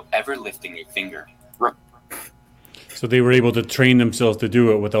without ever lifting a finger. So they were able to train themselves to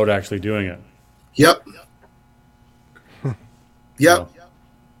do it without actually doing it. Yep. Yep.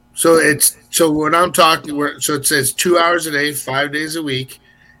 So when I'm talking, so it says 2 hours a day, 5 days a week,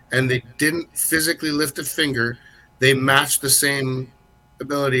 and they didn't physically lift a finger. They matched the same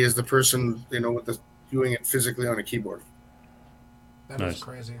ability as the person, with doing it physically on a keyboard. That Nice. is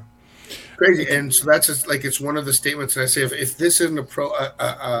crazy. Crazy, and so that's just like it's one of the statements that I say if this isn't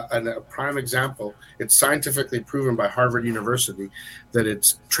a prime example, it's scientifically proven by Harvard University that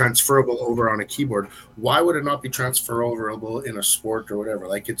it's transferable over on a keyboard. Why would it not be transferable in a sport or whatever?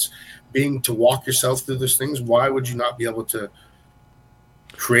 Like it's being to walk yourself through these things. Why would you not be able to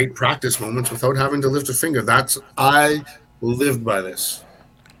create practice moments without having to lift a finger? I lived by this.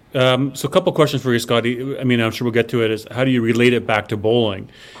 So a couple questions for you, Scotty. I mean, I'm sure we'll get to it. Is how do you relate it back to bowling?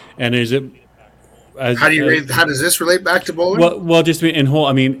 And is it How does this relate back to bowling? well, just in whole.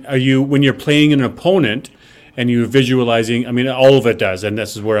 I mean, are you when you're playing an opponent and you're visualizing? I mean, all of it does, and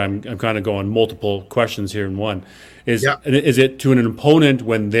this is where I'm kind of going multiple questions here in one. Is it to an opponent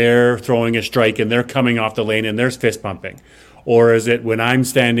when they're throwing a strike and they're coming off the lane and there's fist pumping? Or is it when I'm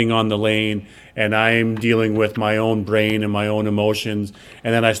standing on the lane and I'm dealing with my own brain and my own emotions,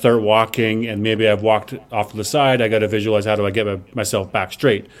 and then I start walking and maybe I've walked off to the side, I got to visualize how do I get myself back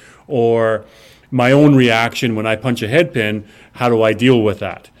straight? Or my own reaction when I punch a head pin, how do I deal with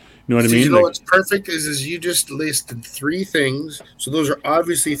that? You know what I So mean? you know Like, what's perfect is you just listed 3 things. So those are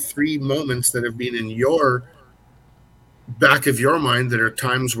obviously 3 moments that have been in your back of your mind that are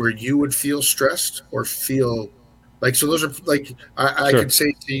times where you would feel stressed or feel like, so those are like, I Sure. could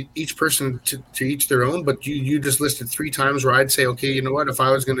say to each person to each their own, but you just listed 3 times where I'd say, okay, you know what, if I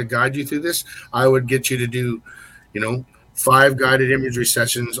was going to guide you through this, I would get you to do, 5 guided imagery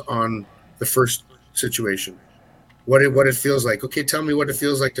sessions on the first situation. What it feels like. Okay, tell me what it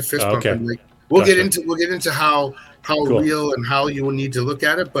feels like to fist pump. Okay. And like, we'll Gotcha. get into how Cool. real and how you will need to look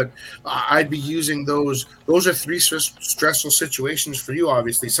at it. But I'd be using those. Those are 3 stressful situations for you.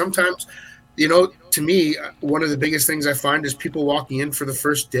 Obviously, sometimes, to me, one of the biggest things I find is people walking in for the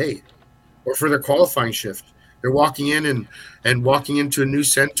first day, or for their qualifying shift. They're walking in and walking into a new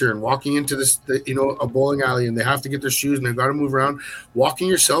center and walking into a bowling alley, and they have to get their shoes and they've got to move around. Walking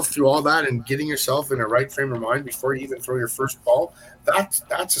yourself through all that and getting yourself in a right frame of mind before you even throw your first ball, that's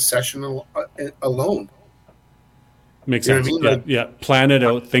a session alone. Makes You know sense. what I mean? Yeah. Plan it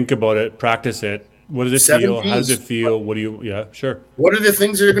out. Think about it. Practice it. What does it 7 feel? How does Ps. it feel? What do you? Yeah, sure. What are the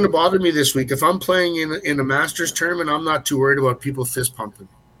things that are going to bother me this week? If I'm playing in a Masters tournament, I'm not too worried about people fist pumping.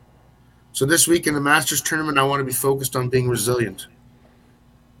 So this week in the Masters tournament, I want to be focused on being resilient.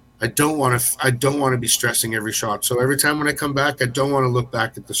 I don't want to be stressing every shot. So every time when I come back, I don't want to look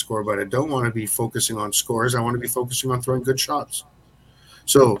back at the scoreboard. I don't want to be focusing on scores. I want to be focusing on throwing good shots.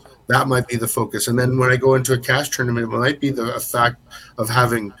 So that might be the focus. And then when I go into a cash tournament, it might be the fact of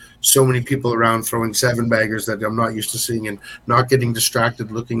having so many people around throwing 7-baggers that I'm not used to seeing and not getting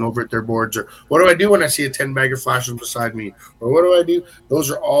distracted looking over at their boards. Or what do I do when I see a 10-bagger flashing beside me? Or what do I do?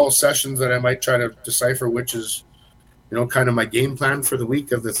 Those are all sessions that I might try to decipher which is, kind of my game plan for the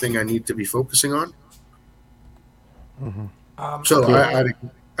week of the thing I need to be focusing on. Mm-hmm. So cool.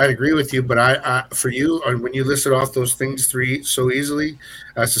 I'd agree with you, but I for you, when you listed off those things 3 so easily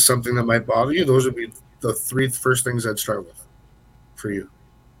as to something that might bother you, those would be the 3 first things I'd start with for you.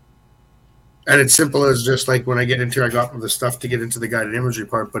 And it's simple as just like when I get into, I got the stuff to get into the guided imagery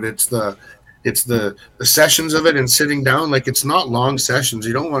part, but it's the sessions of it and sitting down. Like, it's not long sessions.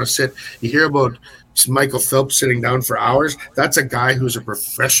 You don't want to sit. You hear about Michael Phelps sitting down for hours. That's a guy who's a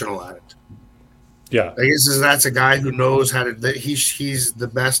professional at it. Yeah, I guess that's a guy who knows how to. He's the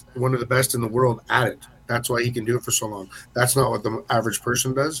best, one of the best in the world at it. That's why he can do it for so long. That's not what the average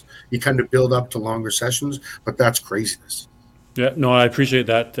person does. You kind of build up to longer sessions, but that's craziness. Yeah, no, I appreciate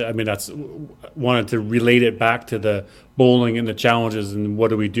that. I mean, that's wanted to relate it back to the bowling and the challenges and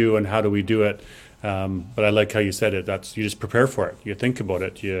what do we do and how do we do it. But I like how you said it. That's, you just prepare for it. You think about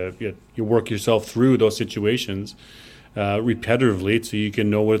it. You work yourself through those situations repetitively so you can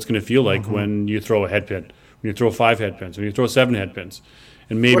know what it's going to feel like when you throw a head pin, when you throw 5 head pins, when you throw 7 head pins.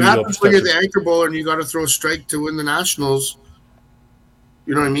 And maybe what happens when you're the anchor bowler and you got to throw a strike to win the nationals?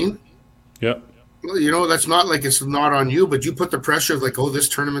 You know what I mean? Yeah. That's not like it's not on you, but you put the pressure of like, oh, this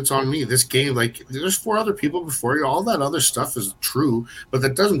tournament's on me. This game, like, there's 4 other people before you. All that other stuff is true, but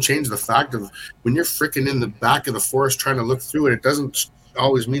that doesn't change the fact of when you're freaking in the back of the forest trying to look through it, it doesn't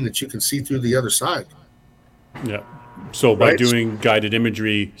always mean that you can see through the other side. Yeah. So by doing guided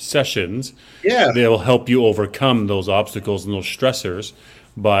imagery sessions, they'll help you overcome those obstacles and those stressors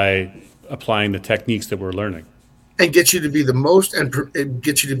by applying the techniques that we're learning. And get you to be the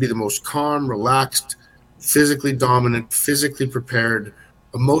most calm, relaxed, physically dominant, physically prepared,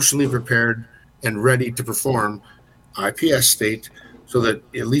 emotionally prepared, and ready to perform IPS state, so that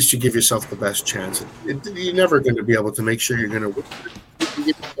at least you give yourself the best chance. You're never going to be able to make sure you're going to win. You can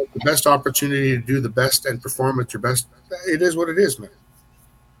give yourself the best opportunity to do the best and perform at your best. It is what it is, man.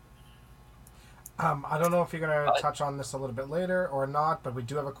 I don't know if you're going to touch on this a little bit later or not, but we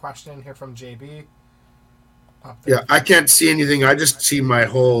do have a question here from JB. Yeah, I can't see anything. I just see my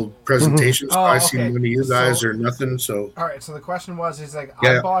whole presentation. So I see none of you guys or nothing. So all right. So the question was, he's like,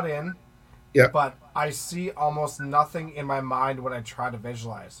 I bought in, but I see almost nothing in my mind when I try to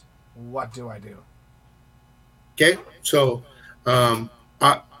visualize. What do I do? Okay, so I'm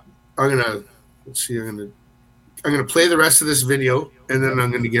gonna I'm gonna play the rest of this video, and then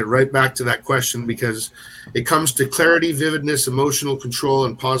I'm gonna get right back to that question because it comes to clarity, vividness, emotional control,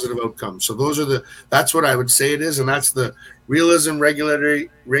 and positive outcomes. So that's what I would say it is, and that's the realism, regularity,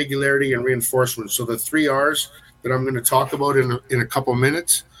 and reinforcement. So the 3 R's that I'm going to talk about in a couple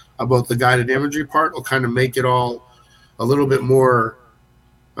minutes about the guided imagery part will kind of make it all a little bit more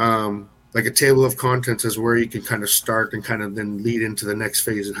like a table of contents, as where you can kind of start and kind of then lead into the next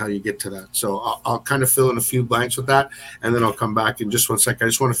phase and how you get to that. So I'll kind of fill in a few blanks with that, and then I'll come back in just 1 second. I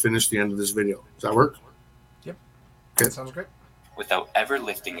just want to finish the end of this video. Does that work? Yep. Okay. That sounds great. Without ever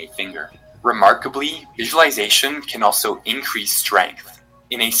lifting a finger. Remarkably, visualization can also increase strength.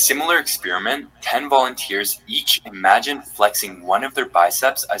 In a similar experiment, 10 volunteers each imagined flexing one of their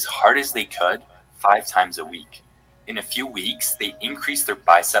biceps as hard as they could 5 times a week. In a few weeks, they increased their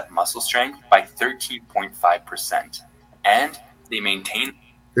bicep muscle strength by 13.5%, and they maintained.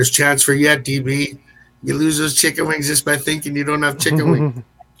 There's chance for you, DB. You lose those chicken wings just by thinking you don't have chicken wings.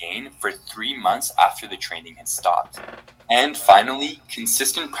 Gain for 3 months after the training had stopped. And finally,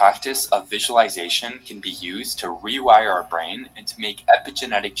 consistent practice of visualization can be used to rewire our brain and to make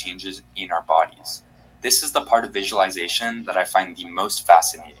epigenetic changes in our bodies. This is the part of visualization that I find the most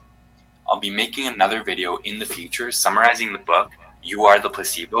fascinating. I'll be making another video in the future summarizing the book You Are the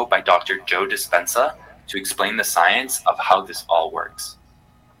Placebo by Dr. Joe Dispenza to explain the science of how this all works.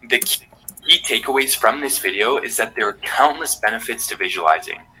 The key takeaways from this video is that there are countless benefits to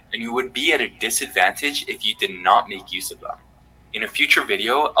visualizing, and you would be at a disadvantage if you did not make use of them. In a future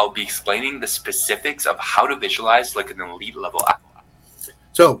video, I'll be explaining the specifics of how to visualize like an elite level athlete.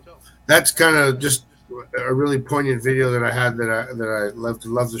 So that's kind of just a really poignant video that I had that I love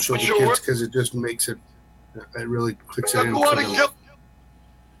to show the kids because it just makes it really clicks it in for them.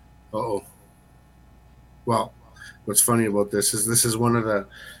 Uh-oh. Well, what's funny about this is one of the,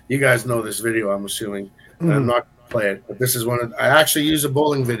 you guys know this video, I'm assuming. I'm not going to play it, but this is I actually use a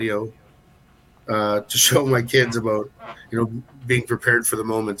bowling video to show my kids about, being prepared for the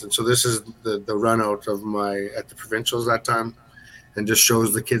moment. And so this is the run out of at the provincials that time, and just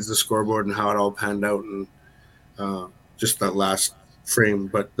shows the kids the scoreboard and how it all panned out and just that last frame.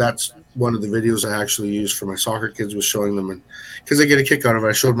 But that's one of the videos I actually used for my soccer kids, was showing them, and because they get a kick out of it.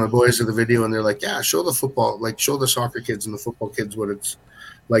 I showed my boys the video and they're like, yeah, show the football, like show the soccer kids and the football kids what it's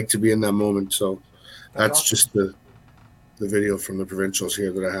like to be in that moment. So that's just the video from the provincials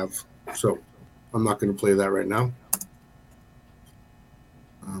here that I have. So I'm not going to play that right now.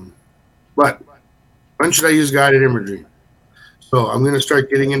 But when should I use guided imagery? So I'm going to start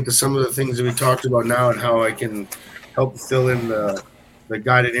getting into some of the things that we talked about now and how I can help fill in the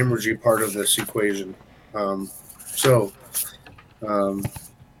guided imagery part of this equation.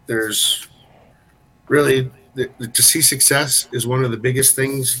 There's really to see success is one of the biggest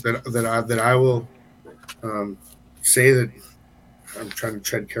things that I will say that I'm trying to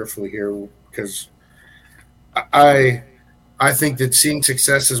tread carefully here, because I think that seeing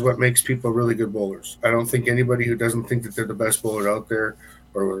success is what makes people really good bowlers. I don't think anybody who doesn't think that they're the best bowler out there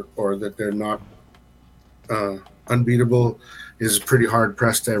or that they're not unbeatable is pretty hard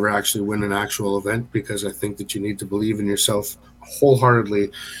pressed to ever actually win an actual event, because I think that you need to believe in yourself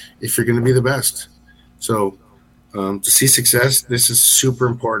wholeheartedly if you're going to be the best. So to see success, this is super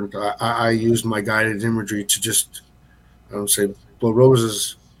important. I used my guided imagery to just, I don't say blow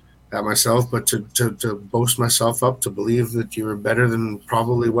roses at myself, but to boast myself up, to believe that you were better than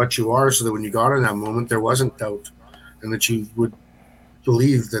probably what you are, so that when you got in that moment, there wasn't doubt, and that you would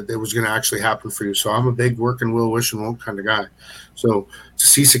believe that it was going to actually happen for you. So I'm a big work and will, wish and won't kind of guy. So to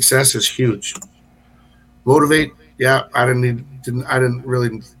see success is huge. Motivate, yeah, I didn't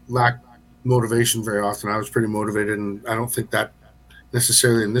really lack motivation very often. I was pretty motivated, and I don't think that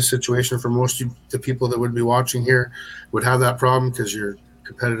necessarily in this situation for most of the people that would be watching here would have that problem, because you're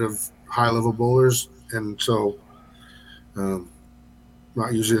competitive, high-level bowlers, and so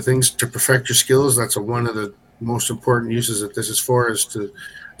not usually the things to perfect your skills. That's one of the most important uses that this is for, is to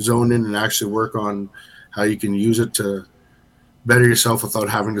zone in and actually work on how you can use it to better yourself without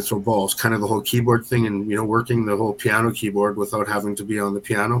having to throw balls. Kind of the whole keyboard thing, and working the whole piano keyboard without having to be on the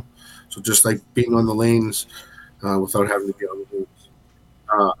piano. So just like being on the lanes without having to be on the lanes.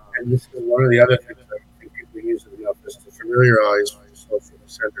 And this is one of the other things that I think people use enough, is to familiarize yourself with the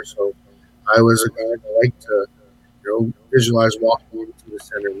center. So I was a guy that liked to visualize walking into the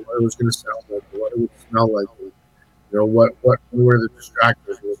center, what it was going to sound like, what it would smell like, what were the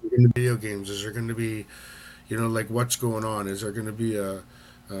distractors? Was there going to be video games? Is there going to be, like what's going on? Is there going to be a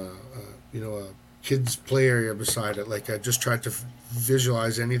kids play area beside it? Like I just tried to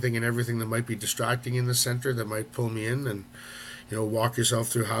visualize anything and everything that might be distracting in the center that might pull me in, and walk yourself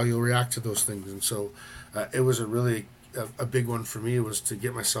through how you'll react to those things. And so it was a big one for me, was to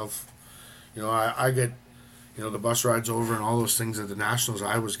get myself, I get, the bus rides over and all those things at the Nationals,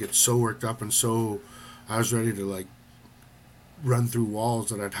 I always get so worked up, and so I was ready to like run through walls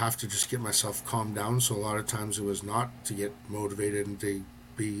that I'd have to just get myself calmed down. So a lot of times it was not to get motivated and to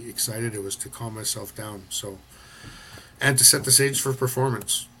be excited, it was to calm myself down. So, and to set the stage for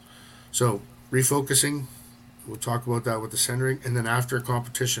performance. So refocusing, we'll talk about that with the centering, and then after a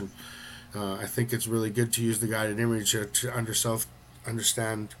competition, I think it's really good to use the guided image to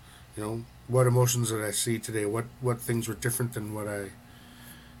understand, what emotions did I see today, what things were different than what I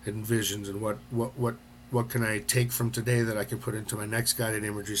envisioned, and what what can I take from today that I can put into my next guided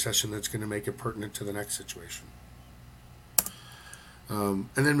imagery session that's going to make it pertinent to the next situation. And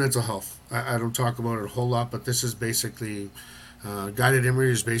then mental health. I don't talk about it a whole lot, but this is basically guided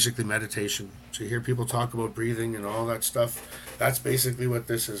imagery is basically meditation. So you hear people talk about breathing and all that stuff. That's basically what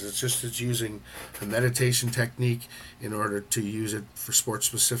this is. It's using a meditation technique in order to use it for sport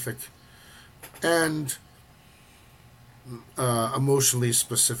specific and emotionally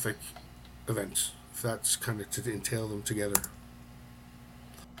specific events. If that's kind of to entail them together.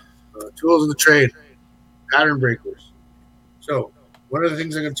 Tools of the trade, pattern breakers. So one of the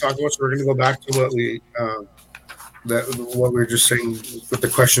things I'm going to talk about, so we're going to go back to what we were just saying with the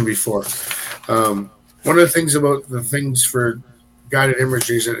question before. One of the things about the things for guided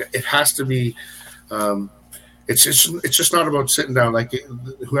imagery is that it has to be. It's just not about sitting down. Like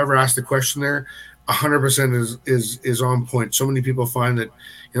whoever asked the question there, 100% is on point. So many people find that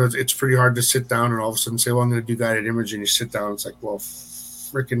it's pretty hard to sit down and all of a sudden say, "Well, I'm going to do guided imagery," and you sit down. It's like, well,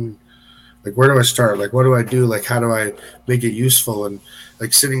 freaking. Like, where do I start? Like, what do I do? Like, how do I make it useful? And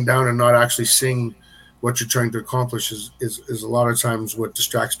like sitting down and not actually seeing what you're trying to accomplish is a lot of times what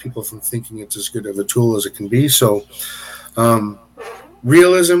distracts people from thinking it's as good of a tool as it can be. So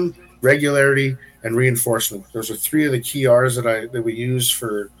realism, regularity, and reinforcement. Those are three of the key R's that we use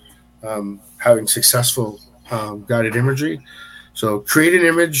for having successful guided imagery. So create an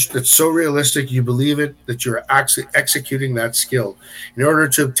image that's so realistic you believe it, that you're actually executing that skill. In order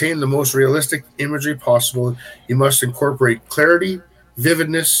to obtain the most realistic imagery possible, you must incorporate clarity,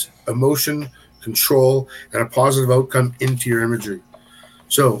 vividness, emotion, control, and a positive outcome into your imagery.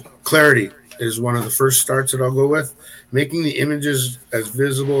 So clarity is one of the first starts that I'll go with. Making the images as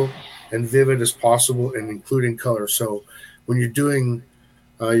visible and vivid as possible and including color. So when you're doing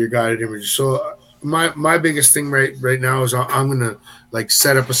your guided images. So my biggest thing right now is I'm going to like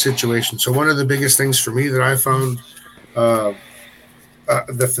set up a situation. So one of the biggest things for me that I found that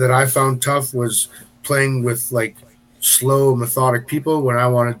I found tough was playing with like slow, methodic people when I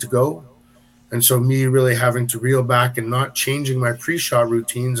wanted to go. And so me really having to reel back and not changing my pre-shot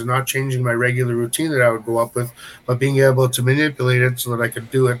routines and not changing my regular routine that I would go up with, but being able to manipulate it so that I could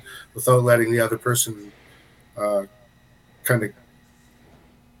do it without letting the other person kind of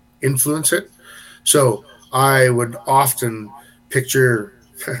influence it. So I would often picture,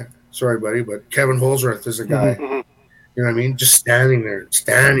 sorry, buddy, but Kevin Holsworth is a guy, you know what I mean? Just standing there.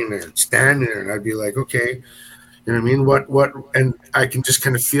 And I'd be like, okay, you know what I mean? What, and I can just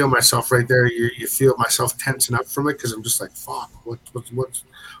kind of feel myself right there. You feel myself tensing up from it because I'm just like, fuck, what's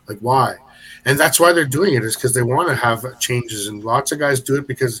like, why? And that's why they're doing it, is because they want to have changes. And lots of guys do it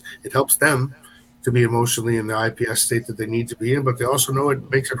because it helps them to be emotionally in the IPS state that they need to be in, but they also know it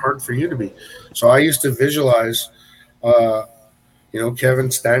makes it hard for you to be. So I used to visualize,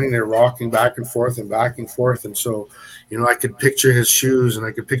 Kevin standing there rocking back and forth. And so, I could picture his shoes and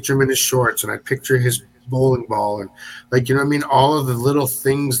I could picture him in his shorts and I'd picture his bowling ball and like, all of the little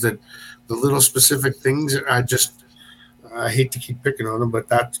things the little specific things that I hate to keep picking on him, but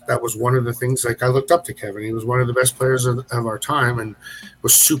that was one of the things. Like I looked up to Kevin. He was one of the best players of our time and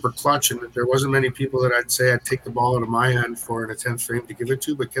was super clutch. And there wasn't many people that I'd say I'd take the ball out of my hand for in a 10th frame to give it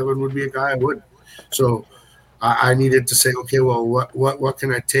to, but Kevin would be a guy I would. So I needed to say, okay, well, what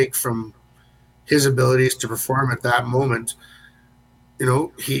can I take from his abilities to perform at that moment?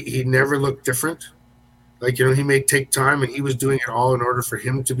 He never looked different. Like, he may take time and he was doing it all in order for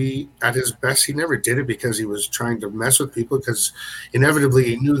him to be at his best. He never did it because he was trying to mess with people, because inevitably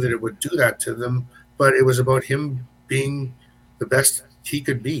he knew that it would do that to them, but it was about him being the best he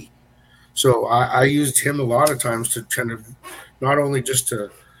could be. So I used him a lot of times to kind of not only just to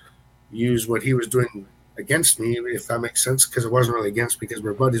use what he was doing against me, if that makes sense, because it wasn't really against because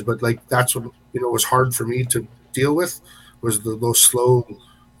we're buddies, but like that's what, was hard for me to deal with, was those slow,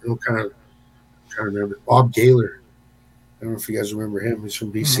 kind of, trying to remember Bob Gaylor. I don't know if you guys remember him. He's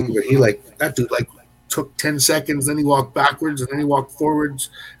from BC, but he that dude took 10 seconds, then he walked backwards, and then he walked forwards,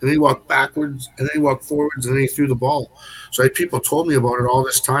 and then he walked backwards, and then he walked forwards, and then he threw the ball. So people told me about it all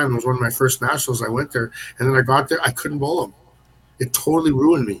this time. It was one of my first nationals. I went there, and then I got there. I couldn't bowl him. It totally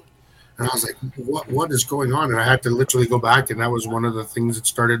ruined me. And I was like, what is going on? And I had to literally go back, and that was one of the things that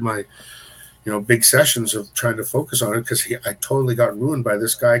started my big sessions of trying to focus on it, because I totally got ruined by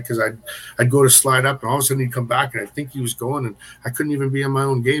this guy, because I'd go to slide up and all of a sudden he'd come back and I think he was going and I couldn't even be in my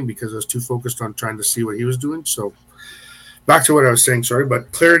own game because I was too focused on trying to see what he was doing. So back to what I was saying, sorry,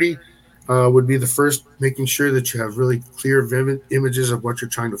 but clarity would be the first, making sure that you have really clear, vivid images of what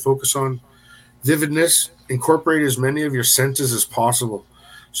you're trying to focus on. Vividness, incorporate as many of your senses as possible.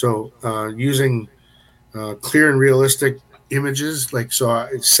 So using clear and realistic images,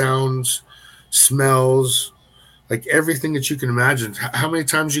 sounds, smells, like everything that you can imagine. How many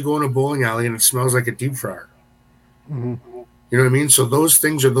times you go in a bowling alley and it smells like a deep fryer? Mm-hmm. You know what I mean? So those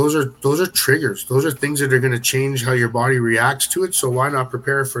are triggers. Those are things that are going to change how your body reacts to it. So why not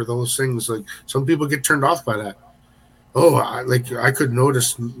prepare for those things? Like some people get turned off by that. Oh, I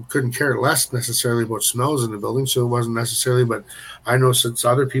couldn't care less necessarily about smells in the building, so it wasn't necessarily. But I know since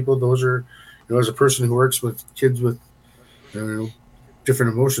other people, those are, you know, as a person who works with kids with, you know,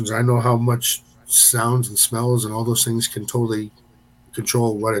 different emotions, I know how much sounds and smells and all those things can totally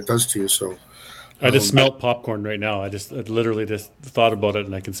control what it does to you. So I just smell popcorn right now. I literally just thought about it,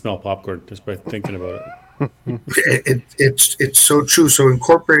 and I can smell popcorn just by thinking about it. It's so true. So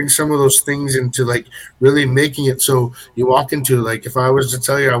incorporating some of those things into like really making it so you walk into, like, if I was to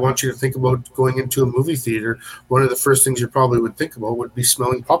tell you I want you to think about going into a movie theater, one of the first things you probably would think about would be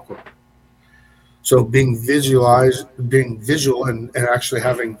smelling popcorn. So being visual and actually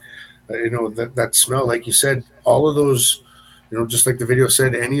having that smell, like you said, all of those, just like the video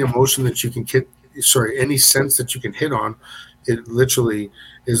said, any emotion that you can any sense that you can hit on, it literally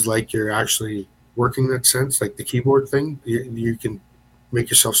is like you're actually working that sense, like the keyboard thing. You can make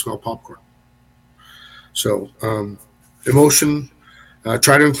yourself smell popcorn. So emotion,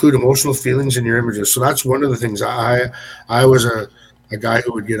 try to include emotional feelings in your images. So that's one of the things. I was a guy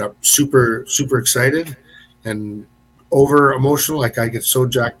who would get up super excited and over emotional. Like I get so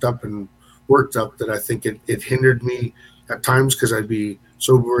jacked up and worked up that I think it hindered me at times, because I'd be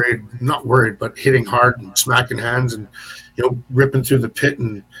so not worried, but hitting hard and smacking hands and ripping through the pit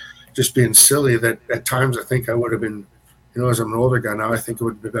and just being silly, that at times I think I would have been, as I'm an older guy now, I think it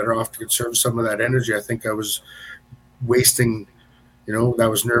would be better off to conserve some of that energy. I think I was wasting, that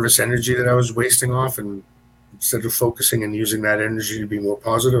was nervous energy that I was wasting off, and instead of focusing and using that energy to be more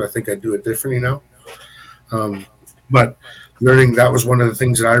positive, I think I'd do it differently now. But learning, that was one of the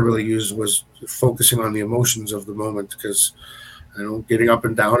things that I really used, was focusing on the emotions of the moment, because getting up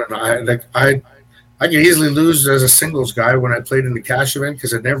and down, and I could easily lose as a singles guy when I played in the cash event,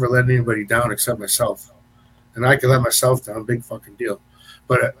 because I never let anybody down except myself. And I could let myself down, big fucking deal.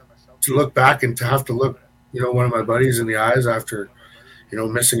 But to look back and to have to look, one of my buddies in the eyes after,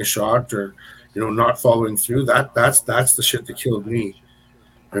 missing a shot or, not following through, that's the shit that killed me.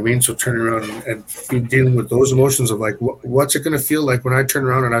 I mean, so turning around and be dealing with those emotions of like, what's it going to feel like when I turn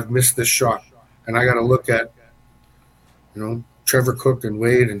around and I've missed this shot, and I got to look at, Trevor Cook and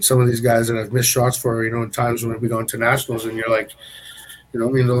Wade and some of these guys that I've missed shots for, in times when we go into nationals, and you're like,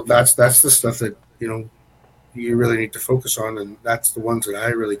 that's the stuff that, you really need to focus on. And that's the ones that I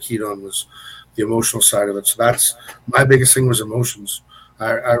really keyed on, was the emotional side of it. So that's my biggest thing, was emotions.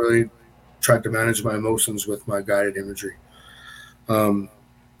 I really tried to manage my emotions with my guided imagery.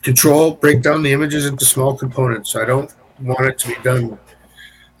 Control, break down the images into small components. I don't want it to be done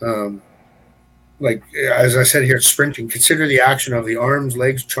like, as I said here, sprinting. Consider the action of the arms,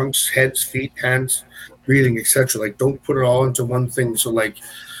 legs, trunks, heads, feet, hands, breathing, etc. Like, don't put it all into one thing. So, like,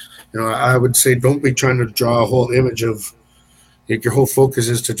 I would say, don't be trying to draw a whole image of, like, your whole focus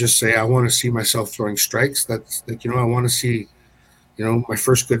is to just say, I want to see myself throwing strikes. That's like, I want to see, my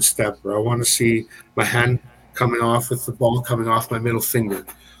first good step, or I want to see my hand coming off with the ball coming off my middle finger.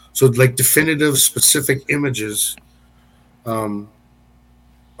 So, like, definitive, specific images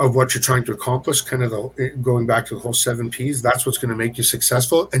of what you're trying to accomplish, kind of going back to the whole 7 Ps. That's what's going to make you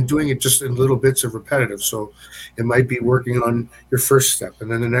successful, and doing it just in little bits of repetitive. So it might be working on your first step, and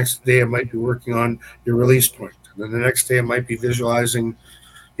then the next day it might be working on your release point, and then the next day it might be visualizing,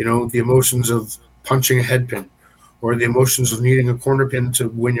 the emotions of punching a head pin, or the emotions of needing a corner pin to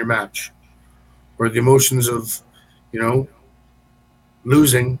win your match, or the emotions of,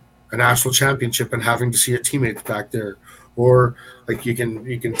 losing a national championship and having to see your teammates back there. Or like, you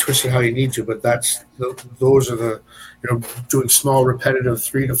can twist it how you need to, but those are the, doing small repetitive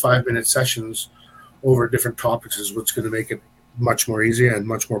 3 to 5 minute sessions over different topics is what's going to make it much more easy and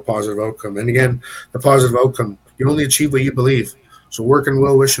much more positive outcome. And again, the positive outcome, you only achieve what you believe. So work and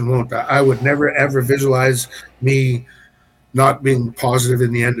will, wish and won't. I would never ever visualize me not being positive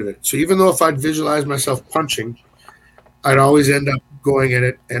in the end of it. So even though if I'd visualize myself punching, I'd always end up going at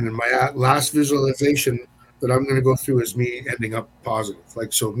it, and in my last visualization that I'm going to go through is me ending up positive.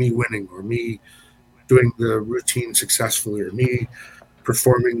 Like, so me winning, or me doing the routine successfully, or me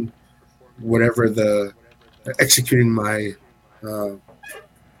performing whatever executing my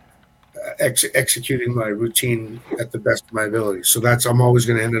routine at the best of my ability. So I'm always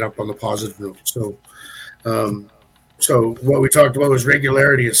going to end it up on the positive note. So what we talked about was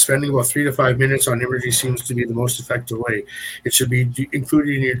regularity. Is spending about 3 to 5 minutes on imagery seems to be the most effective way. It should be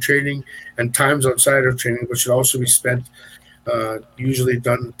included in your training and times outside of training, but should also be spent Usually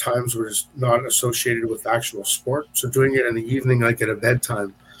done times where it's not associated with actual sport. So doing it in the evening, like at a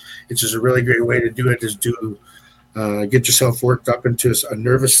bedtime, it's just a really great way to do it. Is get yourself worked up into a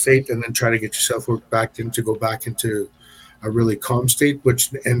nervous state, and then try to get yourself worked go back into a really calm state, which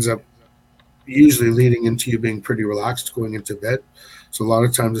ends up usually leading into you being pretty relaxed going into bed. So a lot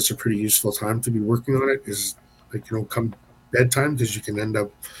of times it's a pretty useful time to be working on it, is like, come bedtime, because you can end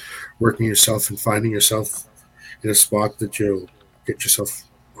up working yourself and finding yourself in a spot that you'll get yourself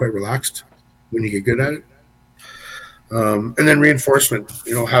quite relaxed when you get good at it. And then reinforcement,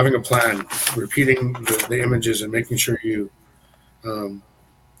 having a plan, repeating the images, and making sure you have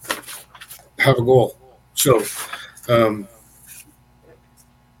a goal. So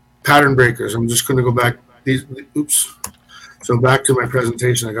pattern breakers. I'm just going to go back. So back to my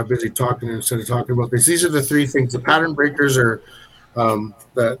presentation. I got busy talking instead of talking about this. These are the three things. The pattern breakers are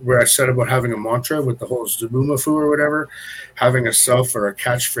where I said about having a mantra with the whole Zubumafu or whatever, having a self or a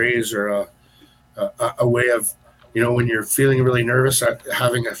catchphrase or a way of, when you're feeling really nervous,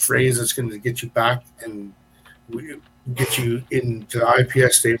 having a phrase that's going to get you back and get you into the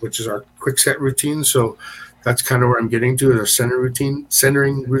IPS state, which is our quick set routine. So that's kind of where I'm getting to, the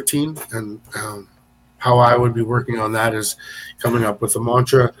centering routine. And how I would be working on that is coming up with a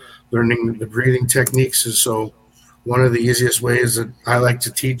mantra, learning the breathing techniques. And so one of the easiest ways that I like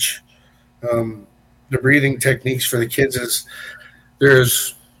to teach the breathing techniques for the kids is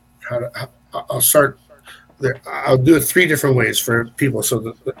I'll do it 3 different ways for people.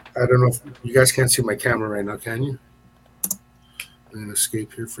 So I don't know if you guys can't see my camera right now, can you? I'm going to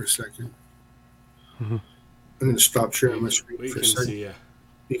escape here for a second. Mm-hmm. I'm going to stop sharing my screen for a second. See you.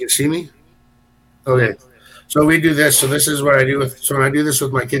 You can see me? Okay. So we do this. So this is what I do so when I do this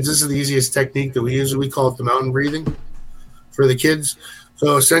with my kids, this is the easiest technique that we use. We call it the mountain breathing for the kids.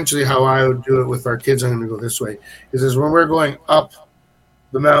 So essentially how I would do it with our kids, I'm going to go this way, is when we're going up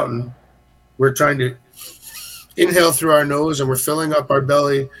the mountain, we're trying to inhale through our nose, and we're filling up our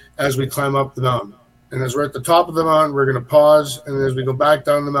belly as we climb up the mountain. And as we're at the top of the mountain, we're going to pause. And as we go back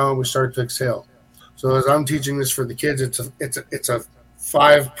down the mountain, we start to exhale. So as I'm teaching this for the kids, it's a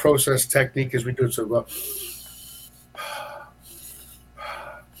 5-process technique as we do it. So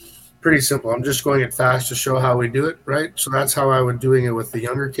pretty simple. I'm just going it fast to show how we do it, right? So that's how I would doing it with the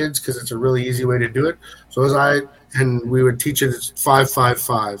younger kids, because it's a really easy way to do it. So we would teach it, it's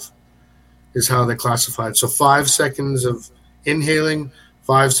 5-5-5 is how they classified. So 5 seconds of inhaling,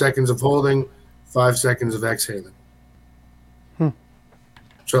 5 seconds of holding, 5 seconds of exhaling.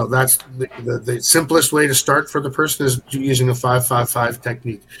 So that's the simplest way to start for the person, is using a 5-5-5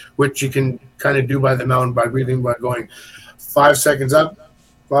 technique, which you can kind of do by the mountain, by breathing, by going 5 seconds up,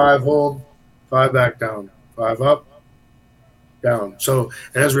 5 hold, 5 back down, 5 up, down. So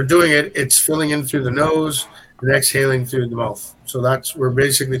as we're doing it, it's filling in through the nose and exhaling through the mouth. So we're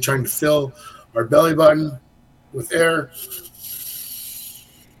basically trying to fill our belly button with air.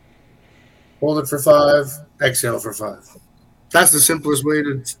 Hold it for 5, exhale for 5. That's the simplest way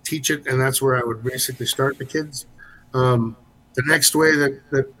to teach it, and that's where I would basically start the kids. The next way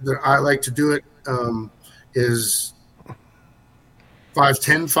that I like to do it is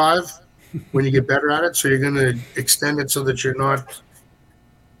 5-10-5 when you get better at it. So you're going to extend it so that you're not.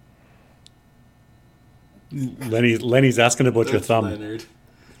 Lenny's asking about your thumb. Leonard.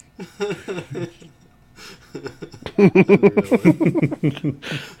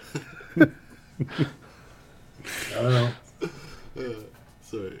 I don't know.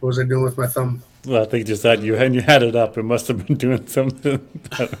 Sorry. What was I doing with my thumb? Well, I think just that you had it up. It must have been doing something.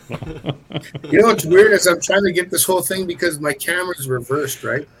 I don't know. What's weird is I'm trying to get this whole thing because my camera's reversed,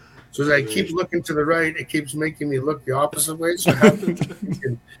 right? So as I keep looking to the right, it keeps making me look the opposite way. So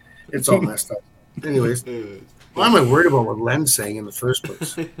it's all messed up. Anyways, why am I worried about what Len's saying in the first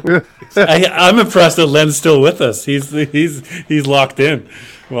place? I'm impressed that Len's still with us. He's locked in.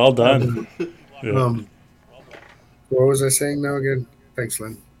 Well done. What was I saying now again? Thanks,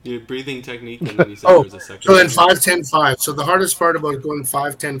 Len. Your breathing technique, and then you said there was a second. So then 5-10-5. So the hardest part about going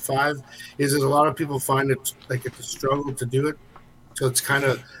 5-10-5 is that a lot of people find it like it's a struggle to do it. So it's kind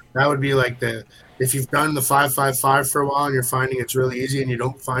of, that would be like if you've done the 5-5-5 for a while and you're finding it's really easy and you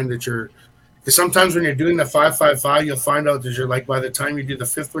don't find that because sometimes when you're doing the 5-5-5, you'll find out that you're like, by the time you do the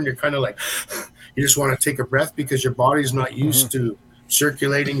 5th one, you're kind of like, you just want to take a breath because your body's not used to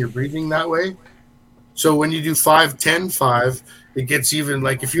circulating your breathing that way. So when you do 5-10-5, it gets even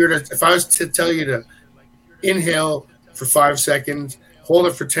like if I was to tell you to inhale for 5 seconds, hold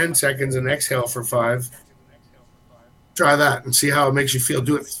it for 10 seconds, and exhale for 5, try that and see how it makes you feel.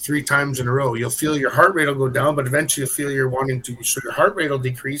 Do it 3 times in a row. You'll feel your heart rate will go down, but eventually you'll feel you're wanting to. So your heart rate will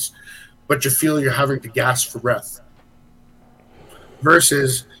decrease, but you feel you're having to gasp for breath.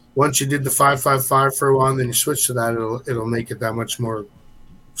 versus once you did the 5-5-5 for a while and then you switch to that, it'll make it that much more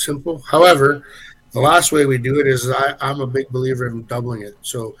simple. However, the last way we do it is I'm a big believer in doubling it.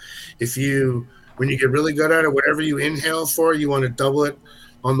 So when you get really good at it, whatever you inhale for, you want to double it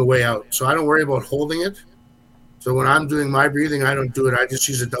on the way out. So I don't worry about holding it. So when I'm doing my breathing, I don't do it. I just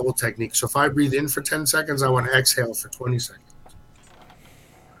use a double technique. So if I breathe in for 10 seconds, I want to exhale for 20 seconds.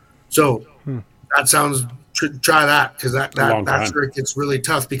 So that sounds, try that, because that's where it gets really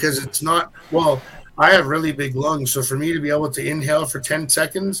tough, because it's not, well, I have really big lungs. So for me to be able to inhale for 10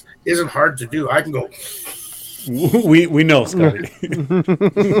 seconds isn't hard to do. I can go. We know, Scotty. I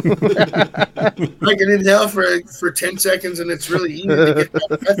can inhale for 10 seconds and it's really easy to get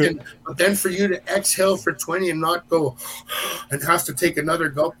that breath in. But then for you to exhale for 20 and not go and have to take another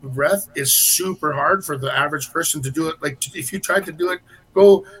gulp of breath is super hard for the average person to do it. Like if you tried to do it,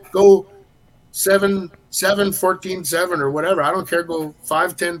 go 7-14-7 or whatever. I don't care. Go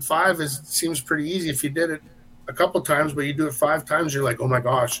 5-10-5 seems pretty easy if you did it a couple times, but you do it 5 times, you're like, oh my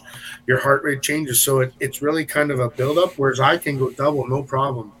gosh, your heart rate changes. So it's really kind of a buildup, whereas I can go double, no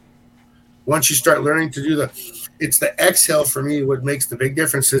problem. Once you start learning to do it's the exhale for me what makes the big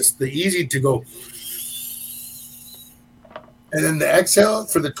difference. It's the easy to go. And then the exhale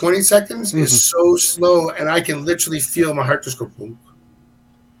for the 20 seconds is so slow, and I can literally feel my heart just go boom,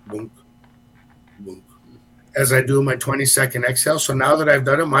 boom, boom, as I do my 20-second exhale. So now that I've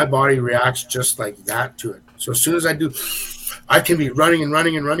done it, my body reacts just like that to it. So as soon as I do, I can be running, and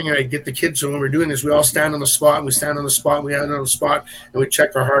I get the kids. So when we're doing this, we all stand on the spot, and we stand on the spot, and we stand on the spot, and we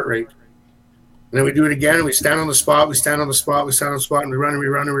check our heart rate. And then we do it again, and we stand on the spot, we stand on the spot, and we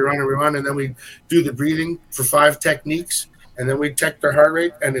run, and then we do the breathing for 5 techniques, and then we check their heart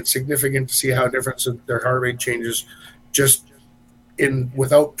rate, and it's significant to see how different their heart rate changes just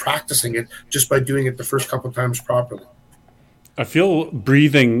without practicing it, just by doing it the first couple of times properly. I feel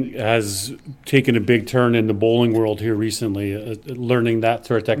breathing has taken a big turn in the bowling world here recently, learning that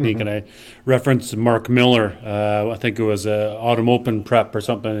sort of technique. And I referenced Mark Miller. I think it was Autumn Open prep or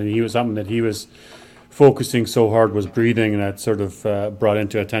something, and he was focusing so hard was breathing, and that sort of brought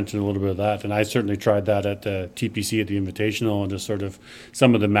into attention a little bit of that. And I certainly tried that at TPC at the Invitational, and just sort of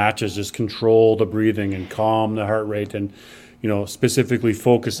some of the matches, just control the breathing and calm the heart rate, and specifically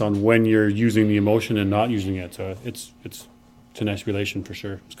focus on when you're using the emotion and not using it. So it's a nice relation for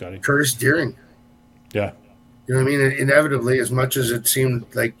sure, Scotty. Curtis Deering. Yeah. You know what I mean? Inevitably, as much as it seemed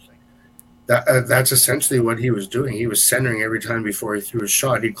like that's essentially what he was doing. He was centering every time before he threw his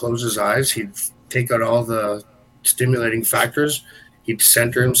shot. He'd close his eyes. He'd take out all the stimulating factors. He'd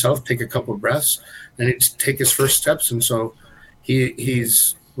center himself, take a couple of breaths, and he'd take his first steps. And so he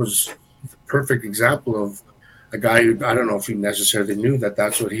was the perfect example of a guy who, I don't know if he necessarily knew that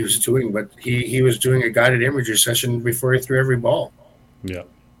that's what he was doing, but he was doing a guided imagery session before he threw every ball. Yeah.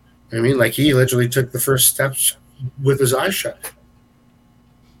 I mean, like, he literally took the first steps with his eyes shut.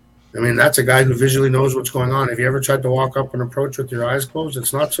 I mean, that's a guy who visually knows what's going on. Have you ever tried to walk up and approach with your eyes closed?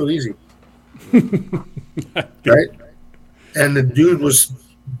 It's not so easy. Right? And the dude was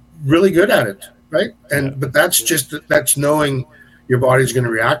really good at it, right? But that's knowing your body's going to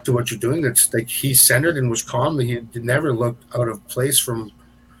react to what you're doing. That's like, he centered and was calm. He never looked out of place from,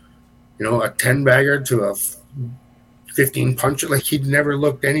 a 10 bagger to a 15 puncher. Like, he'd never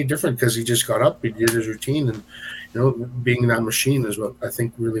looked any different, because he just got up, he did his routine, and being that machine is what I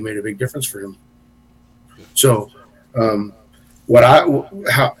think really made a big difference for him. So, how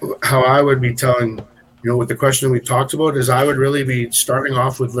I would be telling, with the question we talked about, is I would really be starting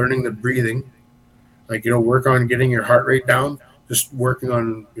off with learning the breathing, like, work on getting your heart rate down. Just working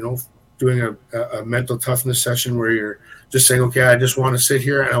on, doing a mental toughness session where you're just saying, okay, I just want to sit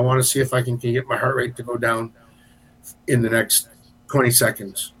here and I want to see if I can get my heart rate to go down in the next 20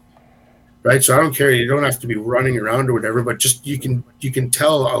 seconds. Right? So I don't care. You don't have to be running around or whatever, but just you can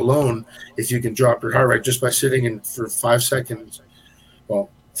tell alone if you can drop your heart rate just by sitting in for 5 seconds. Well,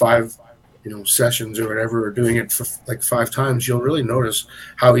 5 sessions or whatever, or doing it for like 5 times, you'll really notice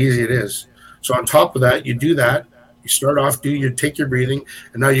how easy it is. So on top of that, you do that. You start off, you take your breathing,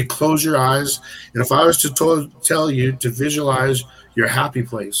 and now you close your eyes. And if I was to tell you to visualize your happy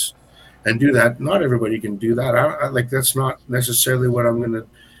place and do that, not everybody can do that. That's not necessarily what I'm going to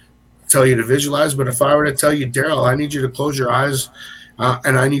tell you to visualize. But if I were to tell you, Daryl, I need you to close your eyes,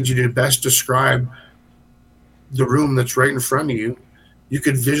 and I need you to best describe the room that's right in front of you, you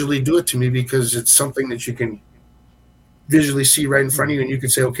could visually do it to me, because it's something that you can visually see right in front of you. And you can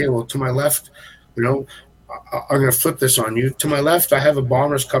say, okay, well, to my left, I'm going to flip this on you. To my left, I have a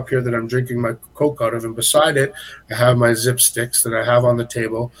Bombers cup here that I'm drinking my Coke out of, and beside it, I have my Zip sticks that I have on the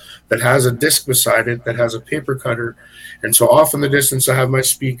table that has a disc beside it that has a paper cutter. And so off in the distance, I have my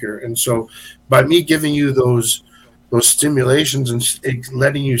speaker. And so by me giving you those stimulations and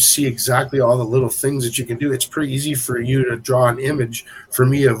letting you see exactly all the little things that you can do, it's pretty easy for you to draw an image for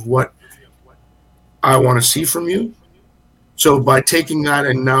me of what I want to see from you. So by taking that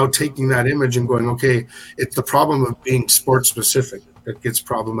and now taking that image and going, okay, it's the problem of being sports specific that gets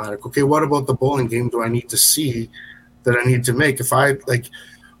problematic. Okay, what about the bowling game do I need to see that I need to make? If I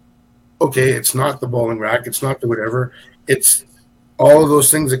okay, it's not the bowling rack, it's not the whatever, it's all of those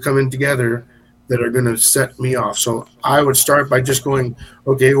things that come in together that are going to set me off. So I would start by just going,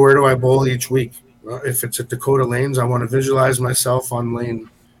 okay, where do I bowl each week? Well, if it's at Dakota Lanes, I want to visualize myself on lane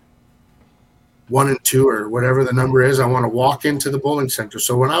 1 and 2 or whatever the number is. I want to walk into the bowling center.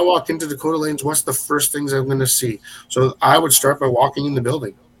 So when I walk into Dakota Lanes, what's the first things I'm going to see? So I would start by walking in the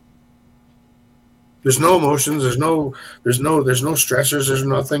building. There's no emotions. There's no stressors. There's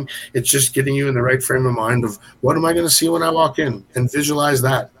nothing. It's just getting you in the right frame of mind of what am I going to see when I walk in, and visualize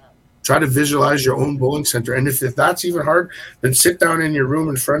that. Try to visualize your own bowling center. And if that's even hard, then sit down in your room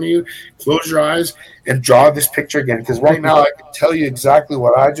in front of you, close your eyes, and draw this picture again. Because right now I can tell you exactly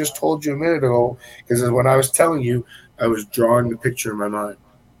what I just told you a minute ago, because when I was telling you, I was drawing the picture in my mind.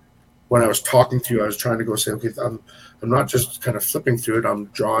 When I was talking to you, I was trying to go say, okay, I'm not just kind of flipping through it. I'm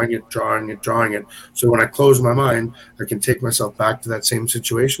drawing it. So when I close my mind, I can take myself back to that same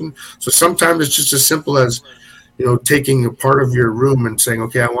situation. So sometimes it's just as simple as, taking a part of your room and saying,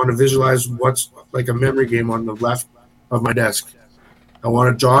 okay, I want to visualize what's like a memory game on the left of my desk. I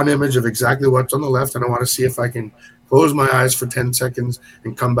want to draw an image of exactly what's on the left, and I want to see if I can close my eyes for 10 seconds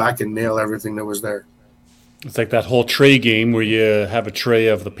and come back and nail everything that was there. It's like that whole tray game where you have a tray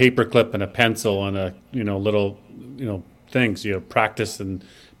of the paperclip and a pencil and a little things. You practicing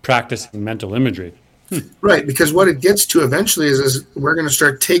mental imagery. Right, because what it gets to eventually is we're going to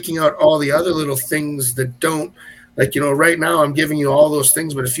start taking out all the other little things that don't, right now I'm giving you all those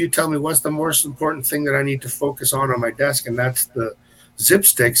things, but if you tell me what's the most important thing that I need to focus on my desk, and that's the Zip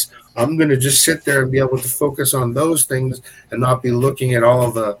sticks, I'm going to just sit there and be able to focus on those things and not be looking at all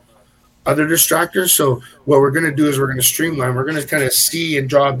of the other distractors. So what we're going to do is we're going to streamline. We're going to kind of see and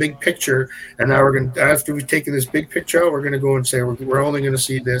draw a big picture, and now we're going to, after we've taken this big picture out, we're going to go and say we're only going to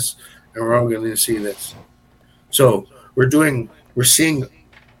see this, and we're only going to see this. So we're seeing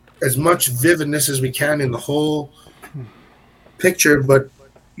as much vividness as we can in the whole picture, but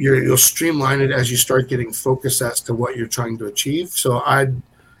you'll streamline it as you start getting focused as to what you're trying to achieve. So I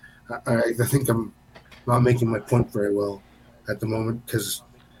think I'm not making my point very well at the moment, because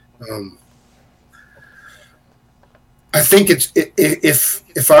I think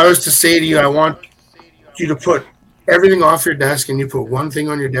if I was to say to you, I want you to put everything off your desk and you put one thing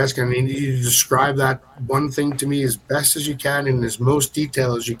on your desk, and I need you to describe that one thing to me as best as you can in as most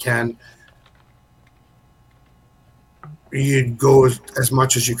detail as you can. You'd go as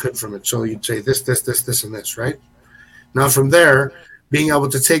much as you could from it. So you'd say this, and this, right? Now from there, being able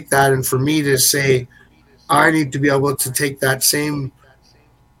to take that, and for me to say, I need to be able to take that same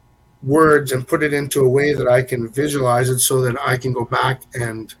words and put it into a way that I can visualize it so that I can go back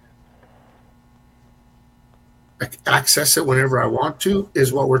and access it whenever I want to,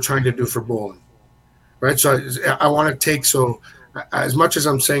 is what we're trying to do for bowling, right? So I want to take, so as much as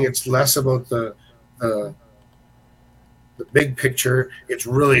I'm saying it's less about the big picture, it's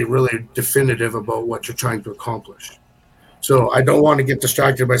really, really definitive about what you're trying to accomplish. So I don't want to get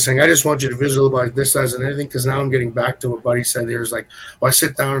distracted by saying, I just want you to visualize this as an anything, because now I'm getting back to what Buddy said. There's I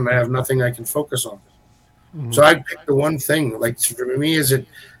sit down and I have nothing I can focus on. Mm-hmm. So I pick the one thing. For me, do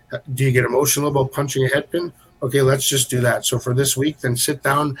you get emotional about punching a head pin? Okay, let's just do that. So for this week, then sit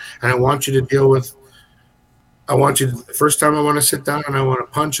down, and I want you to the first time I want to sit down and I want to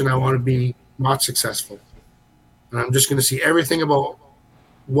punch and I want to be not successful. And I'm just going to see everything about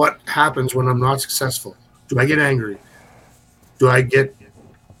what happens when I'm not successful. Do I get angry? Do I get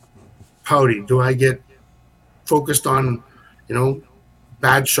pouty? Do I get focused on,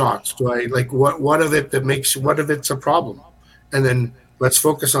 bad shots? Do I what of it's a problem? And then let's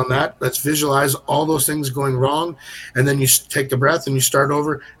focus on that. Let's visualize all those things going wrong. And then you take a breath and you start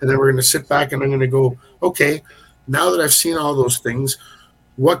over. And then we're going to sit back and I'm going to go, okay, now that I've seen all those things,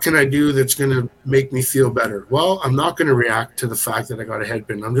 what can I do that's going to make me feel better? Well, I'm not going to react to the fact that I got a head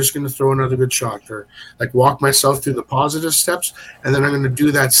pin. I'm just going to throw another good shot, or walk myself through the positive steps. And then I'm going to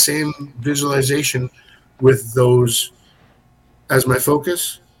do that same visualization with those as my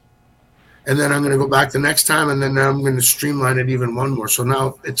focus. and then I'm going to go back the next time, and then I'm going to streamline it even one more. So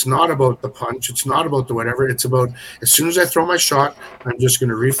now it's not about the punch. It's not about the whatever. It's about as soon as I throw my shot, I'm just going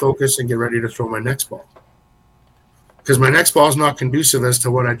to refocus and get ready to throw my next ball. Because my next ball is not conducive as to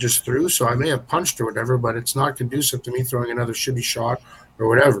what I just threw. So I may have punched or whatever, but it's not conducive to me throwing another shitty shot or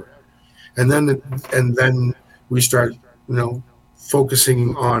whatever. And then we start,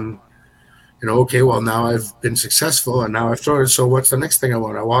 focusing on, okay, well, now I've been successful and now I've thrown it. So what's the next thing I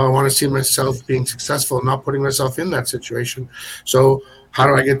want? Well, I want to see myself being successful and not putting myself in that situation. So how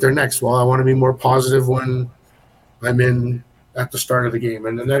do I get there next? Well, I want to be more positive when I'm in at the start of the game.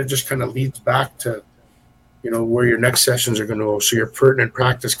 And then that just kind of leads back to, where your next sessions are going to go. So your pertinent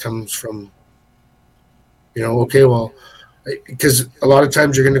practice comes from, okay, well, because a lot of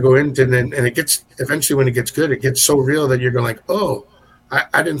times you're going to go into and it gets, eventually when it gets good, it gets so real that you're going like, oh,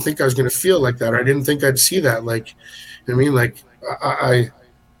 I didn't think I was going to feel like that. Or I didn't think I'd see that. Like, I mean, like I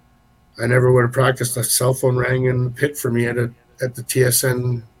never would have practiced. A cell phone rang in the pit for me at the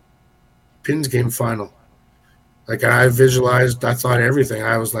TSN Pins game final. Like I visualized, I thought everything.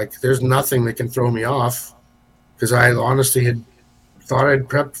 I was like, there's nothing that can throw me off because I honestly had thought I'd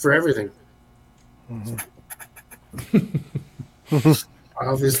prepped for everything. Mm-hmm.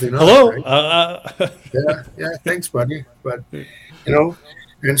 Obviously not. Hello. Right? Yeah. Thanks, buddy. But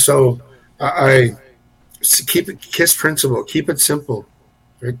and so I keep it KISS principle. Keep it simple.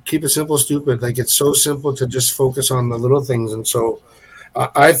 Right? Keep it simple, stupid. Like it's so simple to just focus on the little things. And so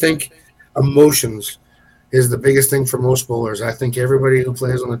I think emotions is the biggest thing for most bowlers. I think everybody who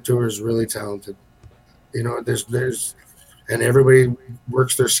plays on the tour is really talented. There's and everybody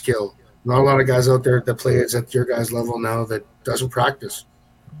works their skill. Not a lot of guys out there that play at your guys' level now that doesn't practice.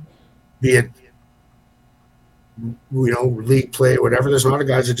 Be it, league play, whatever. There's a lot of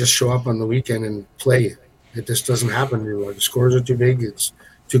guys that just show up on the weekend and play. It just doesn't happen anymore. The scores are too big. It's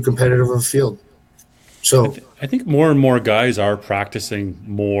too competitive of a field. So I think more and more guys are practicing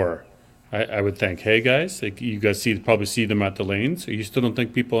more. I would think. Hey guys, like you guys probably see them at the lanes. You still don't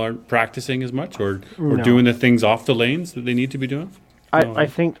think people aren't practicing as much or doing the things off the lanes that they need to be doing? I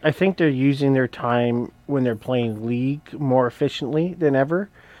think they're using their time when they're playing league more efficiently than ever.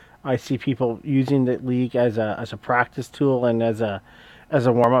 I see people using the league as a practice tool and as a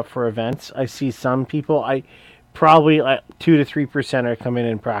warm up for events. I see some people, probably 2 to 3% are coming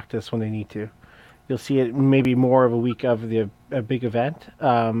in and practice when they need to. You'll see it maybe more of a week of a big event,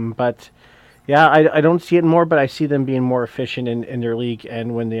 but yeah, I don't see it more, but I see them being more efficient in their league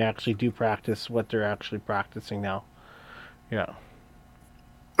and when they actually do practice what they're actually practicing now. Yeah.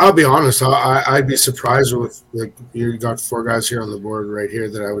 I'll be honest. I'd be surprised with you got 4 guys here on the board right here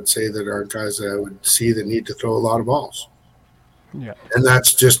that I would say that aren't guys that I would see that need to throw a lot of balls. Yeah, and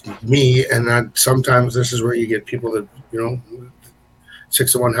that's just me. And sometimes this is where you get people that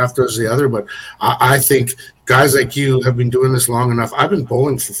 6 of one, half does the other. But I think guys like you have been doing this long enough. I've been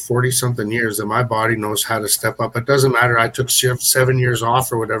bowling for 40 something years, and my body knows how to step up. It doesn't matter. I took 7 years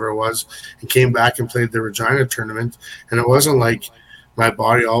off or whatever it was, and came back and played the Regina tournament, and it wasn't like my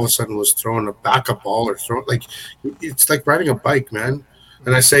body all of a sudden was throwing a backup ball or it's like riding a bike, man.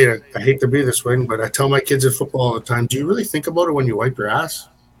 And I say, I hate to be this way, but I tell my kids at football all the time, do you really think about it when you wipe your ass?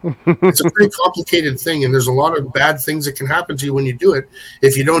 It's a pretty complicated thing, and there's a lot of bad things that can happen to you when you do it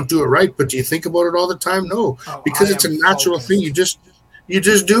if you don't do it right. But do you think about it all the time? No, because it's a natural thing. You just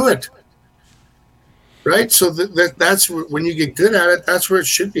do it. Right, so that's when you get good at it. That's where it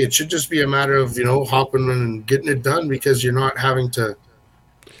should be. It should just be a matter of hopping and getting it done because you're not having to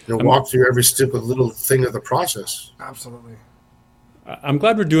walk through every stupid little thing of the process. Absolutely. I'm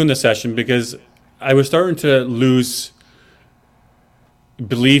glad we're doing this session because I was starting to lose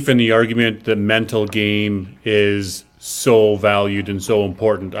belief in the argument that mental game is so valued and so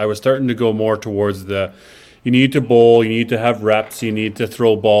important. I was starting to go more towards you need to bowl, you need to have reps, you need to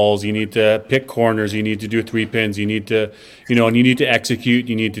throw balls, you need to pick corners, you need to do 3 pins, you need to, and you need to execute,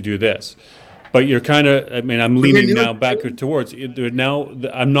 you need to do this. But you're kind of, I'm leaning now back towards, now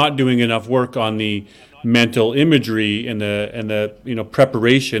I'm not doing enough work on the mental imagery and the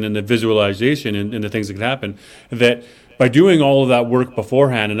preparation and the visualization and the things that can happen, that by doing all of that work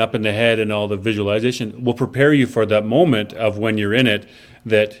beforehand and up in the head and all the visualization will prepare you for that moment of when you're in it,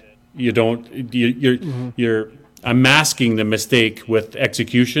 that I'm masking the mistake with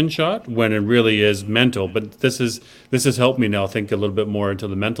execution shot when it really is mental. But this has helped me now think a little bit more into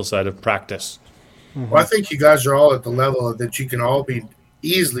the mental side of practice. Well, I think you guys are all at the level that you can all be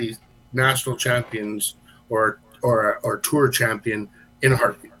easily national champions or tour champion in a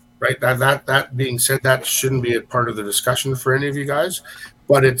heartbeat, right? That being said, that shouldn't be a part of the discussion for any of you guys,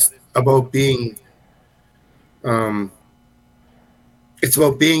 but it's about being it's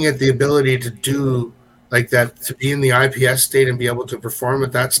about being at the ability to do like that, to be in the IPS state and be able to perform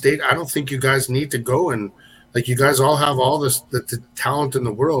at that state. I don't think you guys need to go and like you guys all have all this the talent in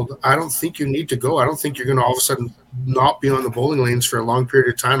the world. I don't think you need to go. I don't think you're going to all of a sudden not be on the bowling lanes for a long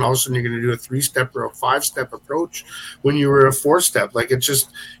period of time. All of a sudden you're going to do a 3-step or a 5-step approach when you were a 4-step. Like it's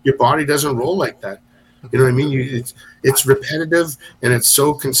just your body doesn't roll like that. You know what I mean? It's repetitive and it's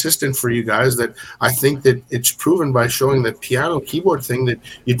so consistent for you guys that I think that it's proven by showing the piano keyboard thing that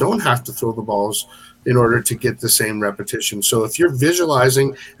you don't have to throw the balls in order to get the same repetition. So if you're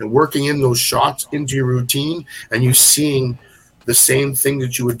visualizing and working in those shots into your routine and you seeing the same thing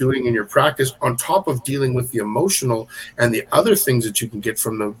that you were doing in your practice on top of dealing with the emotional and the other things that you can get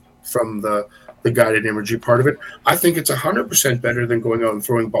from the guided imagery part of it, I think it's 100% better than going out and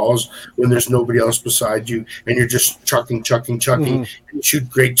throwing balls when there's nobody else beside you and you're just chucking, and you shoot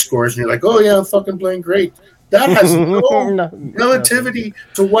great scores and you're like, oh yeah, I'm fucking playing great. That has no relativity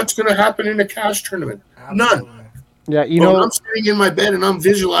to what's going to happen in a cash tournament. None. Yeah, you know, I'm sitting in my bed and I'm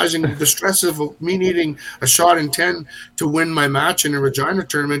visualizing the stress of me needing a shot in 10 to win my match in a Regina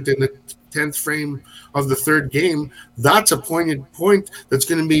tournament in the 10th frame of the third game. That's a pointed point that's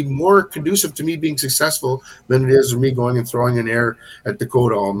going to be more conducive to me being successful than it is of me going and throwing an air at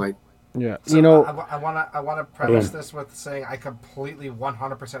Dakota all night. Yeah, So you know, I want to preface this with saying I completely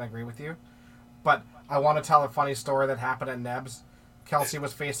 100% agree with you, but I want to tell a funny story that happened at Nebs. Kelsey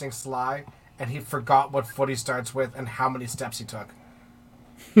was facing Sly, and he forgot what foot he starts with and how many steps he took.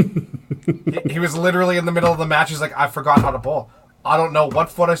 He was literally in the middle of the match. He's like, I forgot how to bowl. I don't know what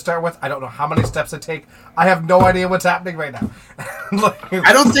foot I start with. I don't know how many steps I take. I have no idea what's happening right now.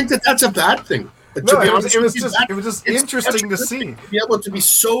 I don't think that that's a bad thing. No, it was just interesting to see. To be able to be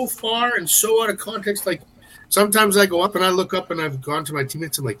so far and so out of context. Like sometimes I go up and I look up and I've gone to my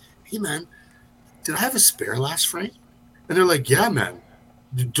teammates. I'm like, hey man, did I have a spare last frame? And they're like, yeah, man.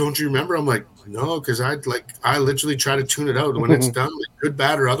 Don't you remember? I'm like, no, because I literally try to tune it out when it's done, like, good,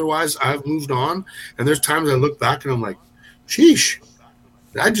 bad, or otherwise. I've moved on, and there's times I look back and I'm like, sheesh,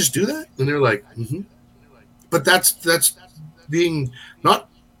 did I just do that? And they're like, mm-hmm. But that's being not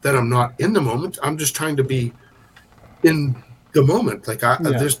that I'm not in the moment. I'm just trying to be in the moment. Like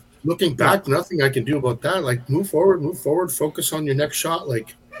there's looking back, nothing I can do about that. Like move forward, focus on your next shot.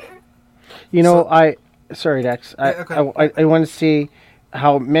 Like, you know, sorry, Dex. I want to see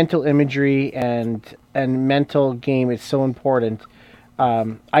how mental imagery and mental game is so important.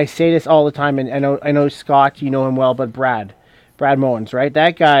 I say this all the time, and I know Scott, you know him well, but Brad Mowens, right?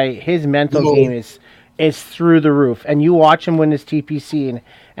 That guy, his mental game is through the roof. And you watch him win his TPC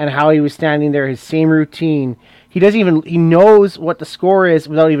and how he was standing there, his same routine. He knows what the score is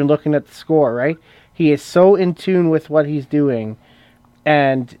without even looking at the score, right? He is so in tune with what he's doing.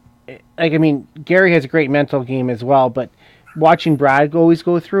 And like, I mean, Gary has a great mental game as well, but watching Brad always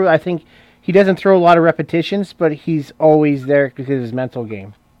go through, I think he doesn't throw a lot of repetitions, but he's always there because of his mental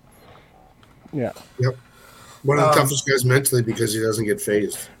game. Yeah. Yep. One of the toughest guys mentally because he doesn't get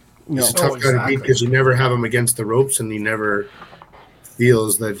phased. He's a tough guy to beat because you never have him against the ropes and he never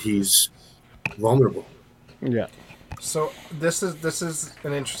feels that he's vulnerable. Yeah. So this is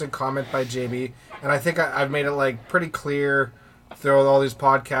an interesting comment by JB, and I think I've made it like pretty clear through all these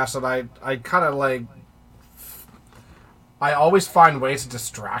podcasts that I kind of like. I always find ways to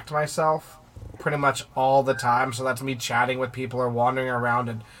distract myself pretty much all the time. So that's me chatting with people or wandering around.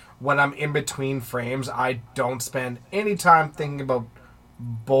 And when I'm in between frames, I don't spend any time thinking about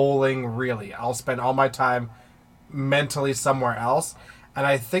bowling, really. I'll spend all my time mentally somewhere else. And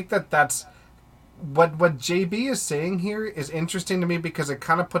I think that's what JB is saying here is interesting to me because it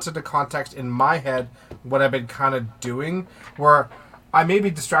kind of puts into context in my head what I've been kind of doing, where I may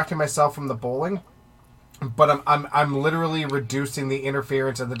be distracting myself from the bowling, but I'm literally reducing the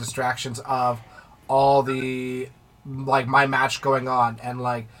interference and the distractions of all the, like, my match going on and,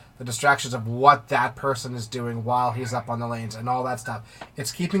 like, the distractions of what that person is doing while he's up on the lanes and all that stuff.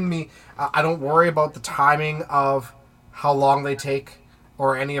 It's keeping me, I don't worry about the timing of how long they take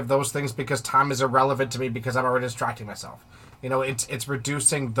or any of those things because time is irrelevant to me because I'm already distracting myself. You know, it's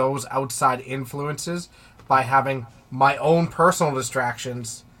reducing those outside influences by having my own personal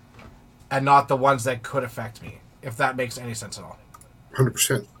distractions and not the ones that could affect me, if that makes any sense at all.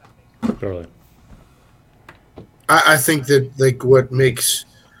 100%. Totally. I think that, like, what makes,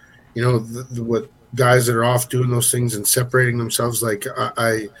 you know, what guys that are off doing those things and separating themselves, like,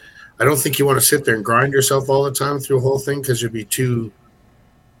 I don't think you want to sit there and grind yourself all the time through a whole thing because you'll be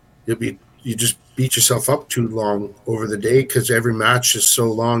you just beat yourself up too long over the day because every match is so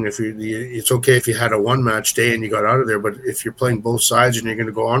long. It's okay if you had a 1-match day and you got out of there, but if you're playing both sides and you're going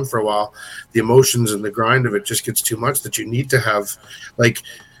to go on for a while, the emotions and the grind of it just gets too much that you need to have like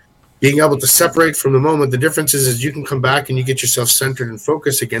being able to separate from the moment. The difference is you can come back and you get yourself centered and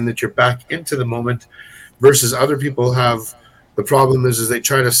focused again, that you're back into the moment, versus other people have the problem is they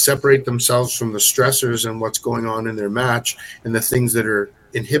try to separate themselves from the stressors and what's going on in their match and the things that are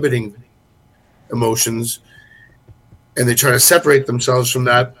inhibiting emotions, and they try to separate themselves from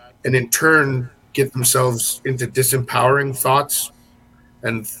that and in turn get themselves into disempowering thoughts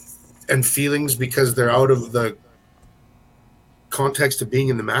and feelings because they're out of the context of being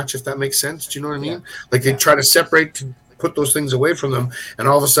in the match, if that makes sense. Do you know what I mean? Like they try to separate to put those things away from them, and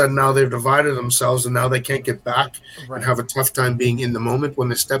all of a sudden now they've divided themselves and now they can't get back and have a tough time being in the moment when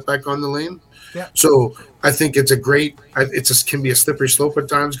they step back on the lane. Yeah. So I think it's a great, can be a slippery slope at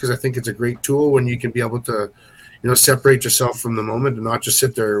times, because I think it's a great tool when you can be able to, separate yourself from the moment and not just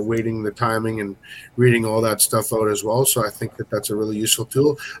sit there waiting the timing and reading all that stuff out as well. So I think that's a really useful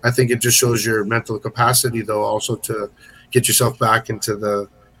tool. I think it just shows your mental capacity though, also to get yourself back into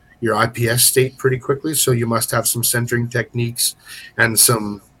your IPS state pretty quickly. So you must have some centering techniques and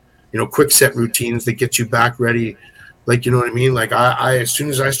some, quick set routines that get you back ready. Like, you know what I mean? Like I as soon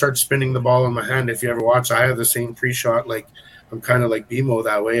as I start spinning the ball in my hand, if you ever watch, I have the same pre-shot. Like I'm kind of like BMO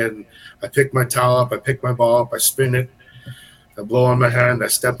that way. And I pick my towel up, I pick my ball up, I spin it, I blow on my hand, I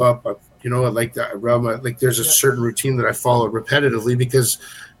step up, I like that. I rub my, like there's a certain routine that I follow repetitively because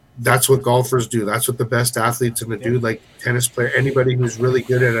that's what golfers do. That's what the best athletes are going to do. Like tennis player, anybody who's really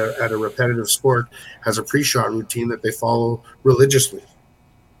good at a repetitive sport has a pre-shot routine that they follow religiously.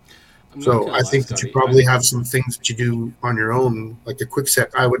 So I think that you probably have some things that you do on your own, like a quick set.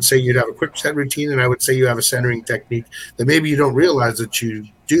 I would say you'd have a quick set routine, and I would say you have a centering technique that maybe you don't realize that you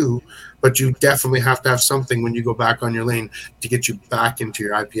do, but you definitely have to have something when you go back on your lane to get you back into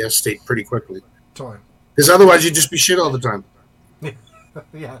your IPS state pretty quickly. Totally. Because otherwise you'd just be shit all the time.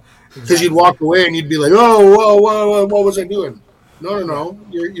 Yeah. Because you'd walk away and you'd be like, "Oh, whoa, what was I doing?" No.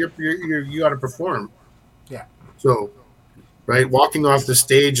 You got to perform. Yeah. So, right, walking off the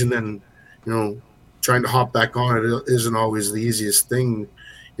stage and then, trying to hop back on it isn't always the easiest thing,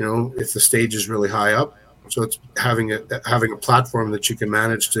 if the stage is really high up. So it's having a platform that you can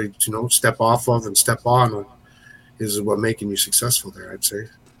manage to step off of and step on is what making you successful there, I'd say.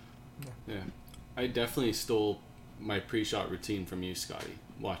 Yeah, I definitely stole my pre-shot routine from you, Scotty,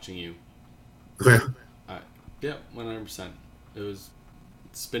 watching you. Yeah. Yeah, 100%. It was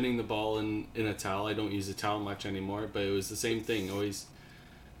spinning the ball in a towel. I don't use a towel much anymore, but it was the same thing. Always.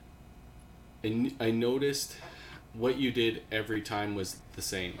 And I noticed what you did every time was the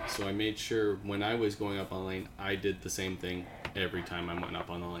same. So I made sure when I was going up on the lane, I did the same thing every time I went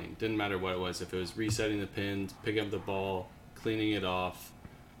up on the lane. Didn't matter what it was. If it was resetting the pins, picking up the ball, cleaning it off,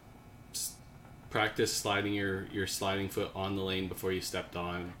 practice sliding your sliding foot on the lane before you stepped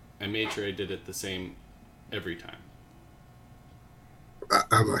on. I made sure I did it the same every time.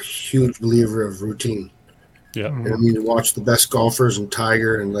 I'm a huge believer of routine. Yeah. And I mean, you watch the best golfers and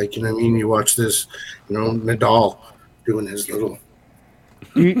Tiger and you watch this, Nadal doing his little.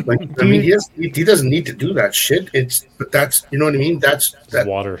 He doesn't need to do that shit. But that's, you know what I mean? That's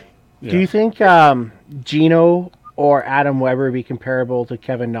water. Yeah. Do you think Gino or Adam Weber would be comparable to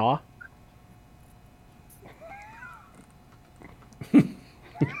Kevin Na?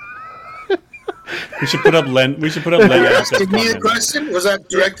 We should put up Len. We should put up Len. Asking me a question? Was that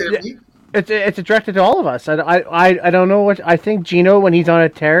directed at me? It's directed to all of us. I don't know what I think. Gino, when he's on a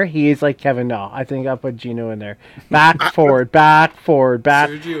tear, he is like Kevin Na. I think I'll put Gino in there. Back forward.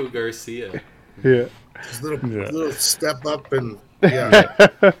 Sergio Garcia. Yeah. His little step up and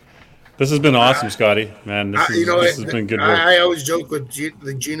This has been awesome, Scotty. Man, this has been good work. I always joke with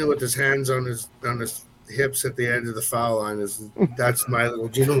Gino with his hands on his hips at the end of the foul line. That's my little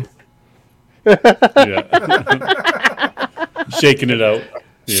Gino. Yeah. Shaking it out.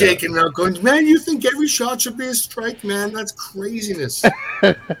 Yeah. Shaking it out, going, man, you think every shot should be a strike, man? That's craziness.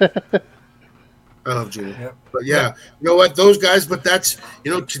 I love Gino. Yep. But you know what? Those guys, but that's,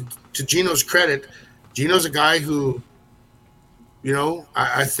 to Gino's credit, Gino's a guy who,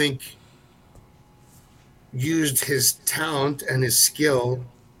 I think used his talent and his skill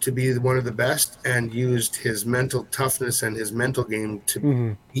to be one of the best and used his mental toughness and his mental game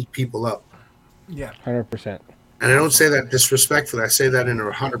to beat people up. Yeah. 100%. And I don't say that disrespectfully. I say that in a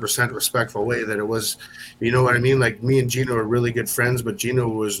 100% respectful way, that it was, you know what I mean? Like, me and Gino are really good friends, but Gino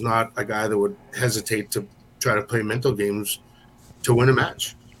was not a guy that would hesitate to try to play mental games to win a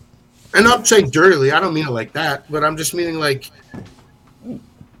match. And not say dirtily. I don't mean it like that, but I'm just meaning like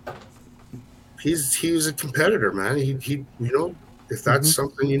he was a competitor, man. He if that's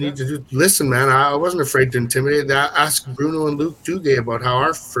something you need to do, listen, man. I wasn't afraid to intimidate. Ask Bruno and Luke Duguay about how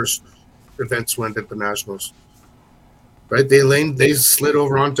our first events went at the Nationals. Right, they slid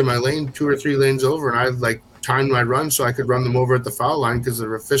over onto my lane 2 or 3 lanes over, and I timed my run so I could run them over at the foul line because the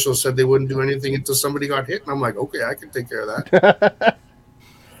officials said they wouldn't do anything until somebody got hit, and I'm like, okay, I can take care of that.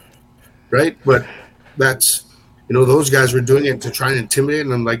 Right, but that's those guys were doing it to try and intimidate,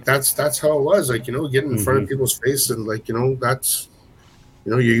 and I'm like, that's how it was, getting in front of people's face, and that's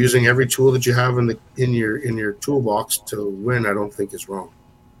you're using every tool that you have in your toolbox to win. I don't think is wrong.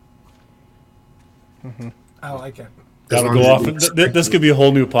 I like it. That'll go off. This could be a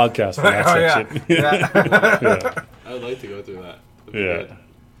whole new podcast. On that section. Yeah. I would like to go through that. Yeah.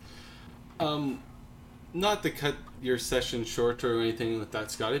 Not to cut your session short or anything like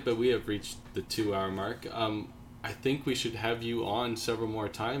that, Scotty, but we have reached the 2-hour mark. I think we should have you on several more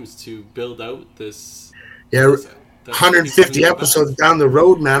times to build out this. Yeah, 150 episodes down the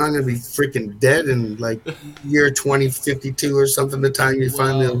road, man. I'm gonna be freaking dead in year 2052 or something. The time you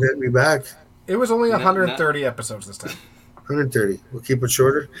finally will hit me back. It was only 130 episodes this time. 130. We'll keep it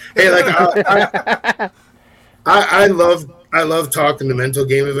shorter. Hey, I love talking the mental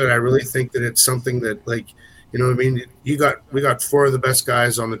game of it. I really think that it's something that, we got 4 of the best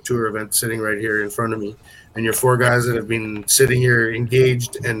guys on the tour event sitting right here in front of me, and you're 4 guys that have been sitting here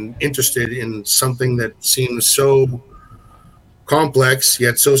engaged and interested in something that seems so complex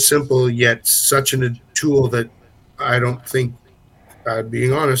yet so simple, yet such a tool that I don't think.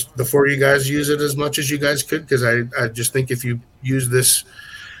 Being honest, the 4 of you guys use it as much as you guys could, because I just think if you use this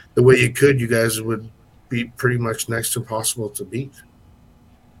the way you could, you guys would be pretty much next to impossible to beat.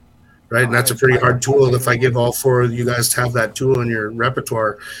 Right? And that's a pretty hard tool. If I give all 4 of you guys to have that tool in your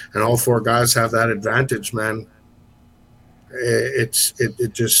repertoire and all 4 guys have that advantage, man, it's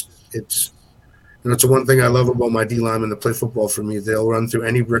the one thing I love about my D linemen that play football for me. They'll run through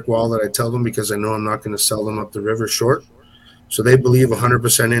any brick wall that I tell them, because I know I'm not going to sell them up the river short. So they believe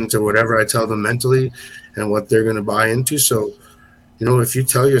 100% into whatever I tell them mentally and what they're going to buy into. So, if you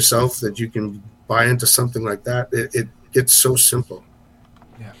tell yourself that you can buy into something like that, it gets so simple.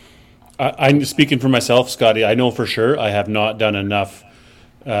 Yeah. I'm speaking for myself, Scotty. I know for sure I have not done enough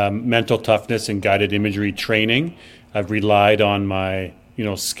mental toughness and guided imagery training. I've relied on my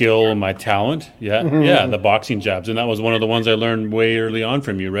skill and my talent. The boxing jabs. And that was one of the ones I learned way early on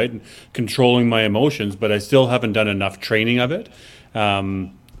from you, right? And controlling my emotions, but I still haven't done enough training of it.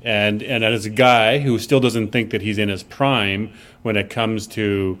 And as a guy who still doesn't think that he's in his prime when it comes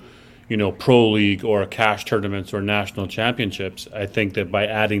to, pro league or cash tournaments or national championships, I think that by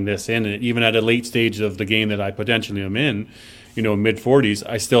adding this in, and even at a late stage of the game that I potentially am in, mid 40s,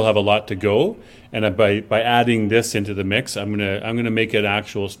 I still have a lot to go. And by adding this into the mix, I'm gonna make it an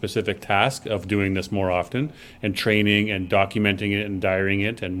actual specific task of doing this more often and training and documenting it and diarying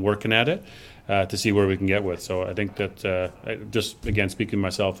it and working at it to see where we can get with. So I think that just again speaking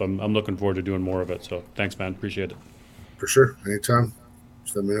myself, I'm looking forward to doing more of it. So thanks, man, appreciate it. For sure, anytime.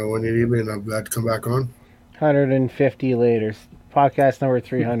 Just let me know when you need me, and I'm glad to come back on. 150 later. Podcast number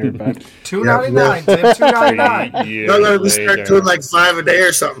 300, bud. $2.99, Tim. $2.99. No, we start doing 5 a day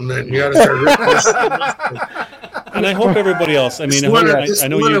or something. Then you got to start. And I hope everybody else. I mean, I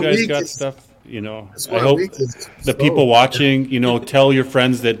know you guys got stuff. I hope the people watching. Tell your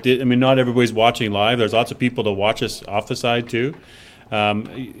friends that. Not everybody's watching live. There's lots of people that watch us off the side too.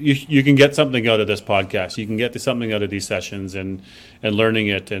 You can get something out of this podcast. You can get something out of these sessions and learning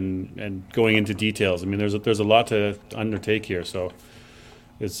it and going into details. There's a lot to undertake here, so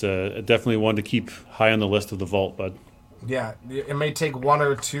it's definitely one to keep high on the list of the vault, bud. Yeah, it may take 1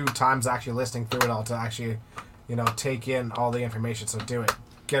 or 2 times actually listening through it all to actually, take in all the information. So do it.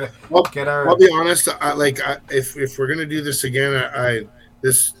 I'll be honest. If we're gonna do this again,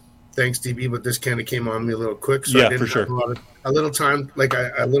 thanks DB, but this kind of came on me a little quick. So yeah, I didn't for sure. have a little time,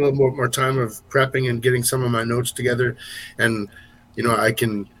 a little more time of prepping and getting some of my notes together, and I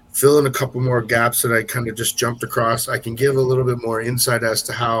can fill in a couple more gaps that I kind of just jumped across. I can give a little bit more insight as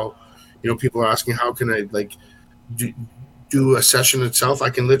to how, people are asking how can I do a session itself. I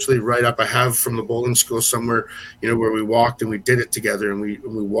can literally write up. I have from the bowling school somewhere, where we walked and we did it together, and we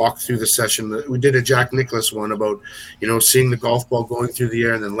walked through the session. We did a Jack Nicklaus one about, seeing the golf ball going through the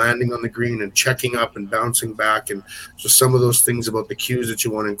air and then landing on the green and checking up and bouncing back, and so some of those things about the cues that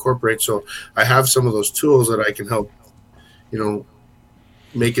you want to incorporate. So I have some of those tools that I can help,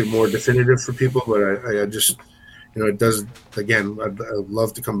 make it more definitive for people. But I just, it does. Again, I'd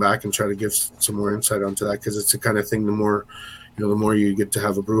love to come back and try to give some more insight onto that, because it's the kind of thing. The more, the more you get to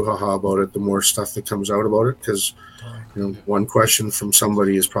have a brouhaha about it, the more stuff that comes out about it. Because one question from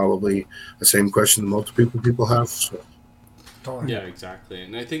somebody is probably the same question that multiple people have. So. Yeah, exactly.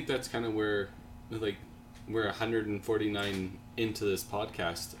 And I think that's kind of where, like, we're 149 into this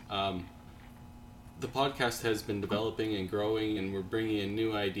podcast. The podcast has been developing and growing, and we're bringing in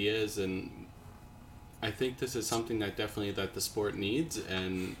new ideas, and I think this is something that definitely that the sport needs,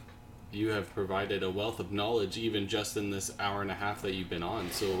 and you have provided a wealth of knowledge even just in this hour and a half that you've been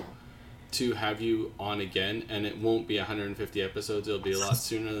on. So to have you on again, and it won't be 150 episodes, it'll be a lot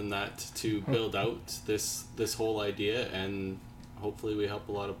sooner than that, to build out this whole idea, and hopefully we help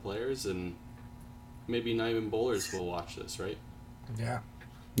a lot of players, and maybe not even bowlers will watch this, right? Yeah.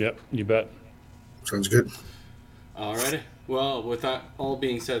 Yep, you bet. Sounds good. Alrighty. Well, with that all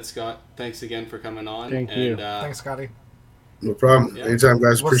being said, Scott, thanks again for coming on. Thank you. Thanks, Scotty. No problem. Yeah. Anytime,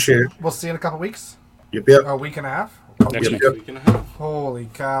 guys. Appreciate it. We'll see you in a couple weeks. Yep. A week and a half. Next week. Week and a half. Holy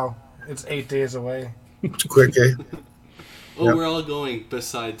cow! It's 8 days away. It's quick, eh? Oh, Yep. we're all going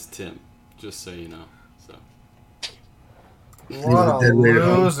besides Tim, just so you know. So. What a Dead weight at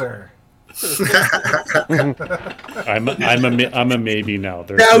home. loser! I'm a maybe now.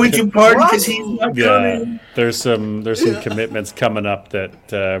 Now we can party because he's not Yeah, coming. there's some commitments coming up that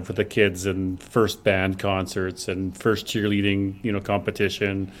for the kids, and first band concerts and first cheerleading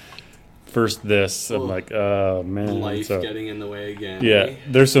competition, first this. I'm like, oh man, Life so, getting in the way again. yeah. eh?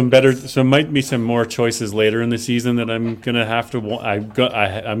 There's so might be some more choices later in the season that I'm gonna have to.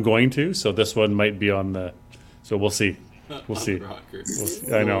 I'm going to. So this one might be on the. So we'll see. We'll see. Rocker. We'll see.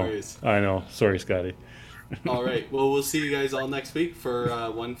 No I know. worries. I know. Sorry, Scotty. All right. Well, we'll see you guys all next week for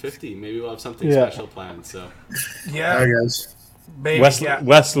 150. Maybe we'll have something Yeah. special planned. So. Yeah, Hi, guys. maybe. Wesley, Yeah.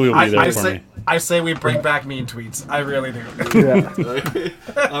 Wesley will be there for say, me. I say we bring back mean tweets. I really do.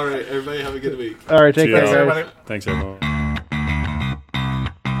 Yeah. All right. Everybody have a good week. All right, take See care, ya. guys. Everybody. Thanks, everyone.